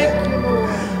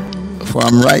 For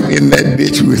I'm right in that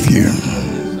ditch with you.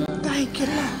 Thank you,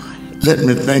 Lord. Let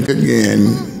me thank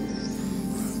again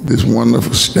this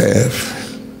wonderful staff.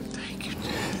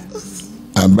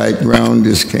 Our background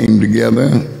just came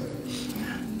together.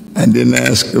 I didn't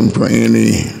ask them for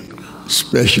any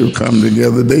special come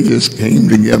together. They just came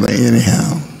together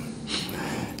anyhow.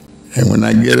 And when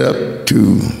I get up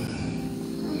to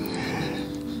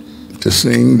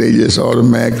sing, they just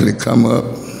automatically come up.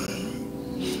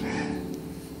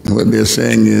 And what they're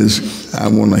saying is, I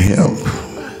want to help.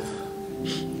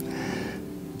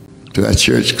 To our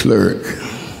church clerk,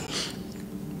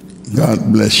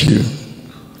 God bless you.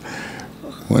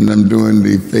 When I'm doing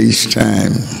the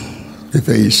FaceTime,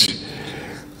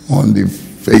 on the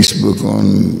Facebook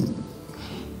on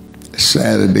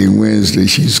Saturday, Wednesday,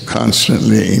 she's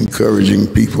constantly encouraging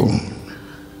people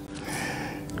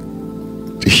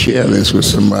to share this with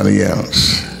somebody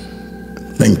else.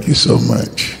 Thank you so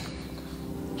much.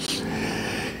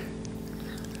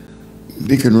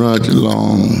 Deacon Roger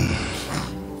Long,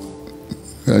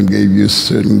 God gave you a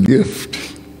certain gift,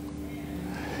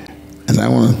 and I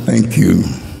want to thank you.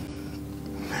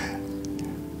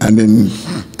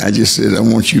 I just said, I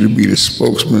want you to be the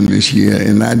spokesman this year,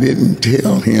 and I didn't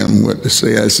tell him what to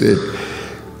say. I said,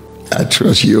 I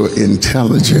trust your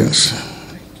intelligence.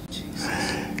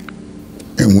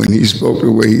 And when he spoke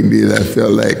the way he did, I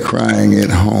felt like crying at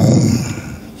home.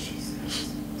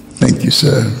 Thank you,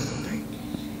 sir.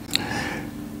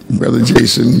 Brother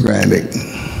Jason Grandick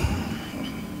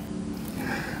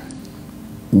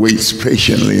waits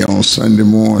patiently on Sunday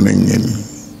morning,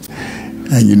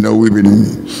 and you know we've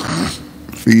been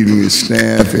feeding his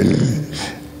staff, and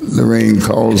Lorraine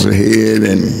calls ahead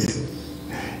and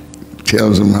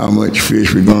tells them how much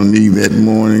fish we're going to need that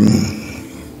morning.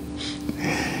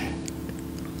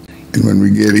 And when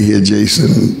we get here,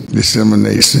 Jason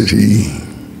disseminates that he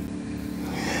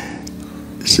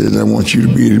says, I want you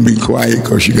to be quiet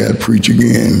because you got to preach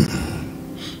again.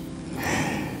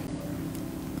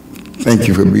 Thank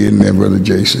you for being there, Brother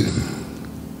Jason.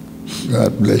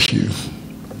 God bless you.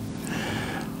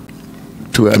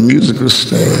 To our musical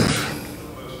staff,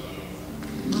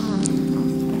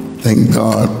 thank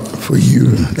God for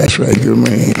you. That's right, good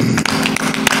man.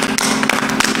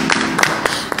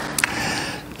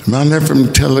 Mount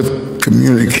Ephraim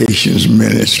Telecommunications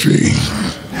Ministry.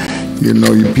 You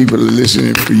know, you people are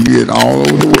listening for you all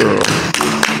over the world.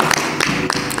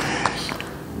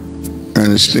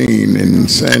 Ernestine and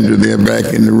Sandra, they're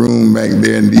back in the room back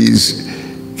there, and these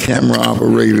camera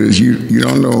operators, you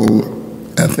don't know,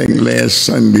 I think last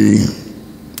Sunday,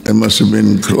 there must have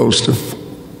been close to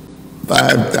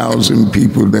 5,000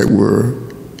 people that were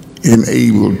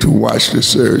enabled to watch the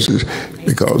services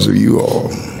because of you all.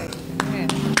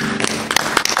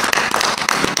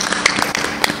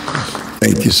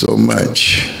 Thank you so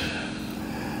much.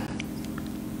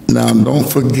 Now, don't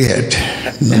forget,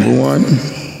 number one,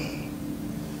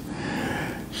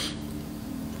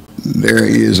 there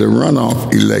is a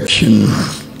runoff election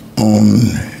on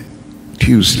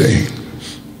Tuesday.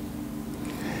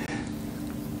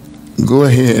 Go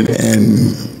ahead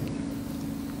and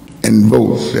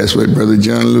vote. That's what Brother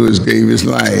John Lewis gave his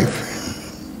life.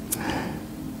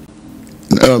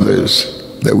 And others,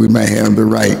 that we may have the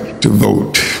right to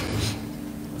vote.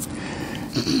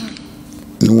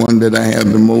 The one that I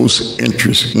have the most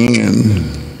interest in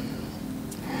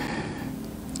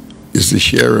is the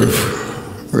sheriff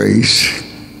race.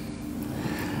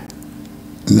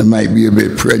 And I might be a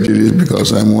bit prejudiced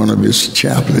because I'm one of his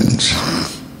chaplains.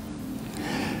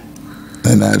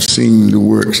 And I've seen the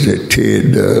works that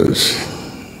Ted does.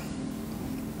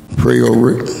 Pray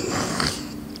over it.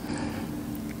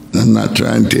 I'm not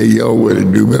trying to tell y'all what to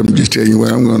do, but I'm just telling you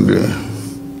what I'm going to do.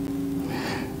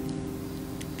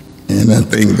 And I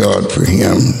thank God for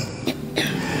him.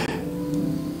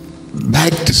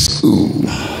 Back to school.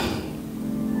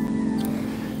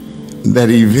 That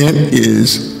event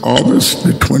is August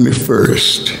the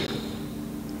 21st.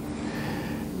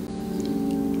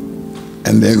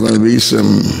 And there are going to be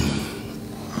some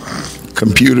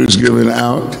computers given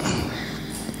out,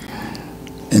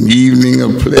 an evening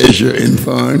of pleasure and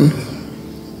fun.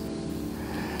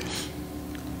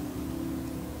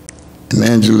 And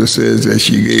Angela says that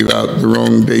she gave out the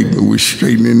wrong date, but we're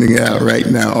straightening it out right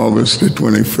now, August the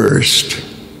 21st,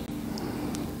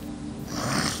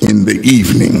 in the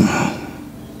evening.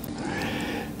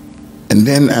 And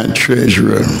then our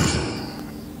treasurer,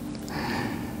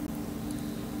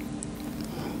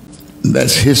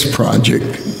 that's his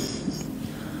project.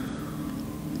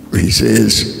 He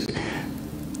says,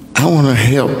 I want to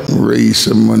help raise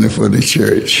some money for the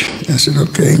church. I said,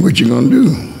 okay, what you gonna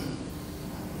do?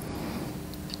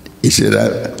 He said,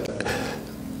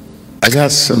 I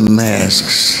got some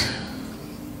masks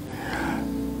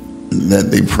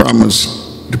that they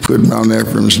promised to put Mount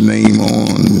Ephraim's name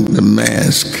on the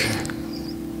mask.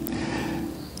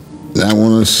 And I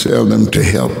want to sell them to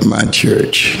help my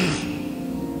church.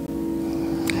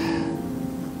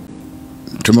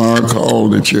 Tomorrow, call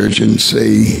the church and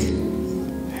say,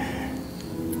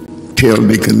 tell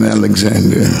Deacon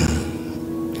Alexander,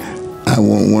 I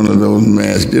want one of those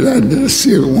masks. Did I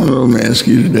see one of those masks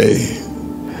here today?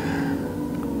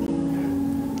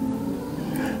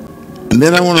 And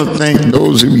then I want to thank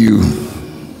those of you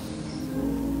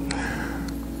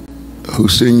who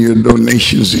send your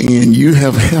donations in. You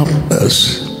have helped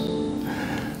us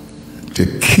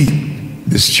to keep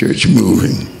this church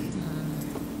moving.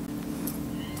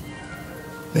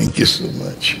 Thank you so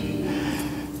much.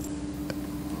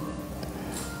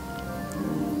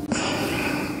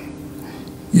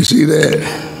 You see that?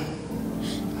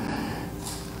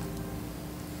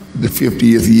 The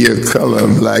 50th year color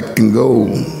of black and gold.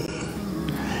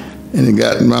 And it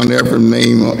got Mount Ephraim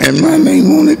name on, and my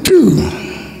name on it too.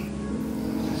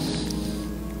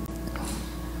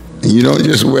 And you don't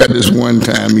just wear this one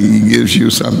time. He gives you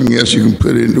something else you can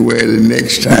put in to wear the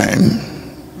next time.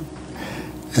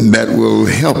 And that will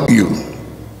help you.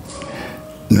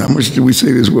 And how much did we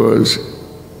say this was?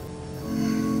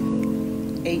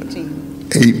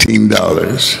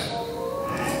 $18.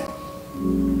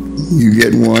 You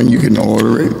get one, you can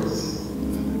order it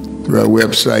through our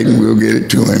website and we'll get it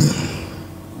to him.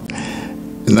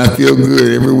 And I feel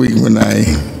good every week when I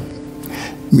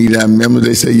meet our members.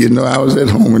 They say, you know, I was at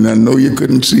home and I know you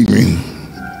couldn't see me.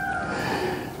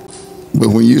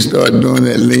 But when you start doing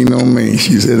that lean on me,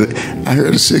 she said, I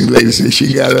heard a sick lady say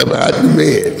she got up out of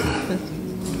bed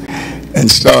and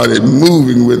started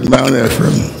moving with Mount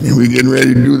Ephraim. And we're getting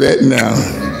ready to do that now.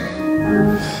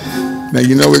 Now,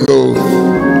 you know, we go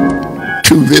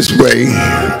two this way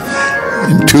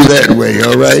and two that way,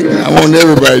 all right? I want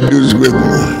everybody to do this with me.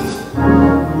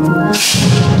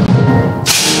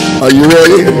 Are you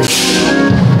ready?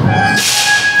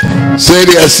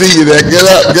 Sadie, I see you there. Get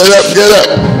up, get up, get up.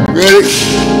 Ready?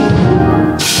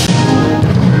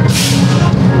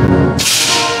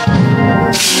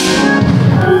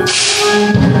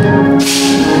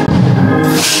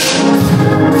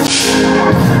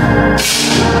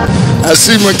 I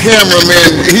see my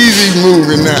cameraman, he's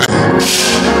moving now.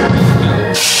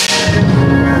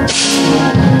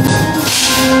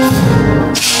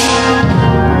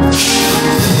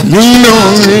 Lean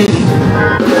on me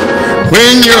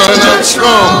when you're not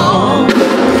strong.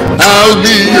 I'll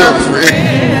be your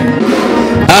friend.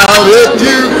 I'll let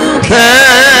you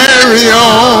carry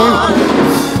on.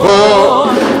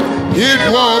 Oh, it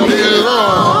won't be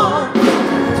long.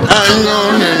 I'm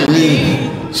gonna need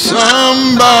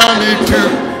somebody to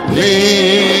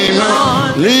lean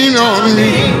on. Lean on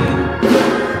me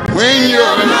when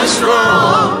you're not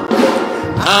strong.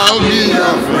 I'll be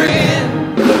your friend.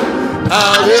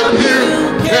 I'll help you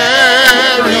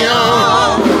carry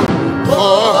on.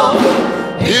 Oh,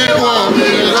 it won't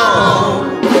be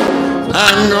long.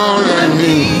 I'm gonna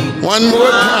need one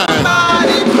more time.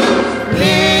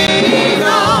 Lean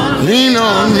on. Lean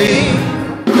on me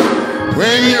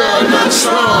when you're not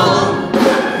strong.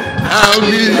 I'll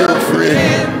be your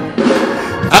friend.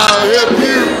 I'll help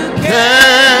you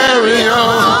carry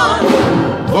on.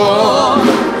 Oh,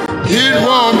 it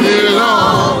won't be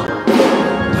long.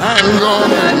 I'm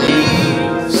gonna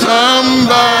need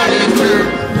somebody to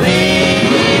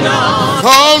lean on.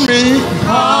 Call me.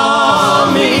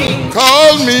 Call me.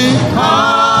 Call me.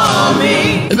 Call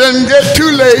me. It doesn't get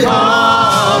too late.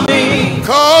 Call me.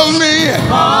 Call me.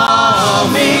 Call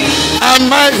me. I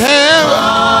might have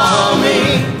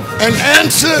an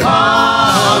answer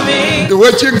to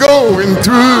what you're going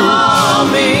through. Call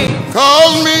me.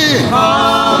 Call me.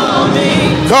 Call me.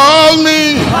 Call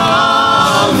me.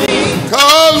 Call me.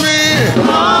 Call me.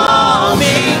 Call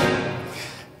me.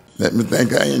 Let me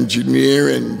thank our engineer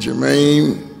and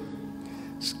Jermaine.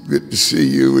 It's good to see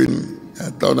you. And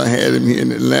I thought I had him here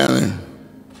in Atlanta,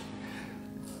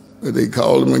 but they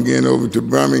called him again over to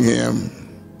Birmingham.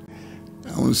 I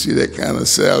want to see that kind of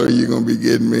salary you're going to be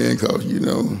getting, man, because, you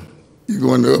know, you're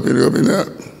going up and up and up.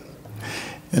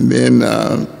 And then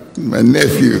my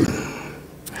nephew,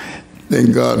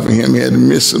 thank God for him. He had to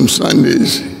miss some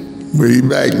Sundays, but he's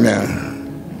back now.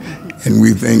 And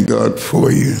we thank God for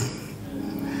you.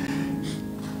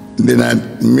 And then I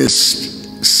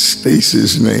missed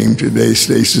Stacy's name today,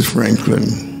 Stacy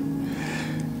Franklin.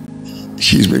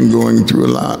 She's been going through a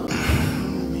lot.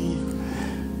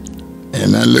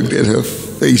 And I looked at her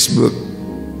Facebook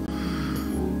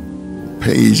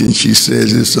page and she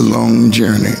says it's a long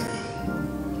journey.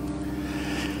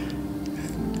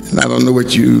 And I don't know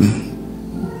what you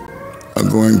are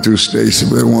going through, Stacy,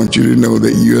 but I want you to know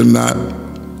that you're not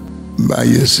by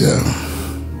yourself.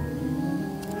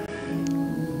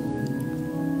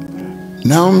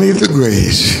 Now may the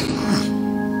grace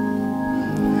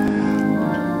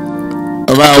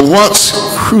of our once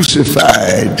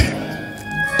crucified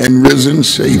and risen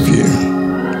Savior.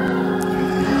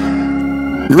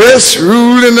 Rest,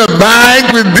 rule, and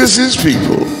abide with this his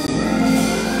people,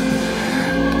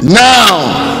 now,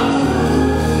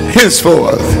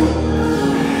 henceforth,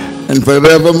 and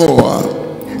forevermore.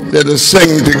 Let us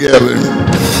sing together.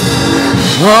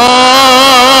 Amen.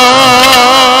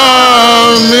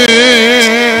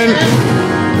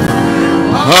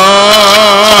 Amen.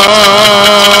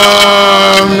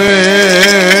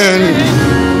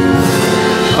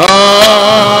 Amen.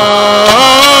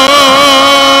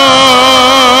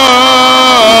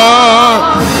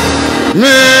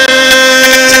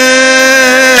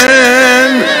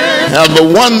 Have a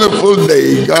wonderful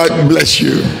day. God bless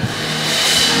you.